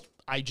just,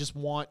 I just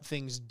want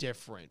things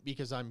different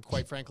because I'm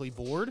quite frankly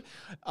bored.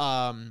 This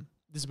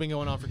has been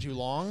going on for too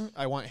long.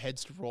 I want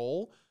heads to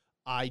roll.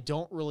 I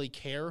don't really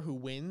care who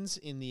wins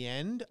in the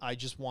end. I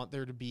just want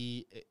there to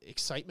be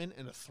excitement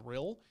and a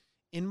thrill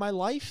in my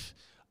life.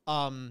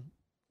 I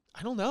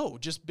don't know.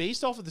 Just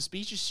based off of the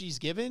speeches she's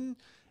given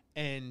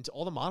and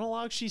all the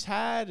monologues she's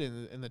had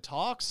and the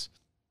talks,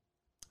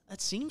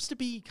 that seems to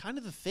be kind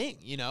of the thing,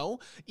 you know?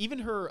 Even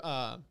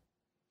her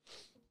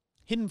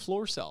hidden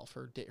floor self,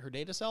 her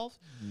data self,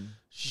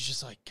 she's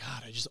just like,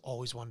 God, I just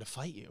always wanted to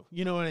fight you.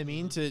 You know what I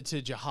mean? To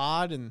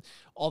Jihad and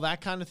all that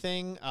kind of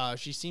thing.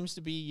 She seems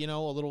to be, you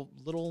know, a little,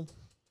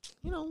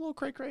 you know, a little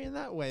cray-cray in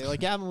that way, like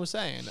Gavin was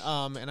saying.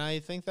 And I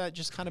think that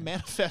just kind of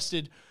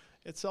manifested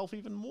itself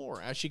even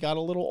more as she got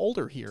a little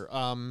older here.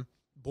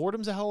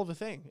 Boredom's a hell of a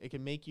thing. It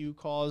can make you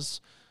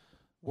cause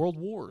world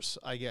wars,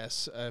 I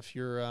guess, if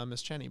you're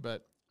Miss Cheney.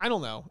 But I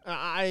don't know.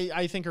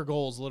 I think her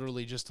goal is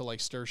literally just to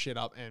like stir shit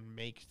up and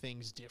make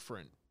things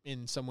different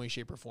in some way,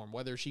 shape, or form.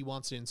 Whether she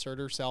wants to insert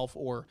herself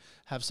or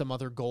have some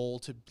other goal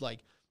to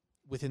like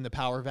within the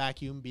power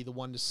vacuum be the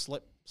one to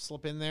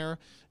slip in there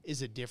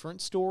is a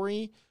different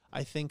story.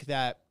 I think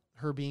that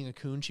her being a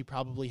coon, she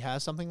probably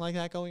has something like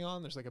that going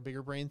on. There's like a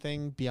bigger brain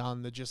thing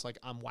beyond the just like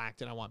I'm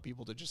whacked and I want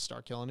people to just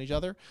start killing each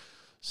other.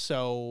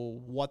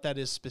 So what that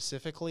is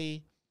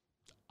specifically,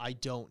 I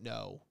don't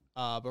know.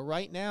 But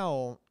right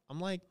now, I'm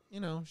like, you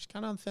know, she's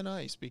kind of on thin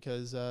ice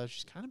because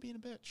she's kind of being a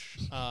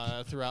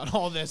bitch throughout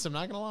all this. I'm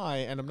not gonna lie,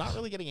 and I'm not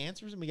really getting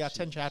answers. And we got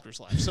 10 chapters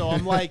left, so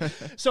I'm like,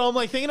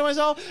 thinking to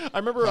myself. I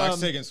remember,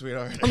 Taking,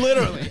 sweetheart.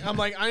 literally, I'm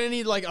like, I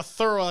need like a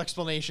thorough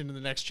explanation in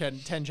the next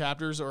 10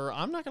 chapters, or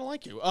I'm not gonna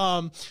like you.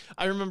 I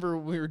remember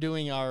we were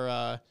doing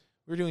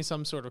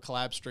some sort of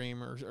collab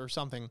stream or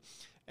something,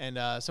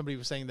 and somebody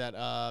was saying that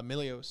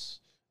Milios.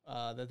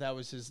 That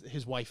was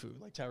his waifu,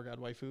 like Tower God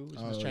waifu,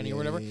 was Miss Cheney or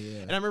whatever.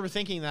 Yeah. And I remember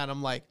thinking that,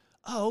 I'm like,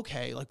 oh,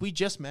 okay, like we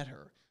just met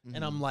her.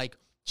 And I'm like,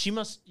 she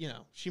must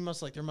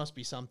like, there must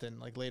be something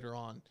like later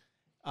on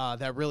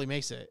that really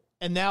makes it.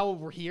 And now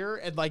we're here,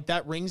 and like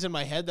that rings in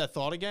my head, that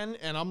thought again,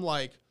 and I'm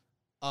like,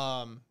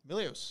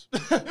 Milios,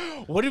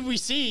 what did we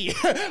see?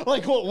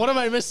 Like, what am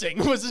I missing?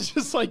 Was it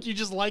just like, you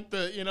just like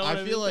the, you know?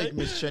 I feel like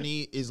Miss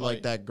Cheney is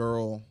like that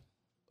girl,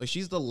 like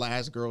she's the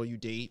last girl you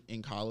date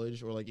in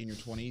college or like in your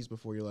 20s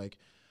before you're like,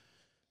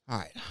 all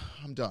right,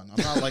 I'm done.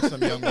 I'm not like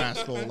some young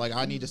rascal. Like,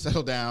 I need to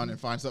settle down and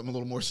find something a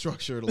little more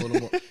structured, a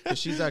little more. Because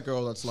she's that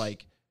girl that's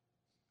like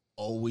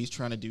always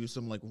trying to do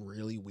some like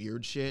really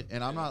weird shit.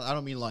 And I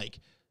don't mean like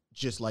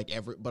just like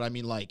but I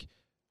mean like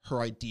her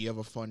idea of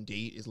a fun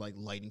date is like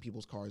lighting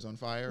people's cars on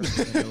fire.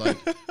 And you're like,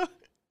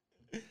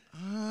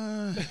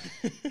 and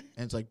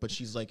it's like, but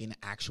she's like an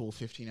actual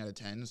 15 out of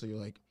 10. So you're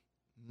like,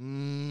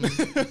 and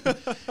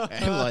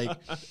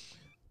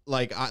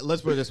like,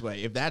 let's put it this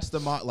way. If that's the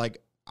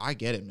like, I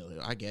get it, Millie.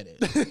 I get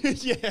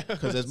it. Yeah.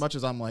 Because as much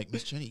as I'm like,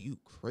 Miss Cheney, you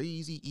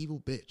crazy evil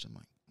bitch. I'm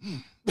like,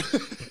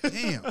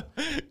 damn.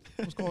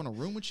 I was going to a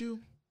room with you.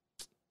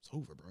 It's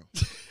over, bro.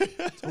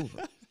 It's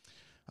over.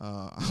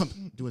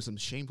 I'm doing some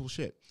shameful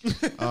shit.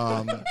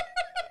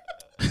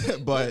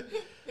 But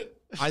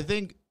I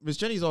think Miss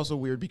Jenny's also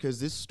weird because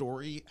this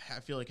story, I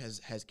feel like,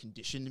 has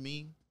conditioned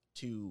me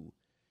to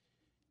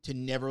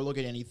never look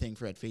at anything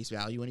for at face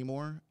value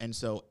anymore. And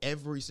so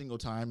every single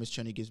time Miss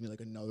Jenny gives me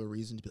like another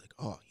reason to be like,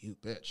 oh, you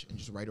bitch, and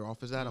just write her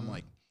off as that, I'm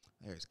like,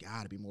 there's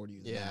got to be more to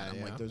you than that.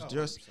 I'm like,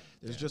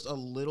 there's just a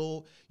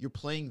little, you're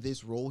playing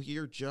this role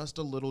here just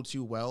a little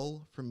too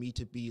well for me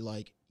to be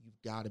like,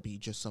 you've got to be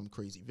just some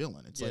crazy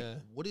villain. It's like,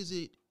 what is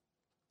it?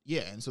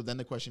 Yeah. And so then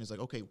the question is like,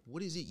 okay,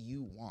 what is it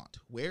you want?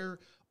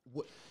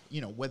 What,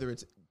 whether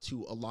it's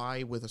to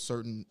ally with a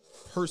certain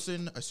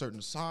person, a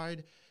certain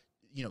side,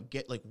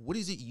 get like, what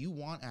is it you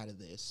want out of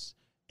this?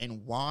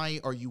 And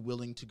why are you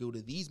willing to go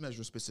to these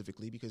measures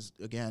specifically? Because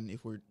again,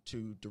 if we're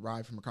to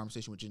derive from a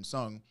conversation with Jin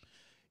Sung,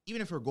 even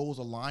if her goals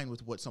align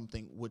with what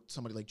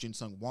somebody like Jin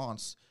Sung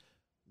wants,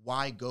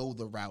 why go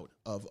the route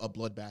of a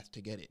bloodbath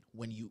to get it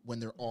when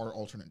there are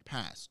alternate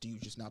paths? Do you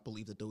just not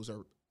believe that those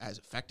are as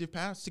effective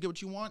paths to get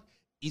what you want?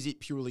 Is it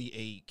purely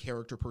a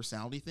character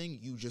personality thing?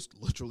 You just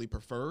literally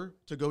prefer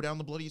to go down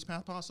the bloodiest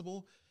path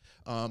possible?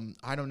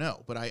 I don't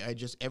know, but I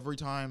just every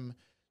time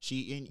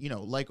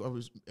like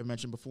I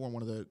mentioned before in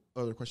one of the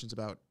other questions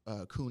about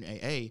Coon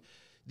AA.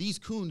 These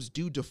Coons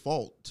do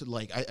default to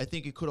like, I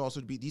think it could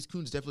also be, these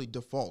Coons definitely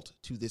default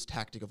to this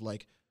tactic of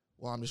like,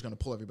 well, I'm just going to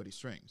pull everybody's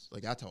strings.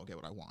 Like, that's how I'll get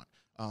what I want.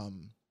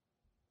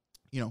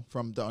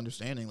 From the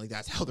understanding, like,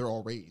 that's how they're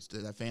all raised.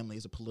 That family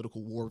is a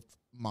political war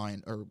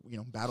mind or,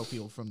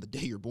 battlefield from the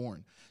day you're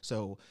born.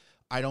 So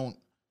I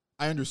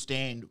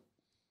understand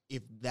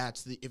if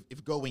that's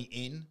if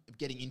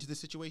getting into the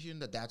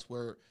situation, that's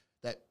where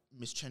that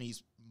Miss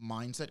Cheney's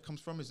mindset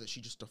comes from, is that she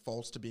just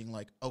defaults to being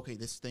like, okay,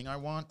 this thing I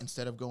want,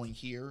 instead of going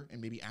here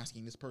and maybe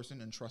asking this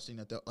person and trusting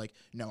that they're like,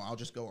 no, I'll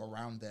just go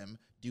around them,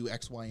 do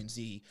X, Y, and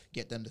Z,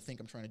 get them to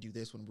think I'm trying to do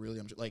this when really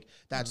I'm just like,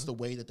 that's the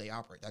way that they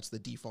operate. That's the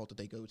default that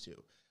they go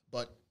to.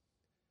 But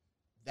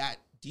that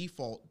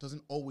default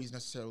doesn't always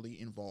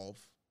necessarily involve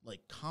like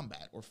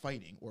combat or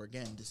fighting, or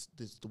again, this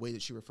the way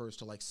that she refers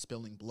to like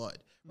spilling blood,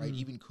 right?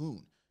 Even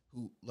Coon,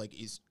 who like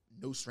is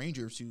no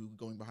stranger to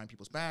going behind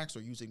people's backs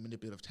or using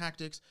manipulative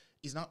tactics,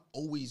 is not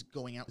always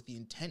going out with the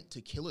intent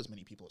to kill as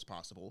many people as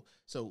possible.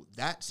 So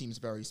that seems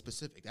very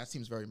specific. That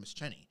seems very Miss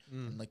Cheney.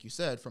 And like you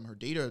said, from her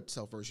data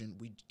self version,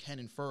 we can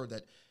infer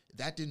that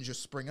didn't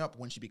just spring up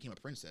when she became a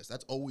princess.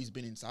 That's always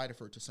been inside of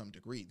her to some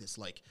degree. This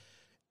like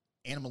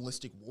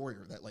animalistic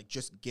warrior that like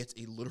just gets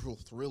a literal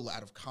thrill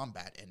out of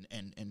combat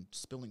and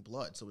spilling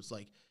blood. So it's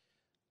like,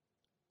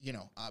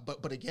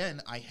 but again,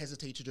 I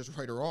hesitate to just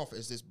write her off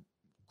as this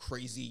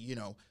crazy,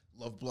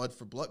 love blood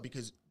for blood,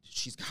 because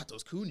she's got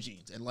those Coon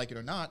genes, and like it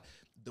or not,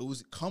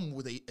 those come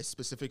with a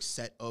specific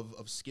set of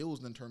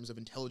skills in terms of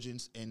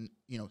intelligence and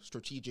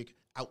strategic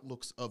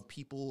outlooks of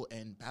people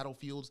and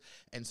battlefields.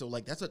 And so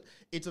like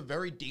it's a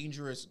very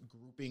dangerous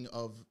grouping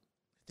of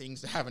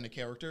things to have in a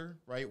character,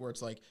 right? Where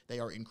it's like they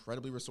are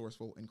incredibly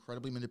resourceful,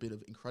 incredibly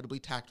manipulative, incredibly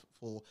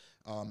tactful,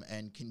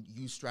 and can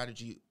use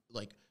strategy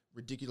like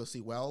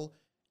ridiculously well,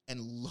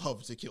 and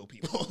love to kill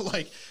people.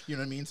 Like, you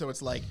know what I mean? So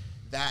it's like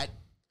that.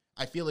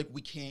 I feel like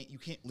you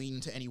can't lean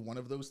into any one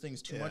of those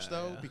things too much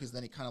though, because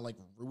then it kind of like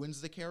ruins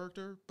the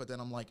character. But then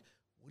I'm like,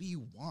 what do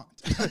you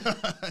want?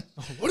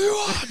 What do you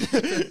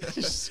want?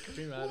 Just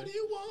scream at What do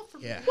you want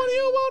from me? What do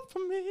you want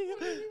from me?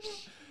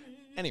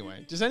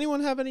 Anyway, does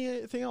anyone have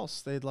anything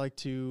else they'd like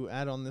to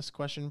add on this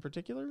question in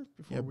particular?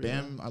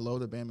 Bam. I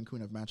love that Bam and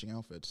Coon have matching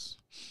outfits.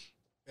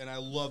 And I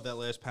love that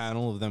last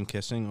panel of them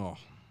kissing. Oh,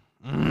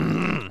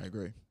 I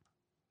agree.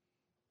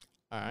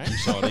 All right.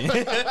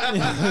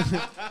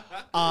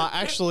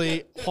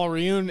 Actually,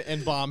 Hwaryun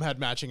and Bomb had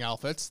matching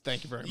outfits.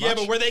 Thank you very much. yeah,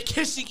 but were they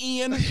kissing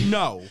Ian?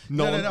 No.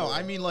 No.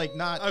 I mean, like,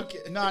 not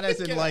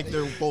as in, like,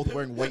 they're both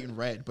wearing white and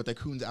red, but the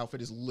Coon's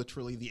outfit is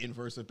literally the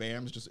inverse of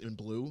Bam's, just in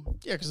blue.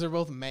 Yeah, because they're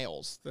both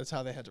males. That's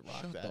how they had to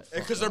rock that.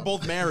 Because they're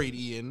both married,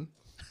 Ian.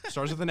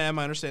 Starts with an M.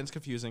 I understand it's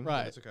confusing.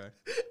 Right. It's okay.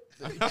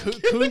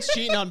 Coon's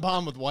cheating on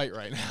Bomb with White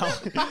right now.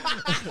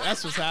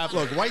 That's what's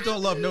happening. Look, White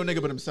don't love no nigga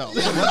but himself.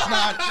 So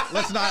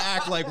let's not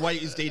act like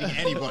White is dating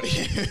anybody.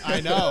 I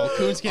know.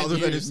 Coon's getting other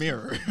than used. his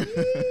mirror.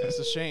 It's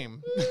a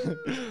shame.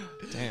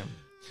 Damn.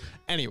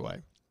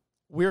 Anyway,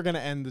 we're going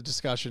to end the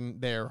discussion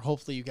there.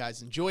 Hopefully you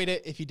guys enjoyed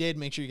it. If you did,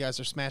 make sure you guys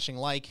are smashing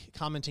like,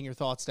 commenting your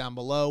thoughts down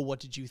below.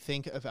 What did you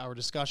think of our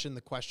discussion,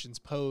 the questions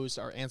posed,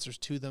 our answers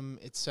to them,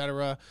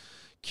 etc.?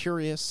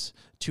 Curious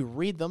to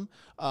read them.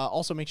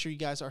 Also, make sure you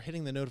guys are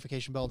hitting the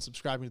notification bell and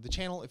subscribing to the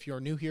channel if you are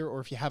new here or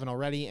if you haven't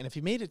already. And if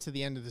you made it to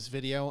the end of this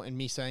video and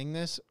me saying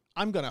this,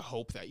 I'm going to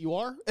hope that you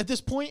are at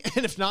this point.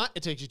 And if not,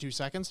 it takes you 2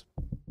 seconds.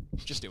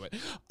 Just do it.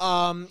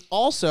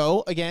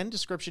 Also, again,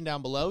 description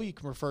down below. You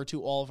can refer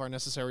to all of our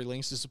necessary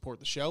links to support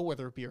the show,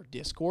 whether it be our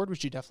Discord,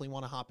 which you definitely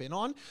want to hop in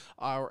on,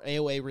 our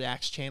AOA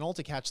Reacts channel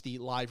to catch the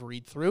live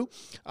read-through,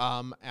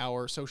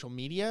 our social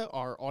media,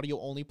 our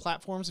audio-only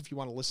platforms if you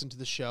want to listen to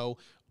the show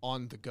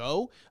on the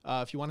go.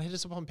 If you want to hit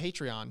us up on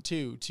Patreon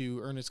too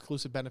to earn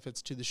exclusive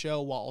benefits to the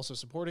show while also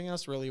supporting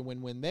us, really a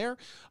win-win there,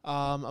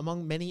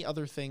 among many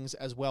other things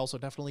as well. So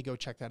definitely go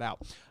check that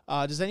out.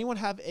 Does anyone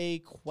have a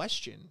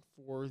question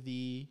for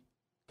the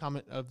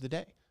comment of the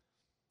day?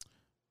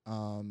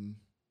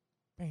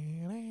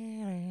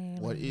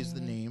 What is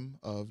the name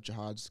of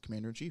Jihad's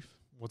commander-in-chief?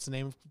 What's the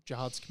name of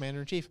Jihad's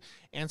commander-in-chief?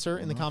 Answer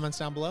in the comments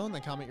down below, and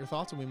then comment your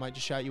thoughts, and we might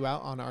just shout you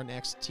out on our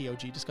next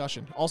TOG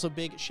discussion. Also,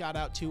 big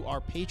shout-out to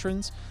our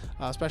patrons,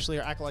 especially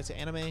our Acolytes of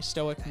Anime,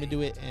 Stoic,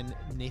 Miduit, and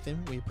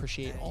Nathan. We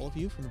appreciate all of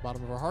you from the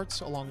bottom of our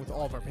hearts, along with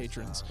all of our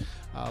patrons.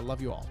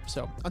 Love you all.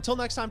 So, until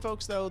next time,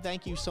 folks, though,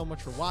 thank you so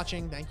much for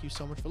watching. Thank you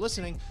so much for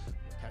listening.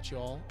 We'll catch you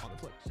all on the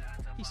flip.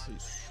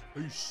 Peace.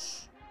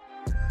 Peace.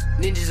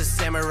 Ninjas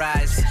are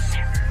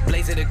samurais,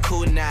 blazing the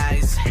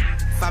kunais.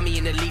 Find me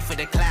in the leaf of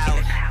the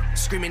cloud,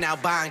 screaming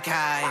out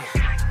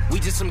Bankai. We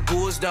just some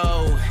ghouls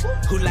though,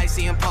 who like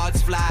seeing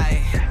parts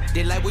fly.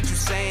 They like what you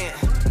saying,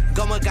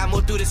 Goma got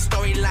more through the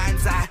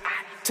storylines. I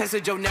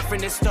tested your neck from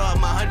the start,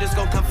 my hunters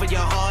gon' come for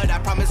your heart. I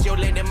promise you'll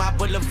land in my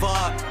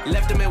boulevard,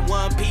 left them in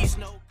one piece,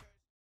 no